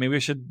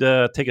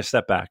take a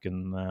step back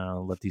and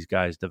let these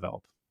guys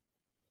develop.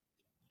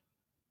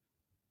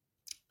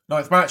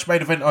 Ninth match,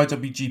 main event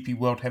IWGP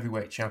World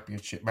Heavyweight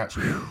Championship match.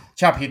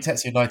 Champion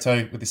Tetsuya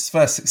Naito with his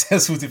first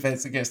successful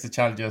defense against the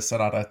challenger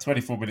Sanada,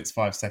 24 minutes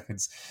 5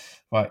 seconds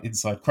by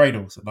inside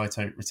cradle. So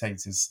Naito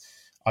retains his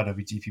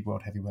IWGP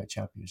World Heavyweight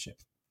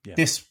Championship. Yeah.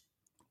 This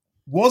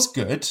was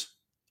good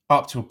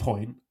up to a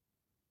point.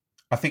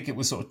 I think it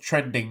was sort of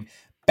trending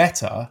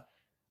better.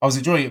 I was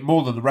enjoying it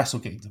more than the Wrestle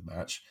Kingdom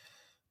match,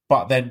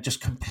 but then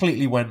just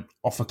completely went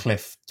off a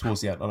cliff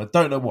towards the end. And I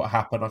don't know what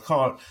happened.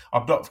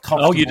 I'm not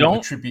comfortable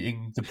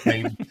attributing the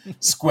blame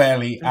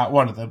squarely at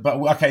one of them. But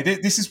okay,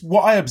 this is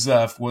what I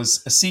observed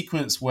was a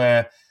sequence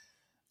where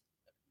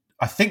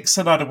I think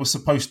Sanada was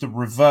supposed to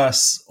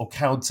reverse or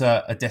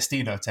counter a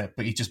Destino attempt,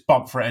 but he just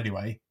bumped for it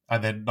anyway.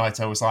 And then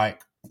Naito was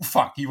like,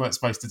 fuck, you weren't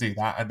supposed to do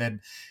that. And then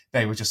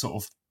they were just sort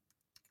of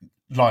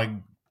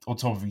lying on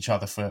top of each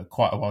other for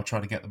quite a while,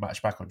 trying to get the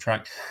match back on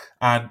track.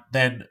 And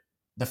then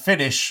the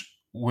finish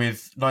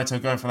with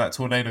Naito going for that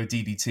tornado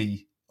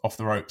DDT off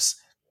the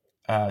ropes,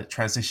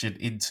 transition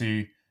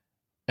into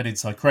an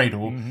inside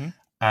cradle,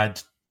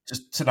 and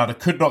just Sanada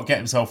could not get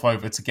himself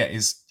over to get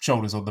his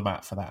shoulders on the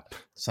mat for that.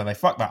 So they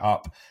fucked that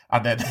up,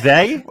 and then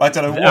I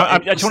don't know. I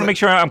just want to make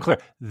sure I'm clear.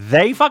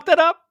 They fucked it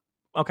up.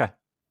 Okay,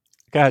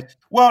 go ahead.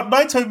 Well,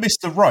 Naito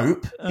missed the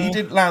rope. He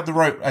didn't land the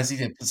rope as he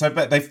did. So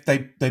they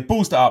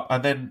ballsed it up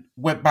and then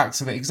went back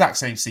to the exact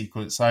same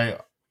sequence.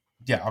 So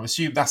yeah, I'm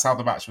assuming that's how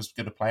the match was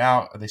going to play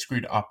out, and they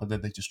screwed it up, and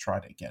then they just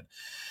tried it again.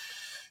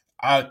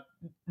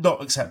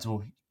 Not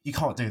acceptable. You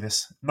can't do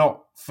this.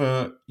 Not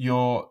for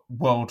your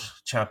World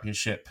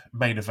Championship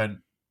main event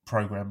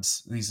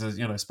programs. These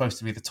are, supposed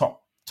to be the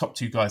top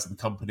two guys in the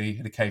company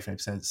in a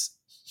kayfabe sense.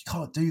 You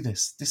can't do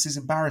this. This is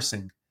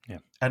embarrassing. Yeah.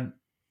 And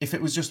if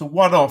it was just a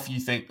one-off, you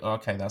think,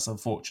 okay, that's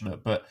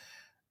unfortunate, but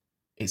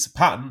it's a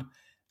pattern.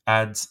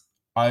 And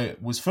I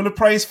was full of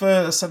praise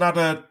for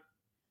Sanada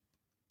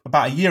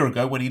about a year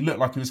ago when he looked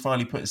like he was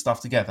finally putting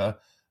stuff together,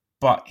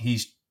 but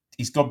he's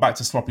gone back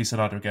to sloppy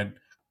Sanada again.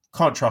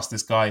 Can't trust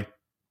this guy.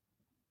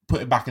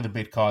 Put him back in the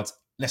mid cards.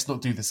 Let's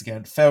not do this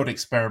again. Failed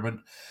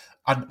experiment.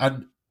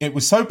 And it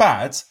was so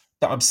bad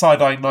that I'm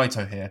side-eyeing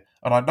Naito here.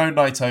 And I know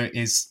Naito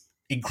is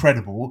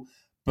incredible,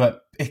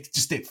 but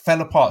it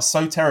fell apart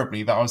so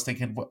terribly that I was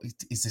thinking,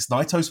 is this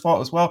Naito's fault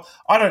as well?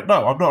 I don't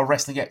know. I'm not a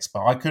wrestling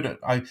expert. I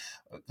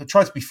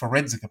tried to be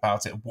forensic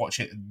about it and watch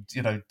it and,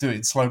 do it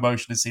in slow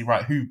motion and see,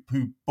 right, who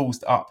balls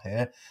it up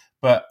here.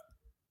 But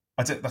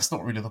that's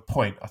not really the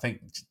point. I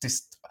think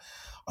this...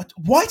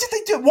 Why did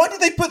they do it? Why did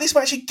they put this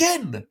match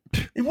again?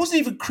 It wasn't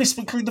even crisp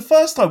and clean the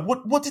first time.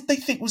 What did they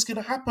think was going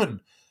to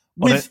happen?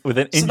 With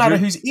an Sanada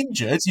who's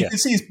injured, you can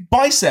see his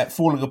bicep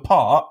falling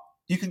apart.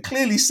 You can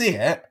clearly see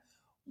it.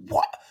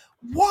 What?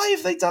 Why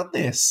have they done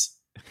this?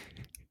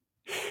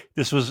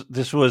 This was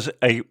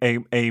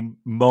a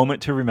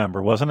moment to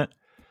remember, wasn't it?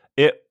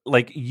 It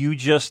like you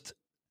just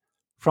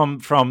from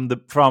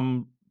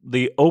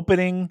the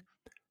opening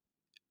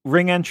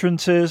ring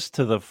entrances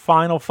to the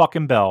final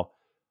fucking bell.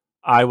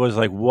 I was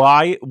like,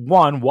 why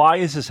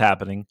is this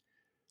happening?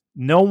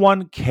 No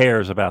one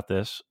cares about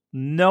this.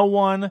 No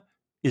one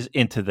is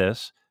into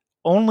this.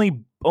 Only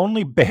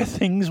bad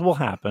things will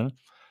happen.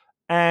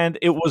 And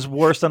it was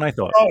worse than I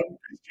thought.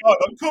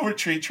 On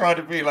commentary trying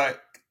to be like,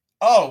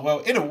 oh, well,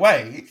 in a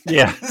way,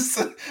 yeah.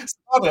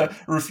 Sanada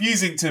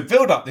refusing to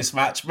build up this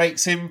match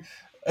makes him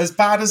as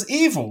bad as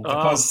evil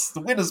because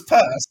the winner's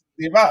purse,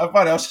 the amount of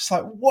money, I was just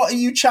like, what are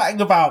you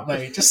chatting about,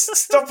 mate? Just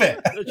stop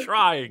it. They're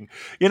trying.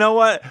 You know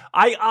what?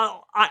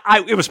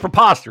 I it was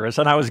preposterous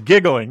and I was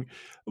giggling.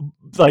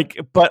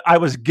 But I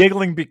was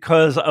giggling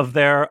because of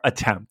their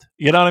attempt.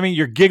 You know what I mean?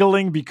 You're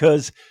giggling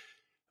because,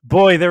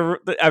 boy,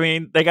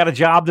 they got a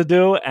job to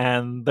do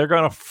and they're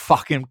going to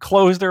fucking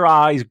close their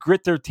eyes,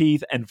 grit their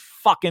teeth, and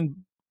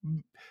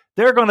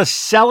they're going to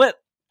sell it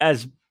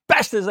as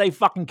best as they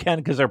fucking can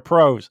because they're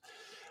pros.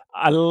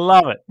 I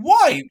love it.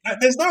 Why?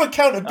 There's no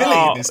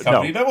accountability in this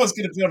company. No one's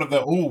going to be on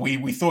the.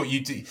 We thought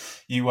you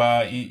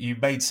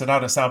made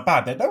Sanada sound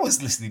bad. Then no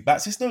one's listening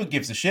back. Since no one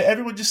gives a shit.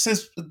 Everyone just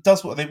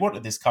does what they want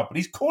in this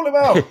company. Call him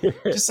out.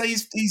 Just say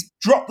he's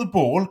dropped the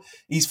ball.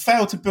 He's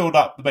failed to build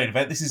up the main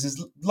event. This is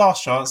his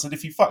last chance. And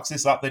if he fucks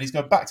this up, then he's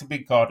going back to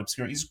big card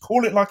obscurity. Just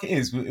call it like it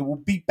is. It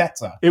will be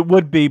better. It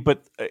would be,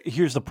 but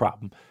here's the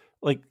problem.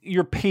 Like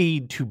you're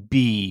paid to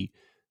be.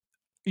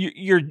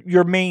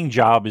 Your main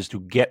job is to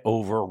get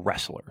over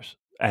wrestlers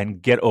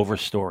and get over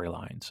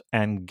storylines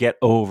and get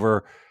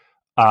over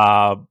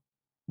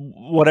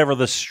whatever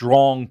the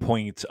strong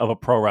points of a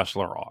pro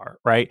wrestler are,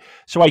 right?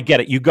 So I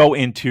get it. You go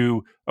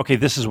into, okay,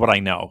 this is what I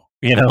know.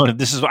 And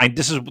this is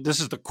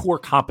the core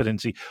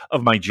competency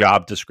of my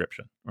job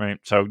description, right?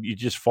 So you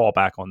just fall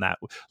back on that,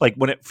 like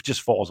when it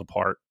just falls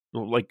apart.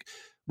 Like,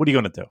 what are you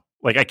going to do?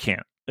 Like, I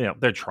can't.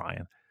 They're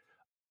trying.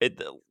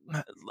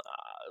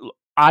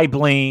 I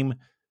blame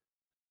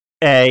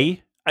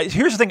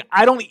Here's the thing: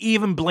 I don't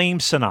even blame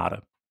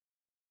Sonata.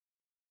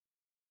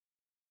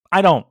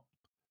 I don't.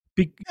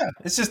 Yeah,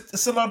 it's just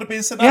Sonata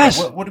being Sonata.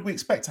 Yes. What did we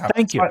expect to happen?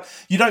 Thank you.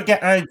 You don't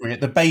get angry at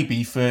the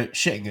baby for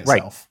shitting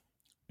itself.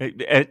 Right.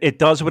 It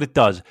does what it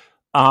does.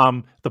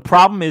 The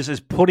problem is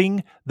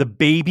putting the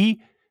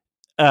baby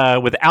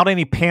without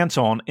any pants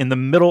on in the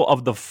middle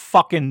of the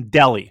fucking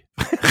deli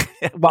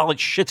while it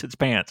shits its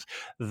pants.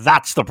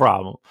 That's the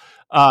problem.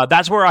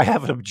 That's where I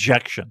have an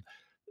objection,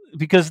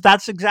 because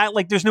that's exactly,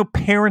 like, there's no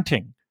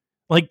parenting.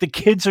 Like, the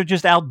kids are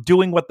just out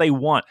doing what they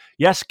want.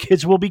 Yes,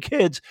 kids will be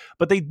kids,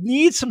 but they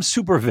need some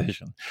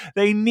supervision.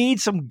 They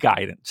need some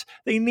guidance.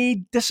 They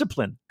need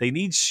discipline. They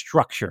need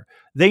structure.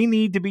 They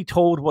need to be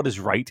told what is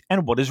right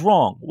and what is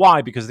wrong.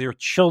 Why? Because they're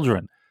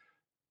children.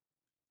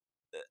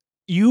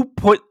 You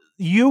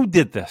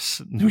did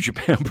this, New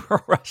Japan Pro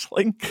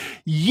Wrestling.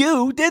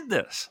 You did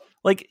this.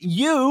 Like,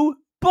 you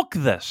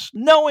booked this,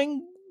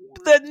 knowing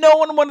that no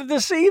one wanted to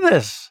see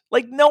this.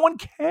 Like, no one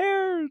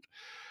cared.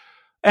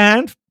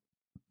 And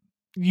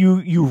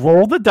you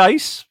roll the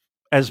dice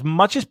as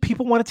much as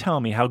people want to tell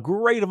me how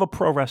great of a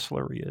pro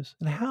wrestler he is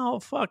and how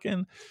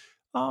fucking,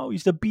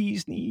 he's the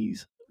bee's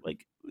knees.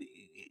 Like,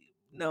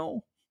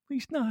 no,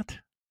 he's not.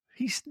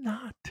 He's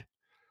not.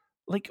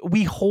 Like,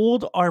 we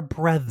hold our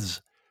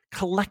breaths,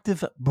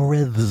 collective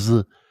breaths,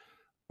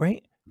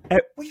 right?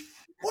 We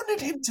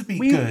wanted him to be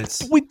good.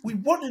 We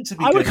want him to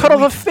be good. I would cut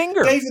off a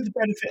finger. Gave him the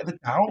benefit of the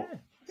doubt.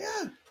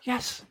 Yeah.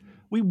 Yes.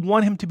 We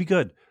want him to be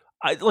good.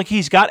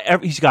 He's got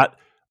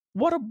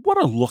what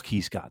a look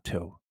he's got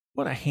too.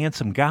 What a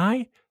handsome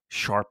guy,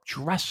 sharp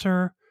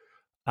dresser,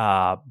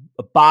 a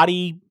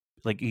body.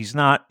 Like, he's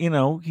not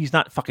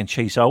fucking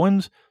Chase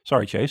Owens.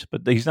 Sorry, Chase,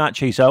 but he's not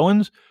Chase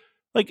Owens.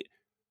 Like,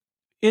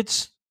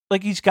 it's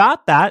like he's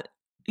got that.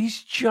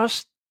 He's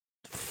just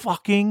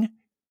fucking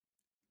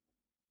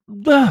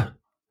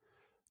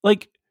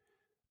like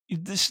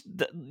this,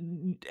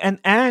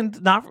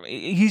 and not.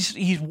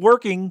 He's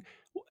working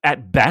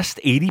at best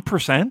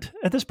 80%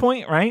 at this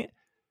point, right?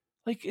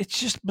 Like, it's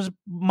just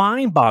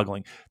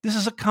mind-boggling. This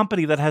is a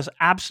company that has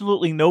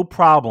absolutely no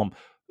problem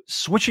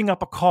switching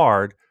up a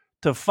card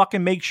to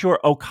fucking make sure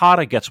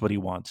Okada gets what he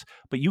wants.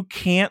 But you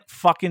can't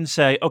fucking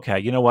say, okay,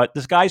 you know what?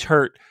 This guy's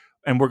hurt,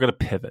 and we're going to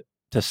pivot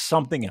to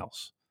something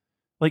else.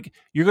 Like,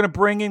 you're going to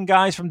bring in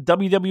guys from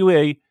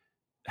WWE,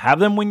 have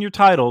them win your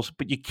titles,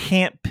 but you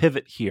can't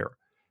pivot here.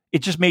 It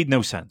just made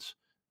no sense.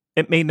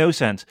 It made no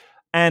sense.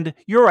 And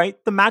you're right,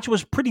 the match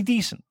was pretty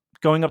decent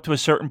going up to a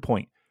certain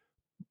point.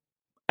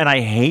 And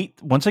I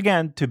hate, once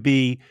again, to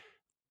be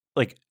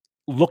like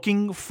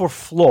looking for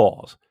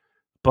flaws,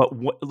 but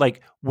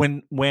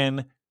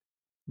when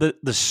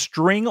the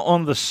string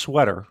on the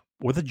sweater,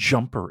 or the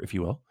jumper, if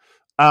you will,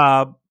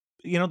 the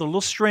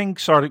little string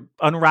started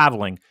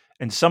unraveling,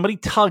 and somebody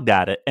tugged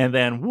at it, and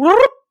then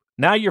whoop,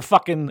 now you're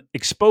fucking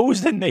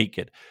exposed and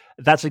naked.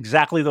 That's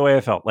exactly the way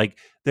I felt. Like,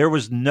 there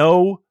was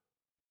no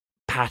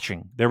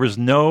patching. There was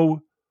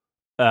no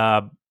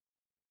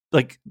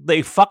like,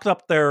 they fucked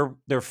up their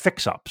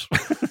fix-ups,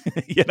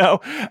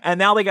 and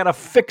now they got to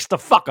fix the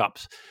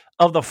fuck-ups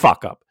of the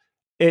fuck-up.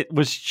 It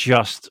was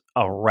just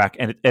a wreck,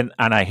 and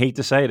I hate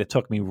to say it, it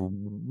took me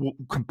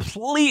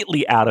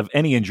completely out of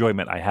any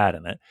enjoyment I had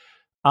in it.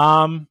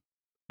 And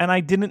I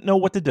didn't know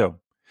what to do,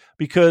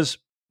 because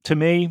to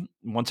me,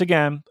 once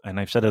again, and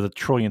I've said it a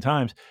trillion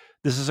times,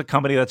 this is a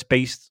company that's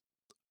based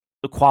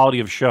the quality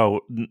of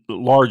show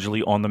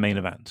largely on the main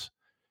events.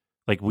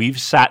 Like, we've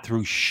sat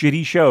through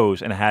shitty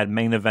shows and had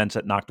main events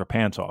that knocked our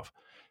pants off.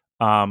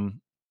 And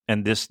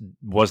this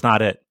was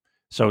not it.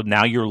 So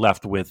now you're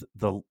left with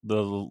the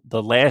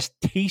last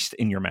taste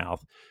in your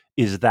mouth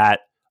is that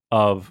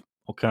of,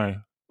 okay,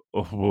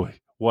 oh boy,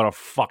 what a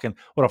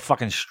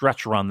fucking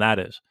stretch run that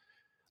is.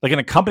 Like, in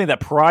a company that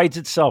prides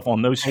itself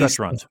on those stretch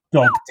runs.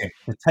 Dog dick.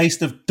 The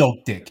taste of dog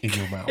dick in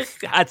your mouth.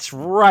 That's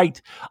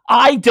right.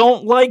 I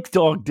don't like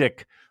dog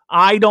dick.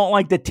 I don't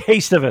like the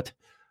taste of it.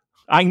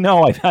 I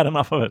know I've had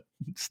enough of it.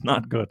 It's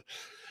not good.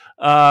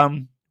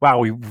 Wow,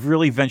 we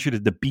really ventured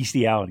into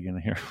bestiality in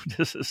here.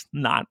 This is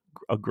not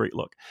a great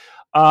look.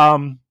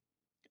 No,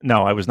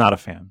 I was not a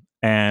fan.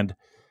 And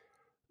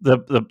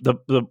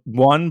the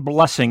one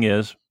blessing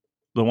is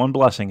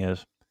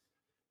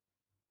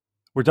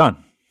we're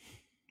done.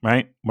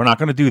 Right? We're not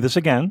going to do this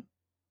again.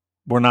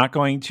 We're not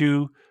going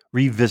to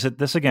revisit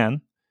this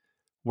again.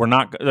 We're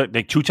not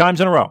like 2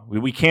 times in a row.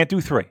 We can't do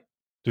 3.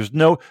 There's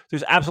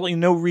absolutely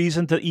no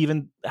reason to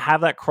even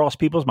have that cross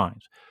people's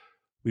minds.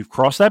 We've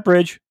crossed that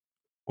bridge.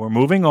 We're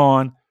moving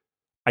on.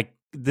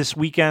 This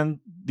weekend,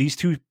 these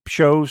 2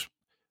 shows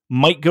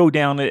might go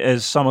down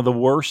as some of the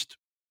worst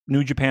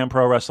New Japan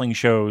Pro Wrestling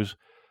shows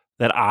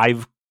that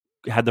I've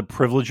had the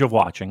privilege of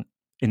watching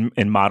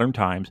in modern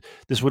times.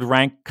 This would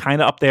rank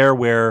kind of up there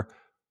where,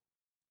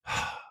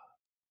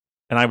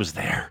 and I was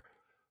there,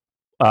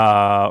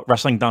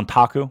 Wrestling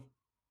Dontaku,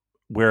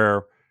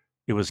 where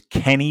it was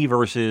Kenny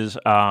versus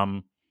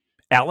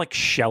Alex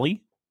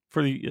Shelley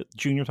for the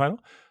junior title.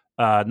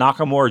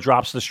 Nakamura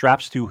drops the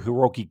straps to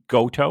Hiroki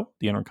Goto,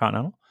 the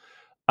Intercontinental.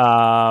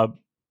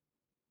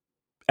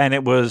 And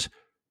it was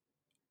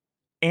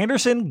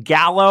Anderson,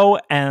 Gallo,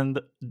 and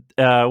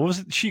what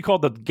was she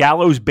called? The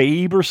Gallows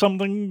Babe or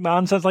something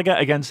nonsense like that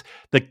against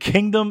the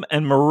Kingdom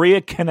and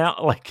Maria Canal.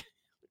 Like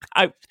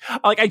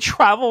I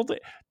traveled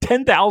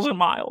 10,000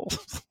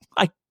 miles.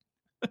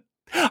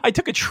 I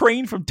took a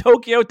train from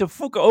Tokyo to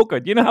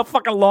Fukuoka. Do you know how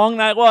fucking long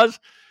that was?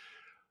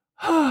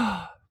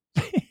 For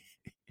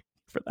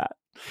that.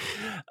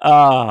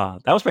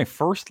 That was my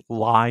first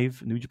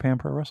live New Japan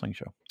Pro Wrestling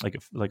show, like a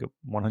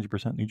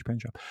 100% New Japan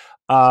show.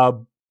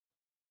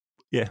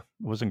 Yeah, it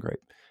wasn't great.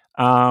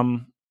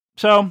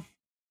 So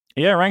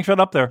yeah, ranks right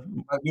up there.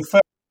 You're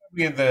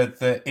firmly in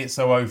the "it's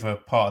so over"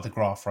 part of the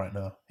graph right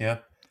now. Yeah.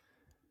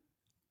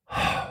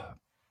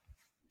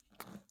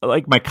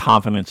 Like my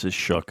confidence is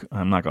shook.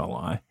 I'm not gonna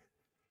lie,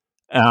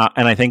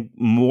 and I think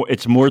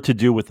it's more to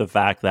do with the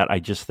fact that I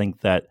just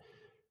think that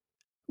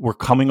we're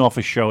coming off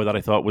a show that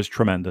I thought was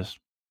tremendous,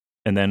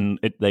 and then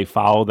they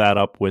follow that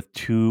up with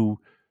two,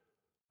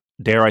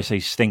 dare I say,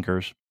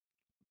 stinkers,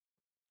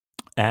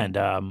 and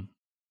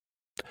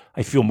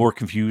I feel more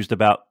confused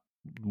about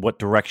what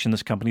direction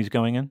this company's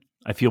going in.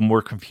 I feel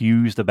more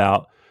confused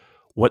about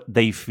what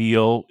they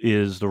feel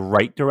is the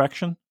right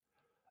direction,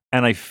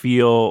 and I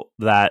feel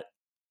that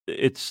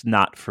it's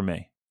not for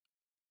me.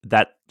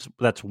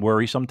 That's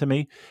worrisome to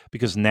me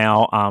because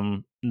now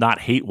I'm not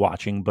hate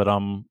watching, but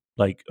I'm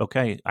like,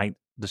 okay,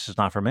 this is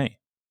not for me,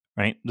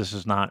 right? This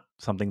is not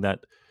something that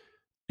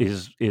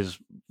is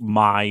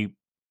my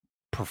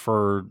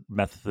preferred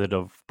method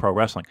of pro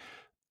wrestling.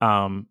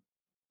 And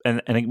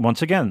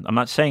once again, I'm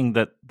not saying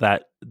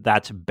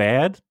that's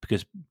bad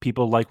because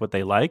people like what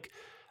they like.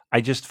 I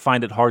just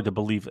find it hard to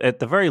believe, at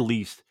the very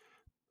least,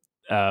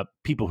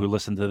 people who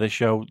listen to this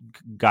show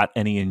got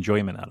any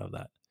enjoyment out of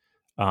that.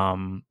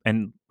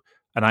 And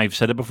I've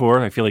said it before.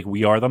 I feel like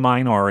we are the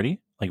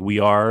minority. Like we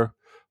are,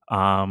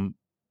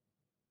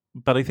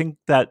 but I think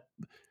that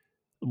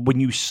when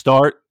you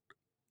start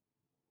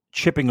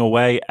chipping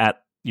away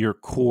at your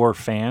core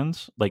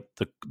fans, like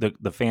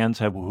the fans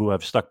who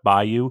have stuck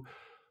by you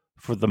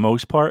for the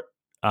most part,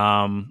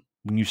 when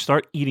you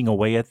start eating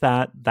away at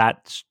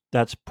that's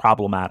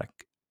problematic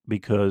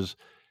because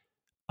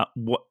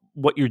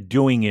what you're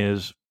doing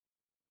is,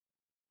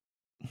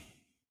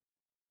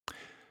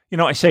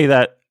 I say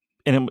that,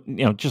 and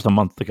just a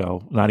month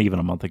ago, not even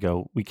a month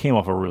ago, we came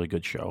off a really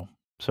good show.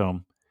 So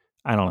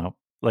I don't know,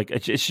 like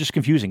it's just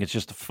confusing. It's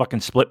just a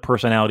fucking split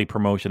personality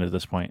promotion at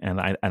this point, and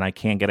I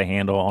can't get a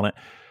handle on it.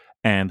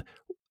 And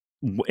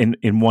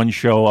in one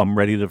show, I'm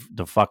ready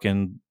to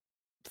fucking,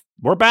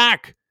 we're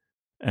back.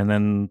 And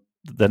then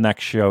the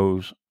next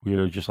shows,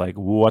 we're just like,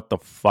 what the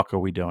fuck are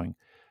we doing?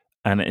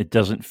 And it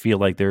doesn't feel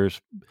like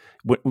there's,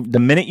 the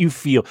minute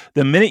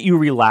you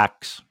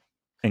relax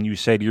and you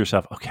say to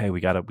yourself, okay,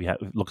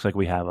 it looks like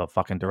we have a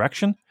fucking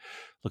direction.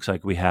 Looks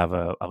like we have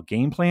a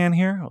game plan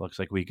here. It looks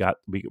like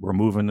we're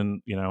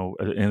moving in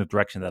a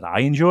direction that I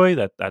enjoy.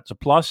 That's a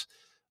plus.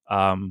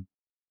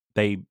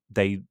 They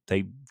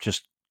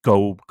just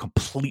go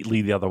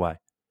completely the other way.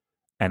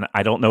 And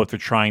I don't know if they're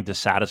trying to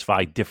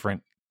satisfy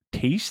different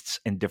tastes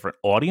and different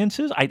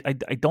audiences. I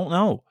don't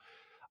know.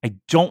 I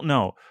don't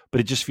know,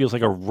 but it just feels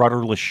like a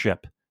rudderless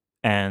ship,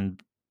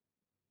 and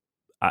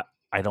I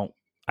don't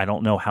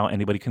know how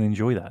anybody can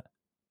enjoy that.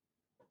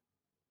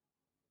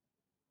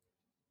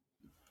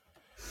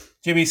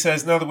 Jimmy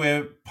says, now that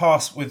we're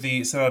past with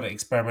the Sonata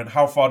experiment,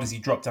 how far does he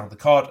drop down the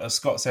card? As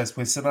Scott says,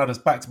 with Sonata's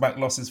back-to-back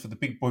losses for the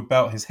big boy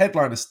belt, his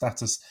headliner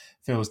status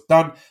feels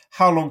done.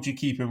 How long do you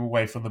keep him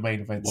away from the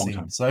main event Long scene?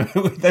 time. So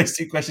with those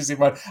two questions in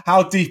mind,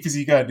 how deep is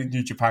he going in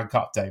New Japan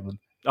Cup, Damon?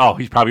 Oh,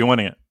 he's probably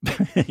winning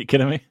it. Are you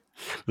kidding me?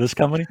 This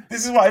company?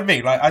 This is what I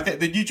mean. Like, I think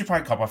the New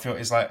Japan Cup, I feel,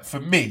 is like,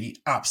 for me,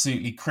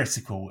 absolutely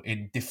critical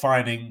in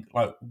defining,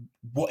 like,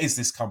 what is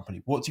this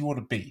company? What do you want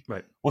to be?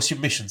 Right. What's your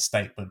mission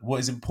statement? What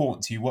is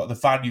important to you? What are the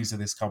values of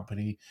this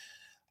company?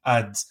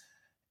 And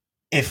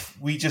if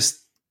we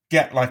just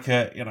get like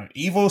a,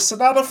 Evil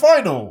Sonata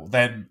final,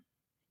 then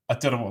I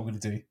don't know what I'm going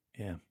to do.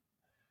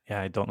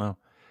 Yeah, I don't know.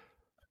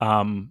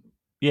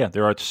 Yeah,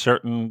 there are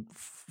certain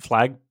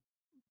flag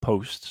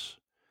posts,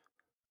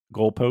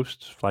 goal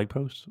posts, flag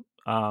posts,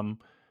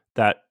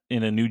 that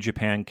in a New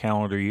Japan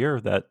calendar year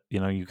that, you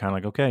kind of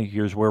like, okay,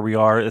 here's where we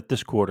are at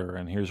this quarter,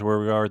 and here's where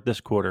we are at this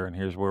quarter, and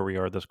here's where we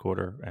are this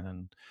quarter, and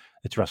then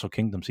it's Wrestle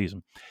Kingdom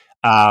season.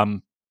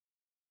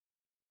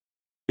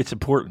 It's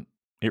important.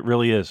 It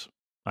really is.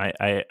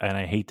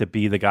 I hate to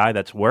be the guy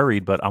that's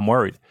worried, but I'm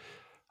worried.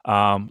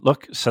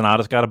 Look,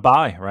 Sonata's got a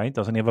bye, right?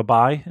 Doesn't he have a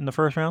bye in the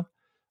first round?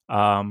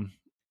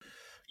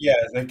 Yeah,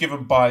 they've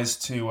given buys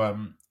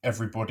to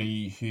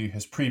everybody who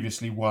has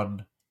previously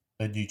won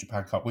a New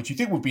Japan Cup, which you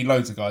think would be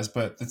loads of guys,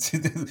 but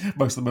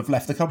most of them have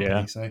left the company.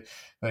 Yeah. So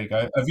there you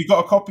go. Have you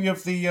got a copy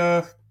of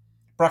the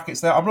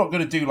brackets there? I'm not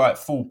going to do like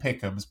full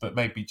pick'ems, but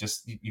maybe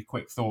just your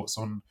quick thoughts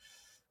on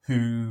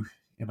who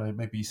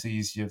maybe you see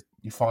as your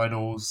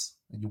finals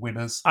and your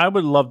winners. I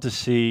would love to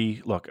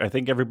see. Look, I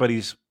think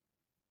everybody's,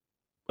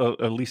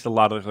 at least a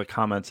lot of the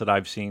comments that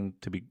I've seen,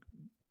 to be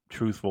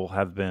truthful,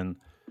 have been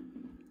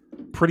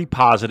pretty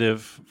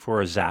positive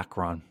for a Zach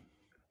run,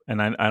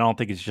 and I don't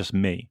think it's just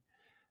me.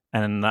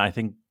 And I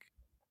think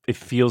it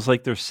feels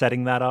like they're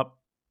setting that up.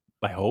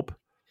 I hope.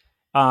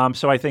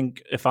 So I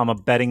think if I'm a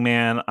betting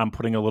man, I'm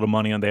putting a little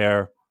money on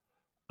there.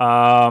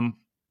 Problem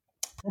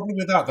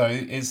with that though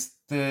is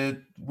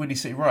the Windy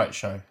City Riot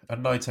show,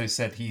 and Naito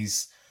said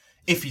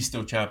if he's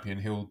still champion,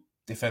 he'll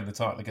defend the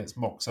title against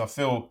Mox. So I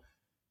feel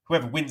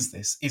whoever wins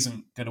this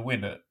isn't going to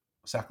win at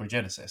Sakura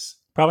Genesis.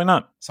 Probably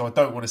not. So I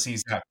don't want to see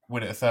Zach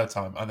win it a third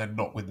time and then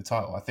not win the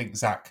title. I think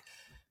Zach,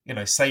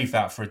 save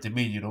that for a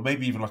Dominion or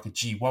maybe even like a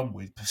G1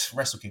 with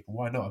Wrestle Keeper.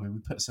 Why not? I mean, we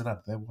put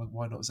Sonata there.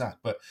 Why not Zach?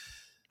 But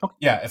okay.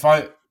 Yeah,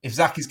 if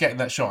Zach is getting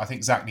that shot, I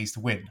think Zach needs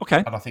to win.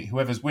 Okay. And I think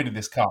whoever's winning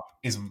this cup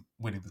isn't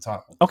winning the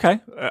title. Okay.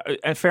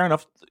 And fair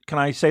enough. Can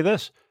I say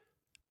this?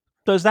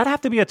 Does that have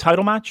to be a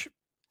title match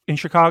in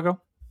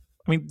Chicago?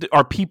 I mean,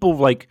 are people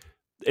like,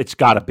 it's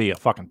got to be a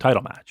fucking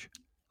title match?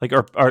 Like,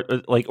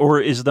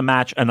 or is the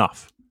match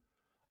enough?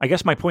 I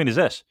guess my point is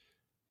this.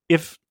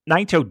 If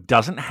Naito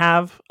doesn't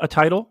have a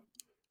title,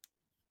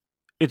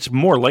 it's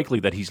more likely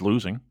that he's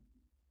losing.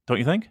 Don't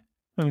you think?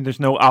 I mean, there's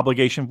no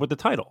obligation with the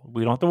title.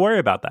 We don't have to worry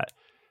about that.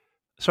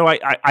 So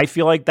I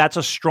feel like that's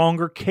a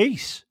stronger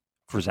case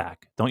for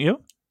Zach. Don't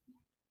you?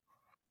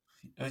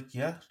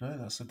 Yeah, no,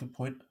 that's a good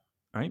point.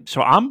 Right.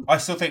 So I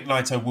still think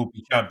Naito will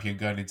be champion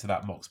going into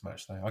that Mox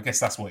match, though. I guess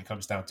that's what it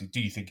comes down to. Do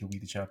you think he'll be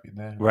the champion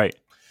there? Right.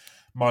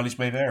 Mileage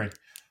may vary.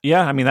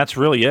 Yeah, I mean that's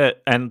really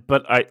it.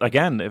 But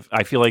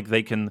I feel like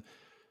they can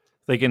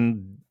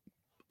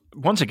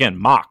once again,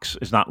 Mox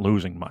is not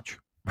losing much,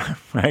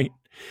 right?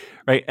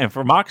 Right, and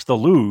for Mox to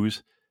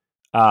lose,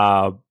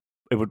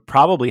 it would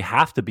probably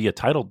have to be a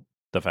title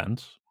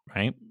defense,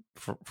 right?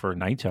 For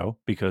Naito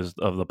because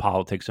of the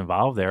politics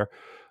involved there.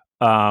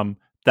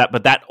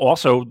 But that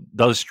also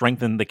does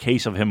strengthen the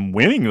case of him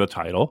winning the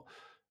title.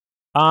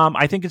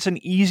 I think it's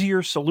an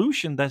easier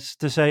solution that's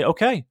to say,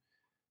 okay,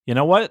 you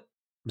know what,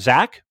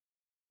 Zach,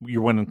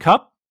 you're winning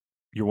cup,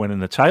 you're winning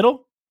the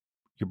title,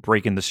 you're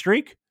breaking the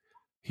streak.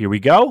 Here we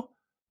go,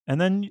 and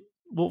then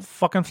we'll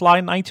fucking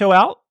fly Naito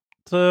out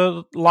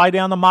to lie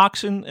down the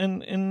Mox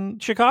in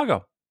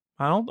Chicago.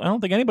 I don't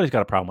think anybody's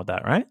got a problem with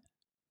that, right?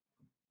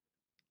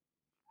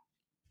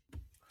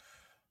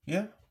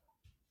 Yeah,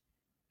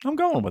 I'm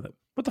going with it.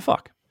 What the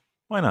fuck?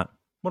 Why not?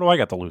 What do I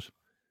got to lose?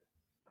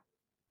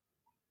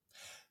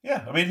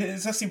 Yeah, I mean,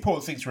 that's the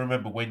important thing to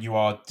remember when you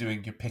are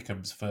doing your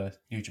pick'ems for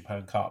New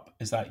Japan Cup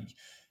is that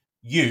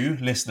you,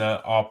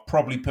 listener, are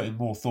probably putting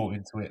more thought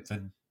into it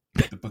than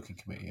the booking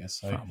committee is.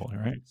 So probably,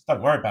 right?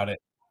 Don't worry about it.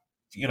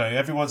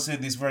 Everyone's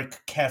doing this very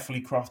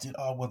carefully crafted.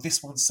 Oh well,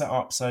 this one's set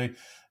up so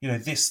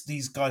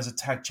these guys are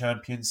tag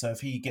champions. So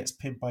if he gets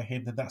pinned by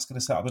him, then that's going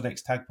to set up the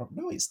next tag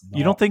problem. No, it's not.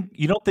 You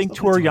don't think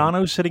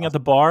Toriano's sitting at the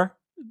bar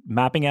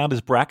mapping out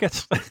his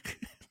brackets?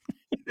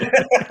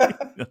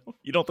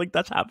 You don't think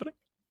that's happening?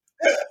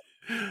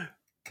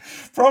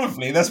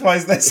 Probably. That's why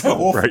they're so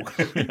awful. Right.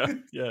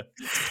 Yeah.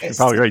 You're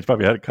probably right. He's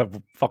probably had a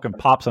couple fucking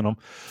pops on him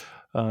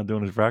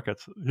doing his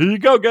brackets. Here you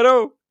go,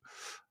 ghetto.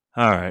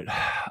 All right.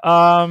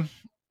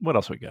 What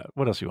else we got?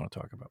 What else do you want to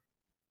talk about?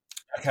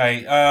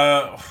 Okay.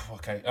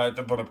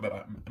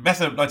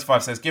 Method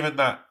 95 says, given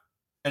that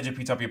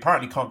NJPW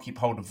apparently can't keep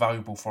hold of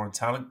valuable foreign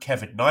talent,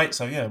 Kevin Knight.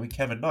 So yeah,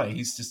 Kevin Knight,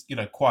 he's just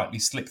quietly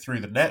slipped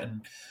through the net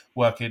and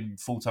working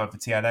full time for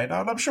TNA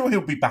now, and I'm sure he'll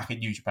be back in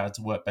New Japan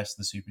to work best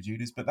in the Super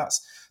Juniors. But that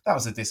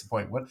was a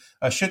disappointment.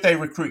 Should they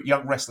recruit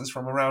young wrestlers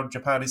from around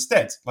Japan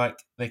instead? Like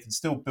they can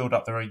still build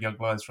up their own young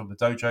lions from the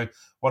dojo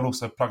while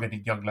also plugging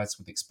in young lads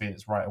with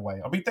experience right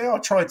away. I mean, they are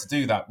trying to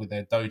do that with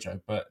their dojo,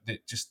 but the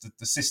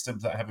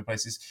systems that I have in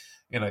place is,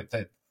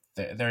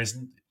 there is.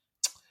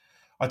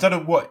 I don't know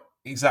what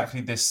exactly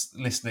this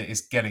listener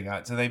is getting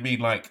at. Do they mean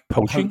like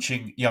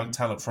poaching young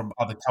talent from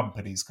other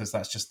companies? Because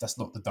that's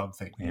not the done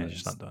thing. Yeah, it's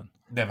just not done.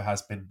 Never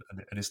has been,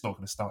 and it's not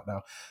going to start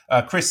now.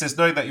 Chris says,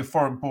 knowing that your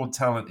foreign-born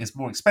talent is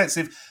more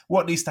expensive,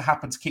 what needs to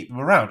happen to keep them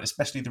around,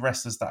 especially the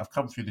wrestlers that have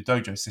come through the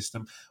dojo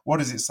system? What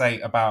does it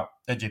say about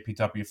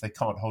NJPW if they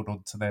can't hold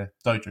on to their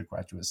dojo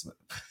graduates?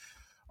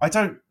 I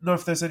don't know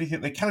if there's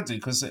anything they can do,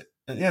 because at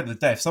the end of the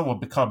day, if someone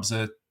becomes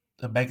a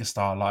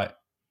megastar like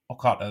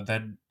Okada,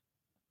 then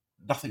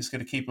nothing's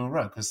going to keep them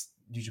around because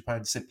New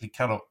Japan simply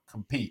cannot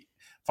compete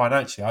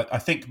financially. I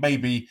think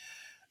maybe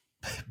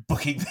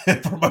booking the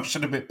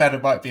promotion a bit better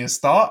might be a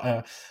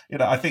start.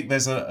 I think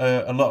there's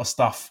a lot of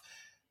stuff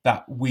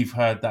that we've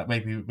heard that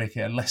maybe make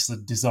it a less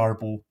than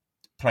desirable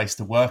place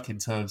to work in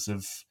terms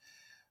of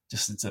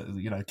just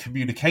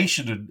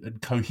communication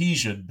and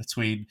cohesion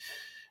between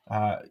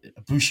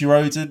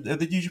Bushiroad and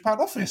the New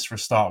Japan office for a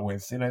start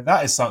with.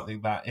 That is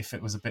something that if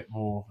it was a bit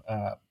more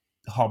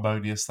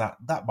harmonious, that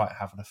might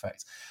have an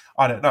effect.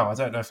 I don't know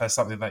if there's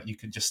something that you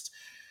can just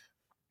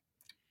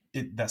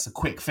that's a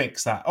quick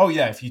fix that, oh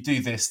yeah, if you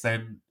do this,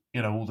 then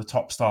all the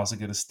top stars are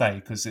going to stay,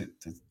 because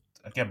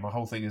again, my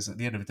whole thing is at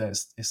the end of the day,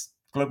 it's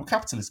global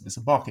capitalism. It's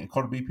a market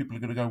economy. People are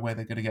going to go where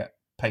they're going to get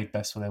paid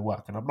best for their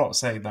work. And I'm not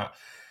saying that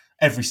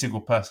every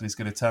single person is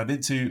going to turn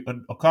into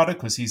an Okada,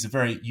 because he's a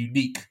very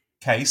unique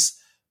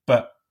case.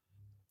 But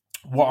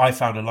what I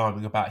found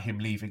alarming about him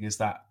leaving is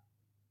that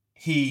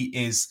he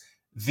is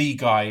the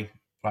guy,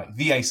 like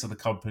the ace of the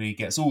company,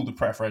 gets all the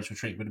preferential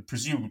treatment and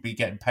presumably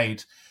getting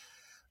paid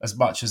as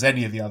much as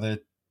any of the other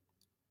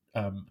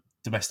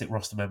domestic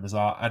roster members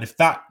are. And if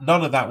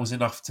none of that was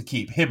enough to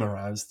keep him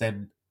around,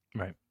 then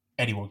Right.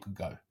 anyone can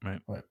go.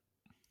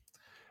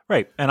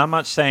 Right. And I'm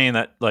not saying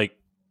that, like,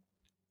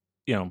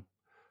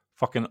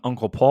 fucking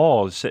Uncle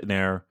Paul is sitting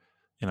there,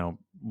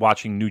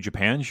 watching New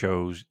Japan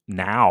shows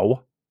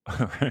now.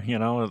 I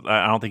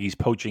don't think he's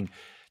poaching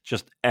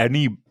just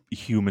any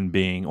human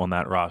being on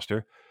that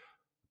roster.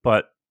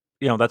 But,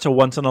 that's a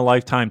once in a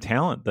lifetime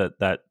talent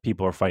that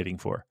people are fighting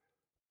for.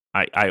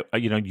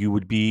 You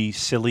would be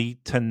silly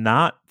to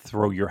not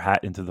throw your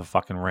hat into the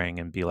fucking ring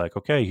and be like,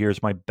 okay,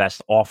 here's my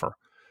best offer.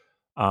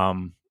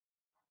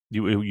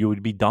 You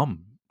would be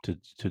dumb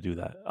to do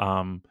that.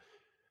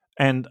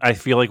 And I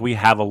feel like we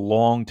have a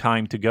long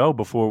time to go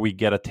before we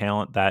get a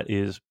talent that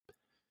is,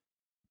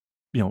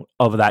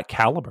 of that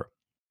caliber.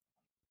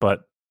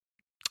 But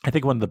I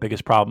think one of the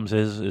biggest problems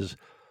is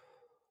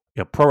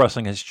pro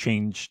wrestling has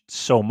changed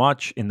so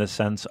much in the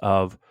sense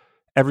of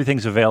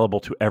everything's available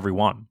to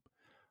everyone.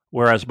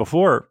 Whereas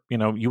before,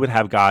 you would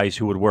have guys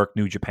who would work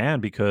New Japan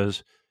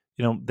because,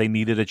 they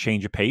needed a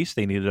change of pace.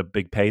 They needed a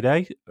big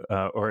payday,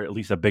 or at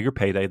least a bigger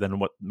payday than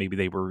what maybe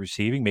they were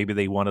receiving. Maybe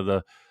they wanted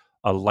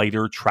a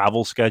lighter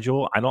travel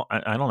schedule. I don't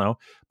know.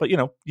 But,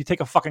 you take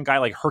a fucking guy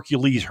like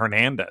Hercules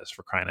Hernandez,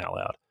 for crying out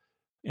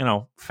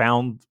loud,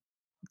 found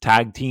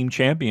tag team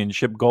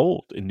championship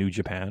gold in New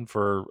Japan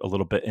for a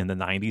little bit in the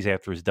 90s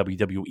after his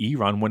WWE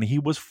run when he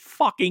was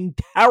fucking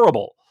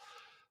terrible.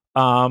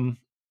 But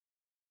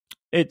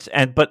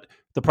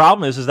the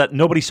problem is that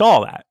nobody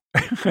saw that,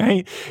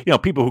 right?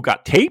 People who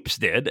got tapes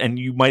did, and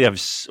you might have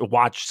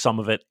watched some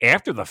of it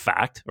after the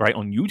fact, right,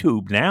 on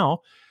YouTube now.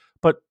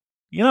 But,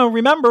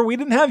 remember, we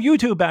didn't have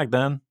YouTube back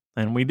then,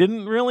 and we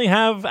didn't really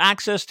have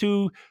access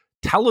to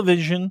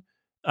television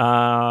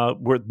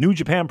with New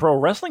Japan Pro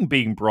Wrestling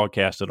being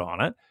broadcasted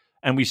on it.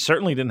 And we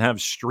certainly didn't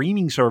have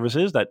streaming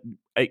services that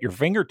at your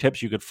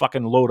fingertips, you could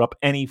fucking load up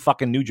any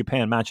fucking New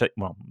Japan match.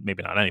 Well,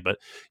 maybe not any, but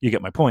you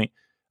get my point.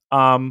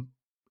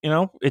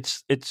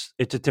 It's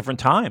a different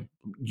time.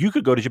 You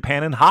could go to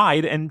Japan and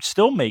hide and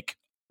still make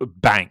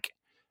bank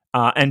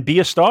and be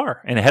a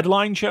star and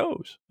headline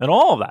shows and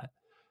all of that.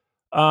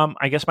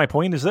 I guess my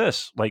point is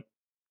this: like,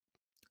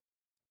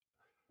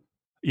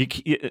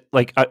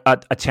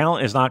 a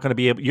talent is not going to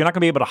be able. You're not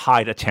going to be able to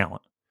hide a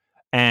talent.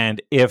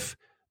 And if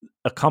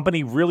a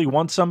company really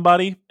wants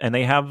somebody and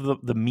they have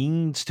the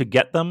means to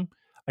get them,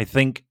 I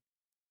think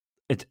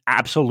it's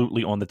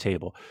absolutely on the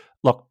table.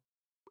 Look,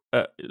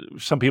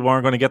 some people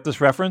aren't going to get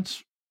this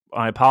reference.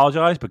 I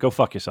apologize, but go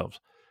fuck yourselves.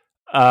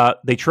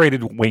 They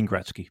traded Wayne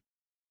Gretzky,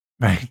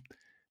 right?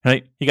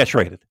 Right? He got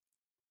traded.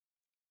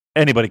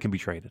 Anybody can be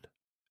traded.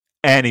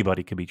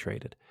 Anybody can be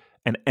traded.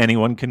 And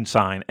anyone can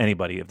sign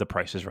anybody if the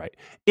price is right.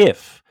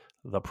 If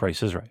the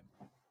price is right.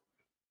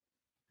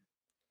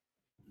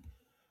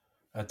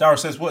 Dara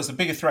says, what is the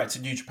bigger threat to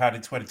New Japan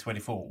in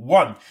 2024?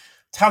 1,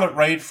 talent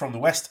raid from the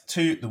West.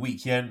 2, the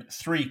weak yen.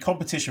 3,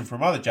 competition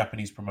from other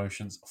Japanese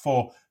promotions.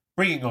 4,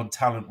 bringing on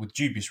talent with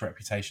dubious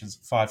reputations.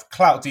 5,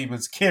 clout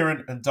demons,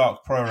 Kieran and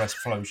Dark Pro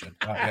Explosion.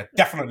 Yeah,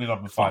 definitely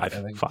number 5. I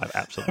think. 5,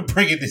 absolutely.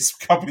 Bringing this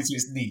company to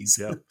its knees.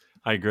 Yeah,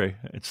 I agree.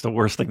 It's the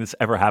worst thing that's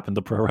ever happened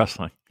to pro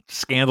wrestling.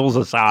 Scandals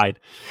aside,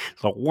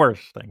 it's the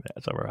worst thing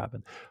that's ever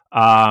happened.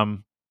 I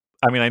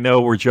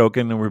know we're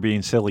joking and we're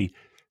being silly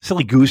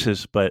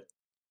gooses, but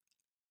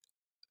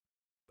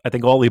I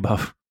think all the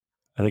above.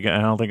 I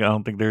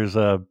don't think there's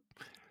I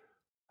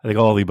think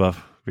all the above,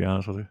 to be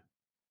honest with you.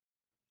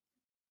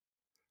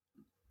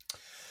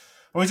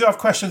 Well, we do have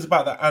questions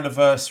about the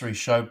anniversary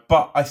show,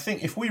 but I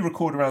think if we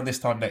record around this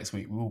time next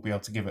week, we will be able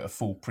to give it a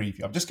full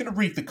preview. I'm just going to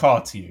read the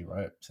card to you,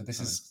 right? So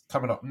this is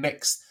coming up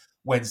next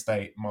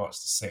Wednesday, March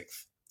the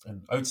 6th,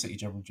 in Ode City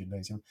General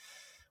Gymnasium.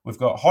 We've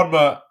got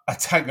Honma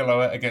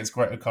Atangaloa against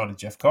Great O'Connor,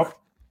 Jeff Cobb.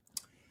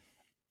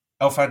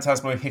 El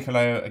Phantasmo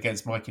Hikuleo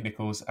against Mikey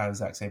Nichols and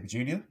Zack Sabre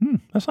Jr.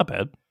 That's not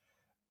bad.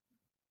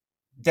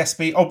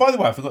 Despy. Oh, by the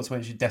way, I forgot to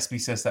mention Despy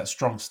says that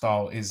Strong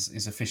Style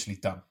is officially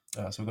done.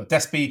 So we've got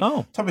Despy,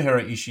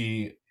 Tomohiro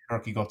Ishii,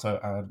 Hiroki Goto,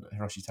 and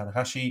Hiroshi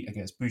Tanahashi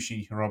against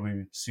Bushi,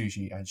 Hiromu,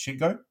 Tsuji, and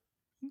Shingo.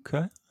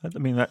 Okay.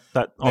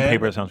 That on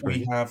paper it sounds great.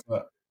 We have,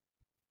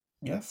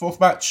 fourth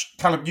match,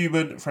 Callum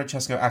Newman,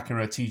 Francesco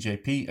Akira,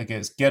 TJP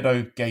against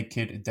Gedo, Gabe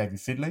Kidd, and David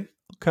Finlay.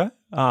 Okay.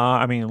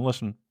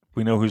 Listen,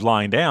 we know who's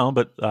lying down,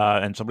 but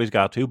and somebody's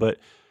got to, but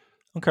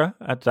okay,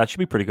 that should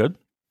be pretty good.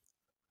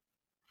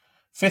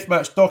 Fifth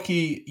match,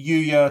 Doki,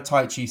 Yuya,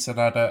 Taichi,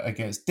 Sanada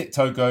against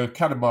Dittogo,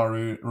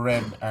 Kanemaru,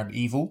 Ren, and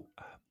Evil.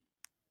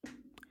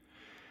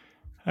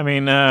 I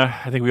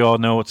think we all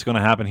know what's going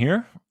to happen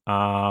here.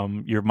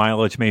 Your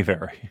mileage may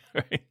vary.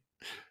 Right?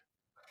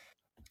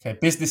 Okay,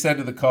 business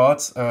end of the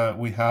cards.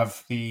 We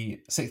have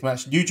the sixth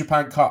match, New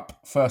Japan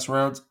Cup first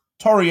round.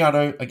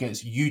 Toriano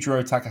against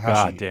Yujiro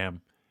Takahashi. God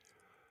damn.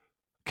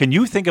 Can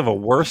you think of a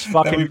worse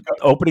fucking got...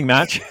 opening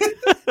match?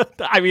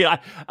 I mean,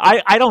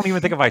 I don't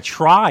even think if I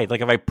tried,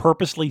 like if I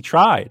purposely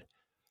tried,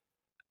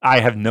 I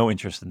have no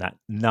interest in that.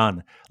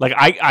 None. Like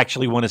I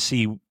actually want to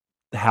see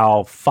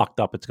how fucked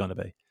up it's going to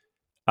be.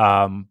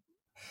 God,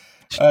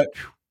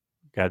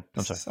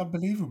 I'm sorry. It's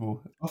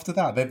unbelievable. After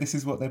that, then this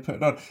is what they're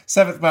putting on.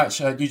 Seventh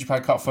match, New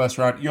Japan Cup first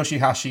round,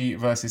 Yoshihashi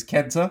versus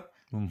Kenta.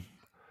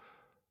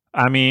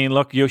 I mean,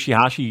 look,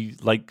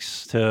 Yoshihashi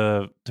likes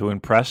to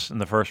impress in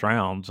the first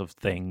rounds of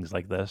things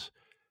like this.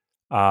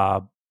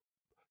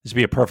 This would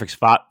be a perfect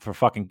spot for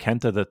fucking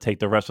Kenta to take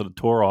the rest of the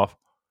tour off.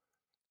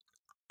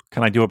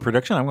 Can I do a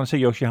prediction? I'm going to say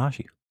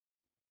Yoshihashi.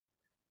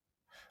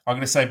 I'm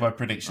going to save my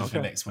predictions for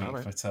next week.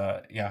 Right.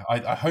 But yeah,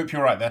 I hope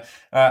you're right there.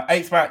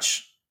 Eighth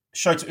match,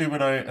 Shota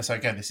Umino. So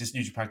again, this is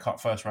New Japan Cup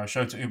first round.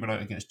 Shota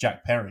Umino against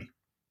Jack Perry.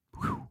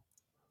 Whew.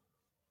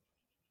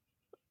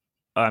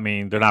 I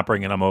mean, they're not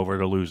bringing him over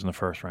to lose in the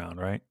first round,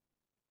 right?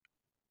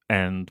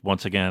 And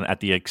once again, at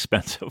the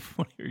expense of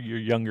one of your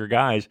younger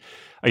guys.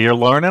 Are you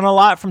learning a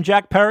lot from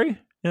Jack Perry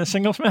in a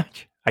singles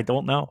match? I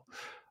don't know.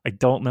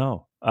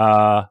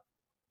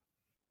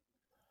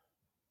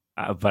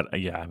 But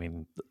yeah, I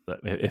mean,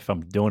 if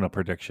I'm doing a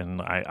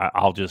prediction,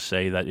 I'll just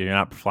say that you're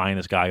not flying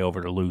this guy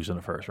over to lose in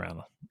the first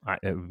round.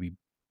 It would be,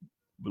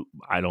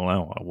 I don't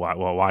know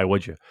why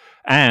would you?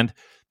 And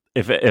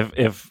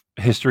if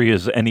history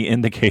is any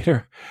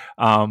indicator,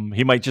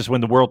 he might just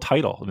win the world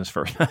title in his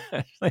first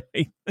match.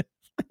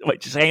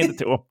 Might just hand it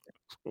to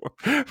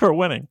him for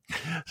winning.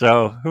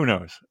 So who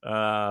knows?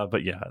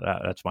 But yeah,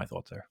 that's my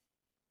thoughts there.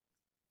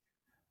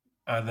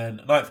 And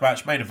then ninth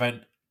match, main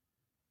event,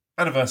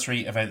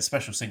 anniversary event,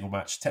 special single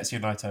match,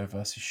 Tetsuya Naito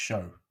versus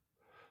Sho.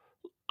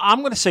 I'm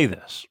going to say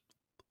this.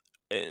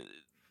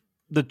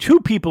 The two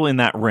people in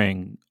that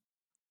ring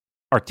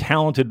are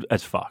talented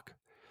as fuck.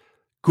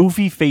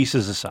 Goofy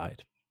faces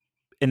aside.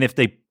 And if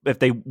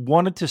they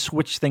wanted to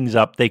switch things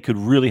up, they could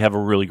really have a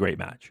really great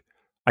match.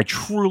 I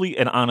truly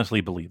and honestly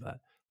believe that.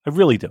 I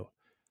really do.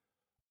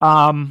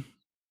 And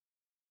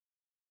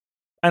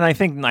I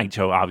think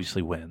Naito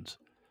obviously wins.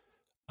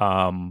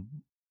 But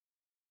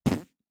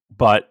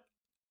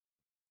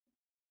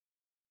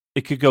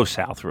it could go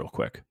south real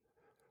quick.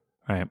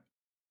 Right?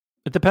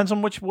 It depends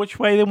on which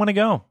way they want to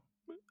go.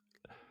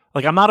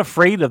 Like, I'm not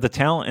afraid of the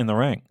talent in the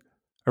ring.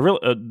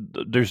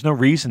 There's no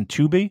reason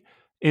to be.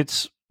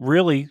 It's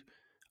really,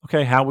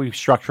 okay, how are we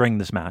structuring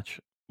this match?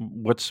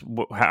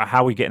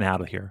 How are we getting out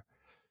of here?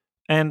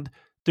 And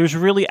there's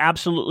really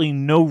absolutely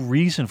no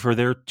reason for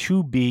there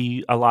to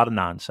be a lot of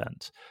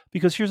nonsense.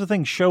 Because here's the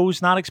thing,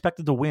 Sho's not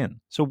expected to win.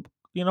 So,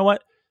 you know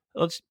what?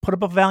 Let's put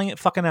up a valiant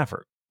fucking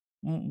effort.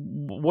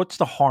 What's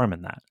the harm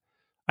in that?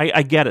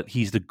 I get it.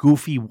 He's the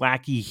goofy,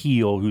 wacky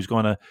heel who's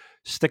going to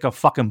stick a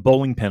fucking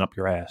bowling pin up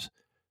your ass.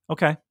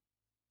 Okay,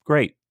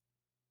 great.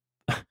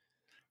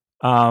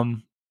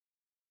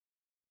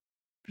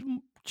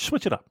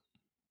 Switch it up.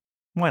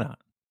 Why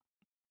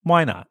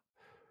not?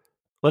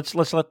 Let's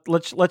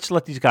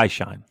let these guys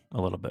shine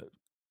a little bit.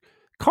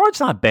 Card's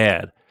not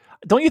bad.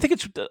 Don't you think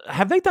it's?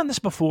 Have they done this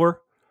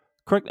before?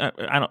 Correct.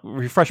 I don't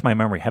refresh my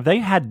memory. Have they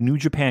had New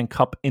Japan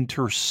Cup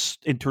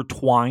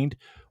intertwined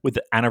with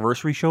the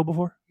anniversary show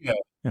before? Yeah.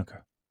 Okay.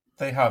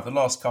 They have. The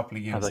last couple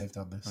of years they've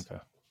done this.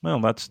 Okay. Well,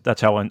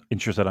 that's how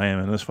interested I am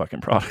in this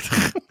fucking product.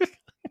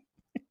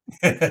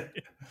 Well,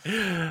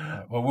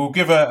 we'll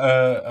give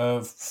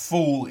a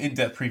full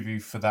in-depth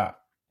preview for that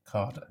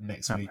card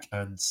next week,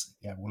 and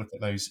yeah, we'll look at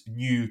those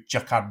new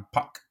Japan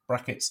Puck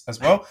brackets as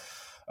well.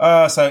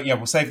 So yeah,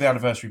 we'll save the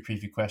anniversary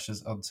preview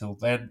questions until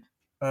then.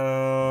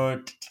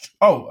 Friend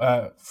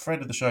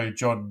of the show,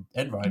 John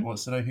Enright,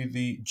 wants to know who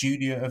the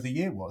Junior of the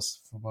Year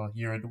was from our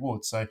year-end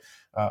awards. So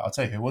I'll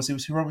tell you who it was. It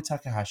was Hiromu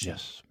Takahashi.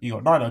 Yes. He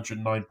got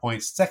 909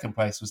 points. Second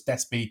place was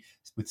Despy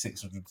with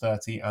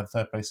 630, and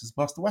third place was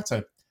Master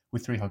Weto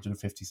with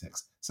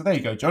 356. So there you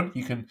go, John.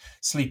 You can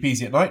sleep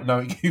easy at night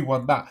knowing you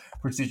won that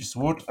prestigious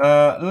award.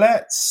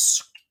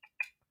 Let's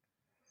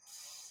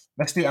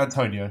do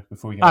Antonio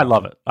before we go. I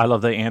love it. I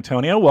love the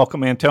Antonio.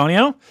 Welcome,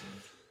 Antonio.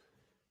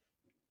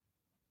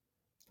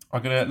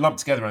 I'm going to lump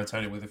together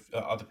Antonio with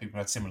other people who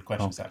had similar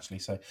questions,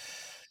 actually.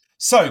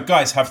 So,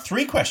 guys, have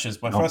three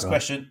questions. My first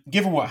question,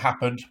 given what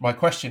happened, my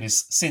question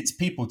is, since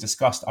people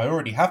discussed, I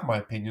already have my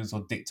opinions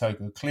on Dick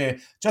Togo clear.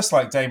 Just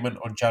like Damon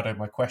on Jado,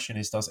 my question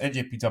is, does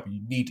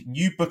NJPW need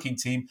new booking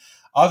team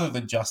other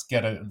than just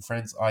Ghetto and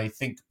Friends? I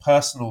think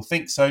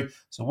so.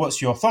 So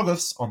what's your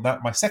thoughts on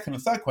that? My second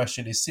and third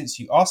question is, since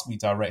you asked me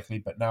directly,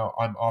 but now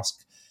I'm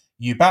asked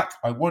you back,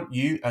 I want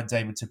you and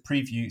Damon to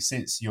preview,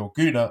 since your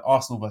Guna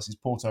Arsenal versus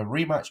Porto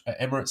rematch at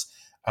Emirates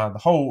and the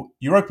whole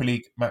Europa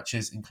League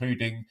matches,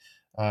 including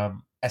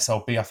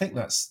SLB, I think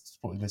that's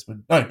Sporting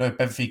Lisbon. No,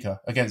 Benfica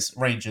against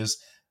Rangers,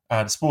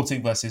 and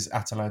Sporting versus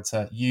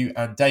Atalanta, you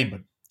and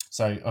Damon.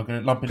 So I'm going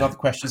to lump in other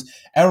questions.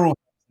 Errol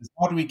says,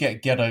 how do we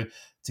get Gedo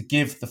to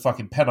give the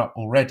fucking pen up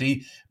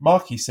already?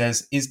 Marky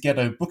says, is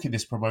Gedo booking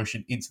this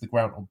promotion into the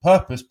ground on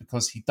purpose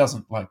because he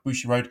doesn't like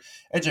Bushiroad?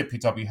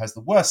 NJPW has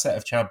the worst set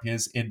of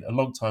champions in a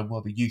long time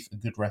while the youth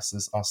and good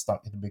wrestlers are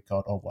stuck in the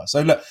mid-card or worse.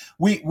 So look,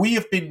 we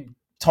have been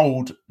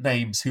told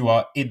names who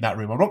are in that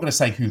room. I'm not going to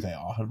say who they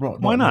are. I'm not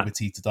at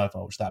liberty to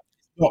divulge that.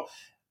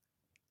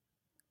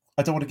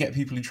 I don't want to get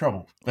people in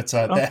trouble, but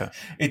okay.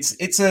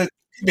 It's a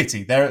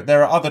committee.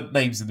 There are other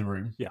names in the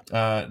room,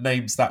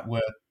 names that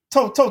were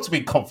told to me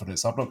in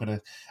confidence. I'm not going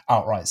to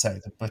outright say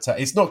them, but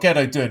it's not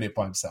Gedo doing it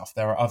by himself.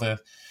 There are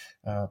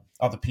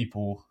other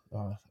people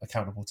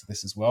accountable to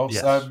this as well.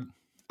 Yes.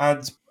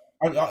 And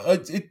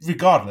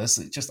regardless,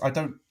 I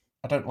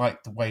don't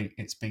like the way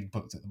it's being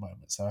booked at the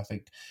moment. So I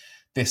think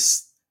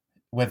this,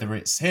 whether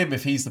it's him,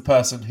 if he's the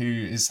person who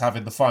is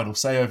having the final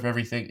say over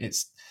everything,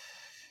 it's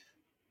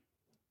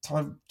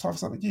time for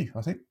something new,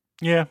 I think.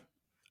 Yeah.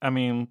 I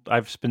mean,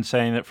 I've been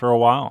saying it for a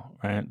while,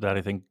 right? That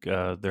I think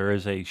there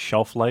is a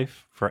shelf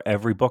life for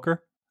every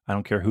booker. I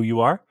don't care who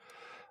you are.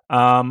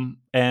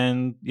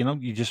 And,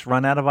 you just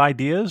run out of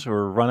ideas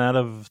or run out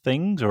of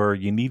things, or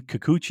you need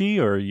Kikuchi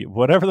or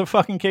whatever the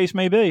fucking case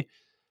may be.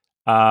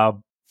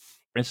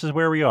 This is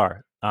where we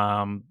are. But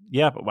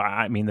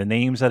I mean, the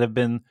names that have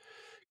been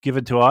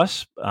given to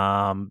us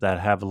that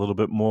have a little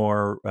bit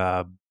more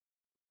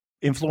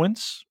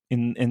influence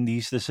in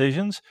these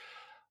decisions,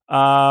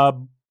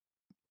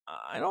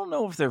 I don't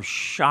know if they're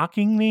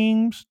shocking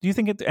names. Do you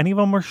think any of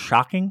them are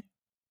shocking?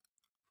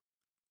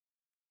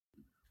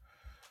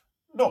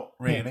 Not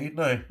really,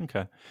 no.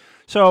 Okay.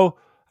 So,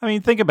 I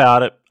mean, think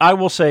about it. I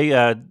will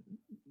say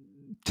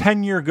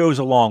tenure goes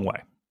a long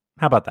way.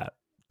 How about that?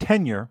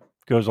 Tenure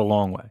goes a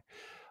long way.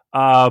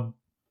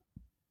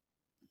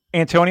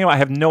 Antonio, I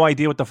have no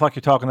idea what the fuck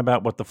you're talking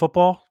about with the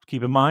football.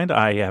 Keep in mind,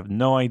 I have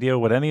no idea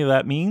what any of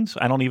that means.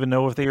 I don't even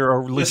know if they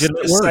are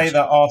legitimate words. Say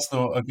that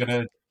Arsenal are going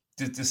to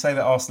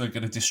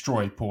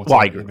destroy Porto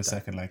in the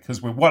second leg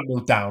because we're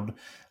 1-0 down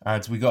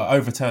and we got to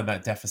overturn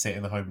that deficit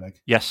in the home leg.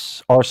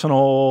 Yes,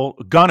 Arsenal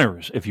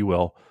Gunners, if you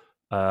will.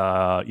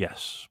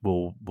 Yes,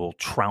 we'll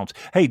trounce.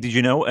 Hey, did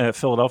you know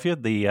Philadelphia?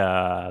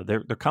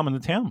 They're coming to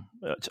town.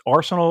 It's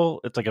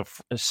Arsenal. It's like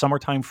a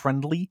summertime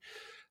friendly.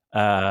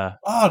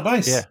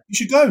 Nice. Yeah. You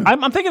should go.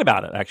 I'm thinking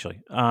about it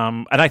actually,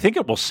 and I think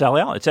it will sell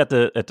out. It's at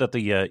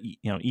the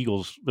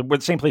Eagles. We're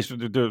the same place they're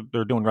doing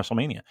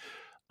WrestleMania.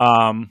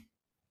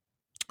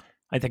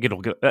 I think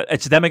it'll go.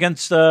 It's them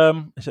against.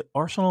 Is it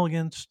Arsenal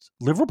against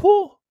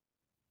Liverpool?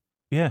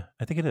 Yeah,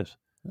 I think it is.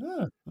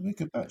 Yeah, that'd be a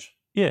good match.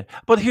 Yeah,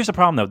 but here's the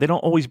problem though: they don't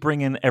always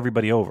bring in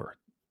everybody over,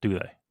 do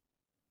they?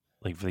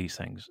 Like for these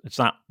things, it's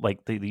not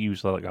like they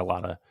use like a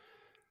lot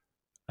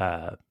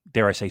of,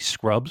 dare I say,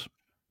 scrubs.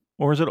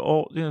 Or is it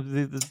all?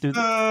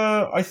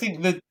 I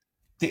think that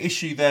the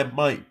issue there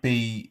might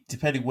be,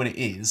 depending when it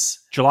is,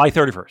 July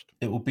 31st.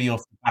 It will be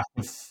off the back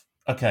of.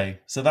 Okay,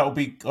 so that will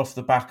be off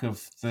the back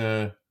of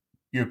the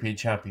European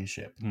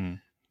Championship.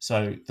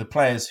 So the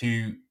players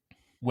who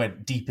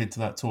went deep into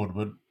that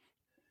tournament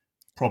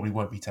probably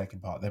won't be taking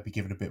part. They'll be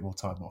given a bit more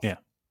time off. Yeah,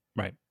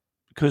 right.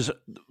 Because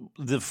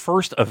the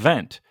first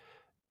event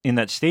in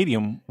that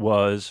stadium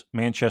was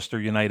Manchester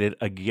United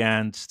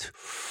against.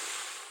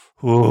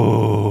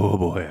 Oh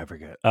boy, I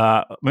forget.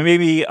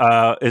 Maybe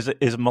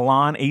is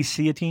Milan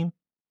AC a team?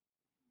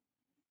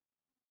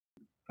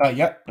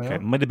 Yeah. Okay,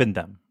 might have been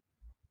them.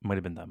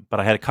 But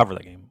I had to cover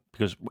that game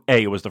because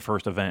A, it was the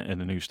first event in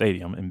a new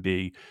stadium, and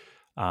B,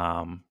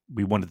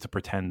 we wanted to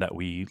pretend that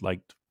we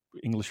liked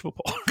English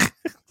football.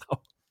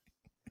 All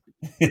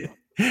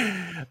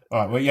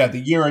right. Well, yeah,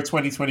 the Euro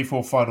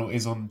 2024 final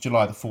is on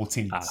July the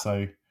 14th.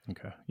 So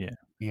okay,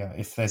 yeah.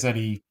 If there's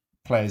any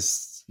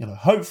players,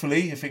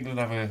 hopefully, if England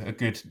have a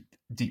good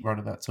deep run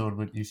in that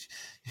tournament,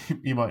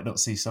 you might not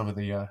see some of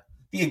the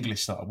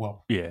English start.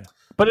 Well, yeah,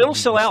 but it'll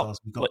sell out.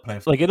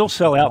 Like it'll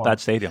sell out that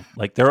stadium.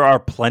 Like there are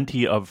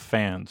plenty of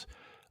fans.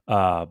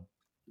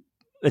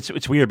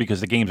 It's weird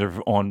because the games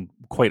are on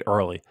quite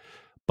early,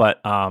 but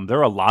there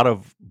are a lot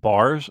of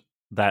bars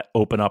that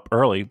open up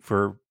early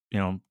for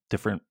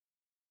different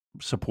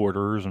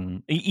supporters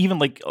and even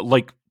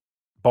like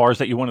bars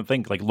that you want to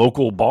think like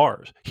local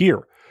bars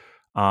here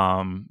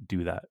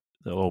do that.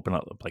 They'll open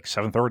up like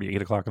 7:30,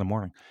 8 o'clock in the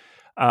morning.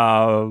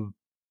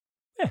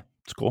 Yeah,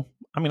 it's cool.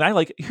 I mean,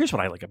 here's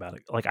what I like about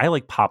it. Like, I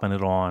like popping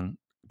it on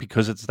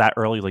because it's that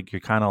early. Like, you're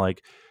kind of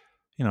like,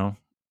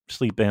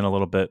 sleep in a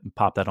little bit and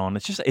pop that on.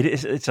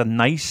 It's a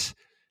nice,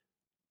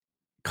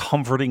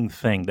 comforting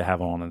thing to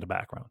have on in the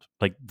background.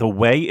 Like the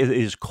way it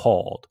is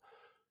called,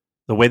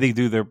 the way they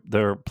do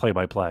their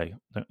play-by-play.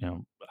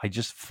 I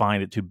just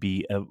find it to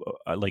be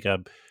like a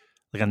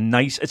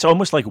nice. It's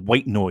almost like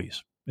white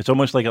noise. It's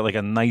almost like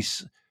a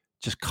nice,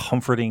 just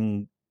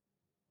comforting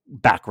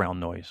background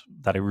noise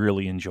that I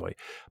really enjoy.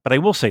 But I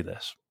will say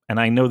this, and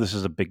I know this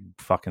is a big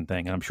fucking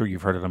thing, and I'm sure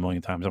you've heard it a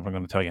million times. I'm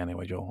going to tell you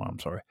anyway, Joel. I'm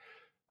sorry.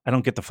 I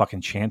don't get the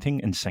fucking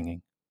chanting and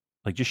singing.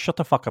 Like, just shut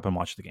the fuck up and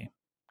watch the game.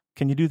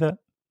 Can you do that?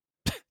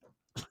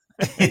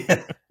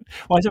 Yeah.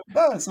 Why is it?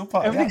 No, it's all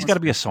part everything's got to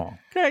be a song.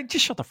 Okay,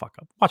 just shut the fuck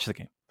up. Watch the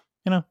game.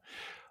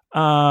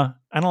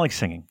 I don't like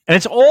singing. And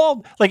it's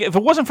all like, if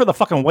it wasn't for the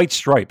fucking White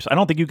Stripes, I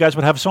don't think you guys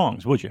would have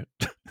songs, would you?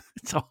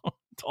 It's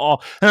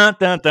all dun,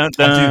 dun, dun, I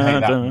do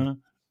hate that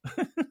dun,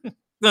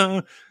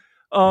 dun.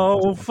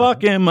 Oh,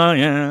 fucking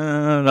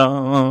Miami.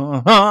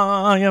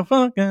 Oh, you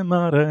fucking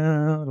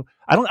Miami.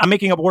 I'm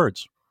making up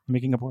words.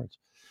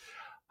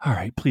 All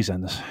right, please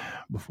end this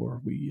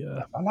before we.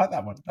 I like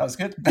that one. That was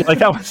good. You like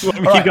that one? You want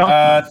me to All keep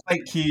going?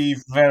 thank you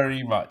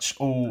very much,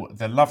 all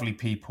the lovely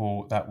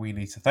people that we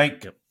need to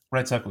thank. Yep.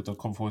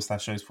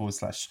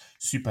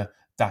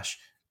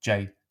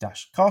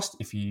 redcircle.com/shows/super-j-cast.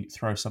 If you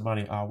throw some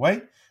money our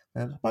way,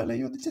 then I might let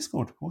you on the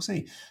Discord. We'll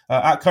see.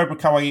 At Cobra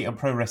Kawaii and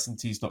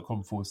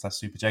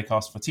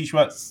ProWrestlingTees.com/super-j-cast for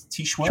t-shirts.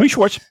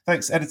 Schwartz.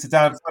 Thanks, Editor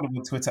Dan. Find him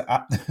on Twitter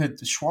at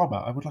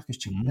Shawarma. I would like his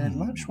chicken.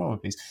 Lamb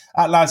shawarma, please.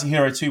 At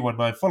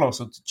LousyHero219. Follow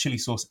us on chili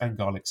sauce and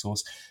garlic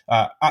sauce.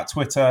 On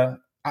Twitter,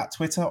 at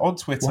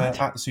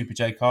the Super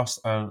J-Cast,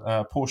 and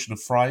a portion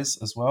of fries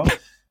as well.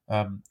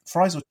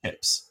 Fries or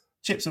chips?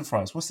 Chips and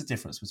fries. What's the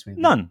difference between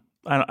them? None.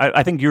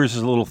 I think yours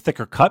is a little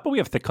thicker cut, but we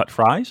have thick cut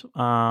fries.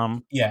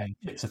 Yeah,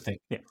 chips are thick.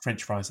 Yeah.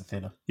 French fries are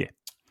thinner. Yeah.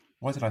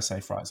 Why did I say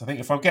fries? I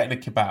think if I'm getting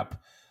a kebab,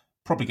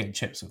 probably getting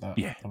chips with that.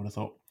 Yeah. I would have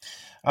thought.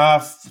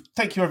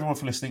 Thank you everyone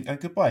for listening, and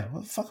goodbye.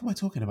 What the fuck am I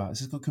talking about? This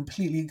has gone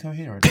completely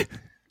incoherent.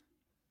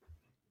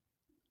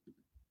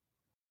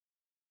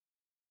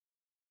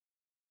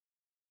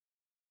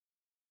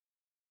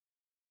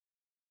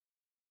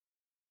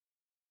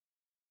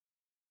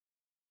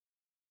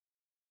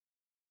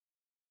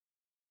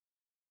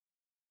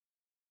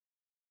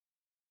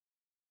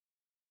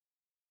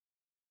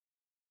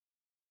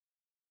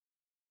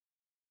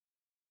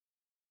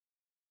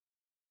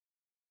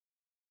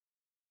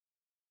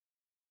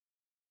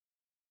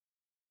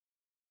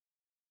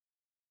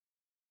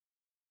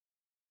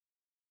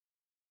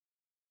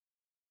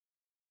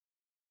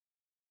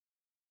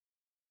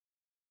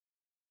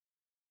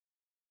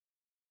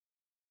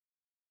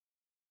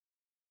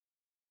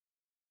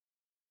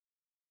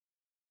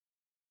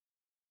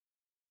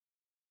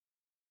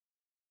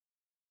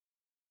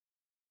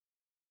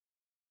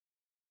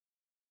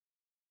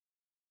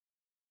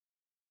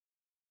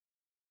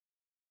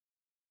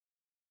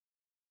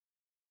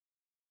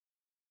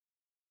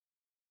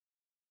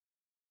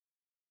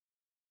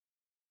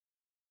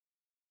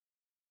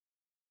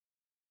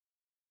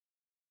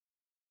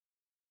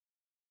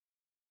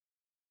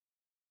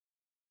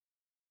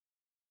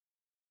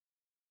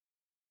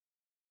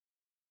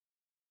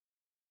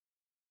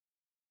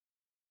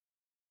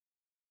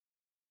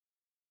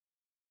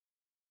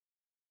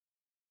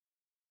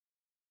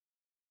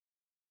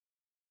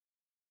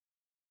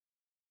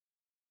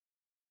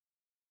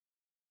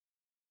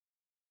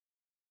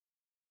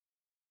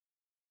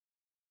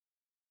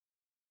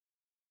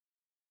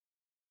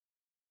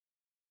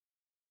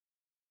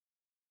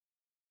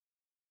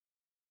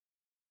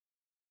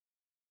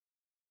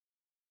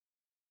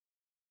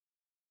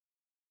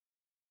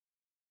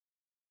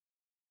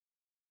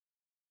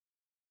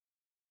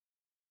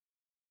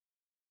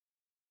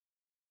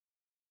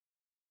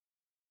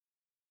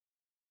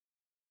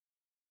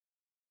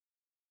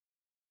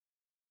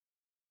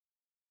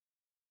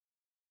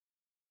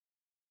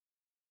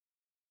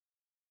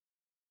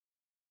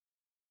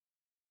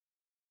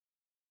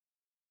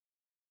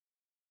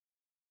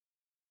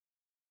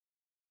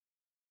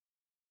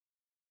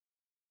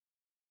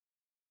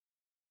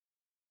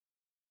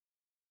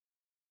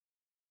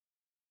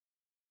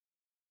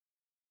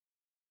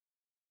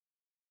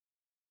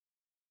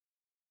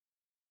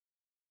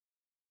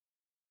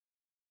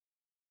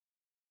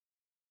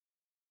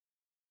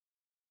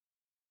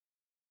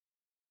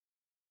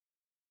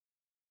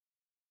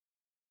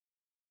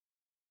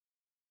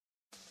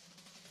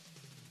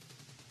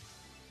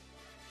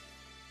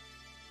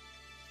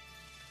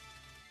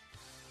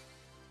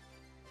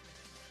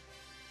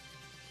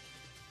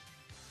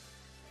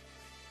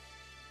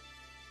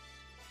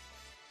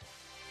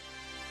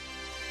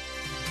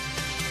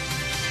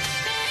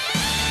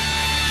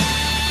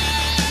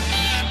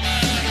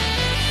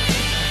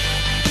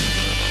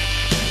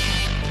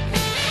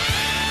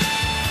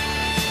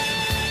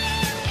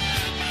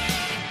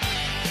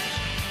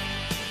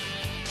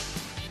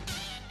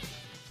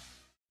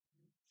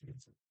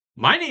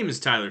 My name is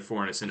Tyler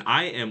Fornes, and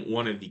I am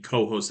one of the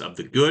co-hosts of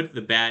the Good,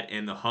 the Bad,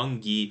 and the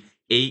Hungy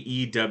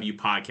AEW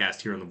podcast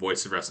here on the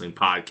Voice of Wrestling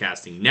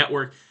Podcasting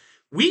Network.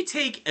 We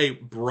take a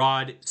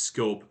broad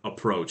scope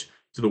approach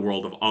to the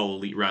world of All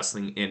Elite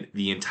Wrestling and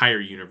the entire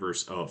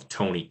universe of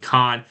Tony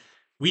Khan.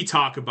 We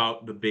talk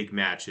about the big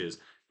matches,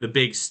 the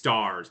big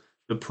stars,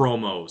 the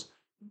promos,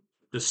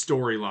 the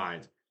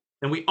storylines,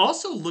 and we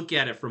also look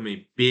at it from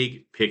a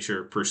big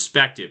picture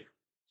perspective.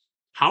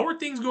 How are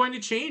things going to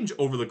change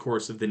over the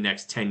course of the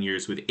next 10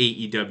 years with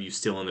AEW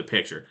still in the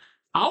picture?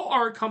 How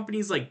are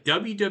companies like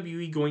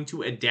WWE going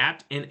to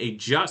adapt and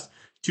adjust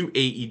to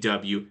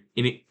AEW?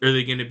 Are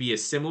they going to be a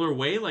similar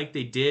way like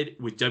they did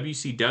with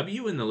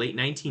WCW in the late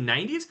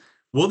 1990s?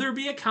 Will there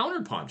be a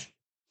counterpunch?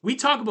 We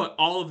talk about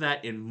all of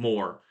that and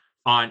more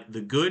on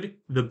The Good,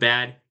 the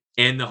Bad,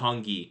 and the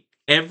Hungy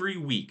every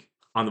week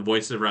on the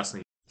Voice of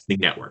Wrestling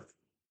Network.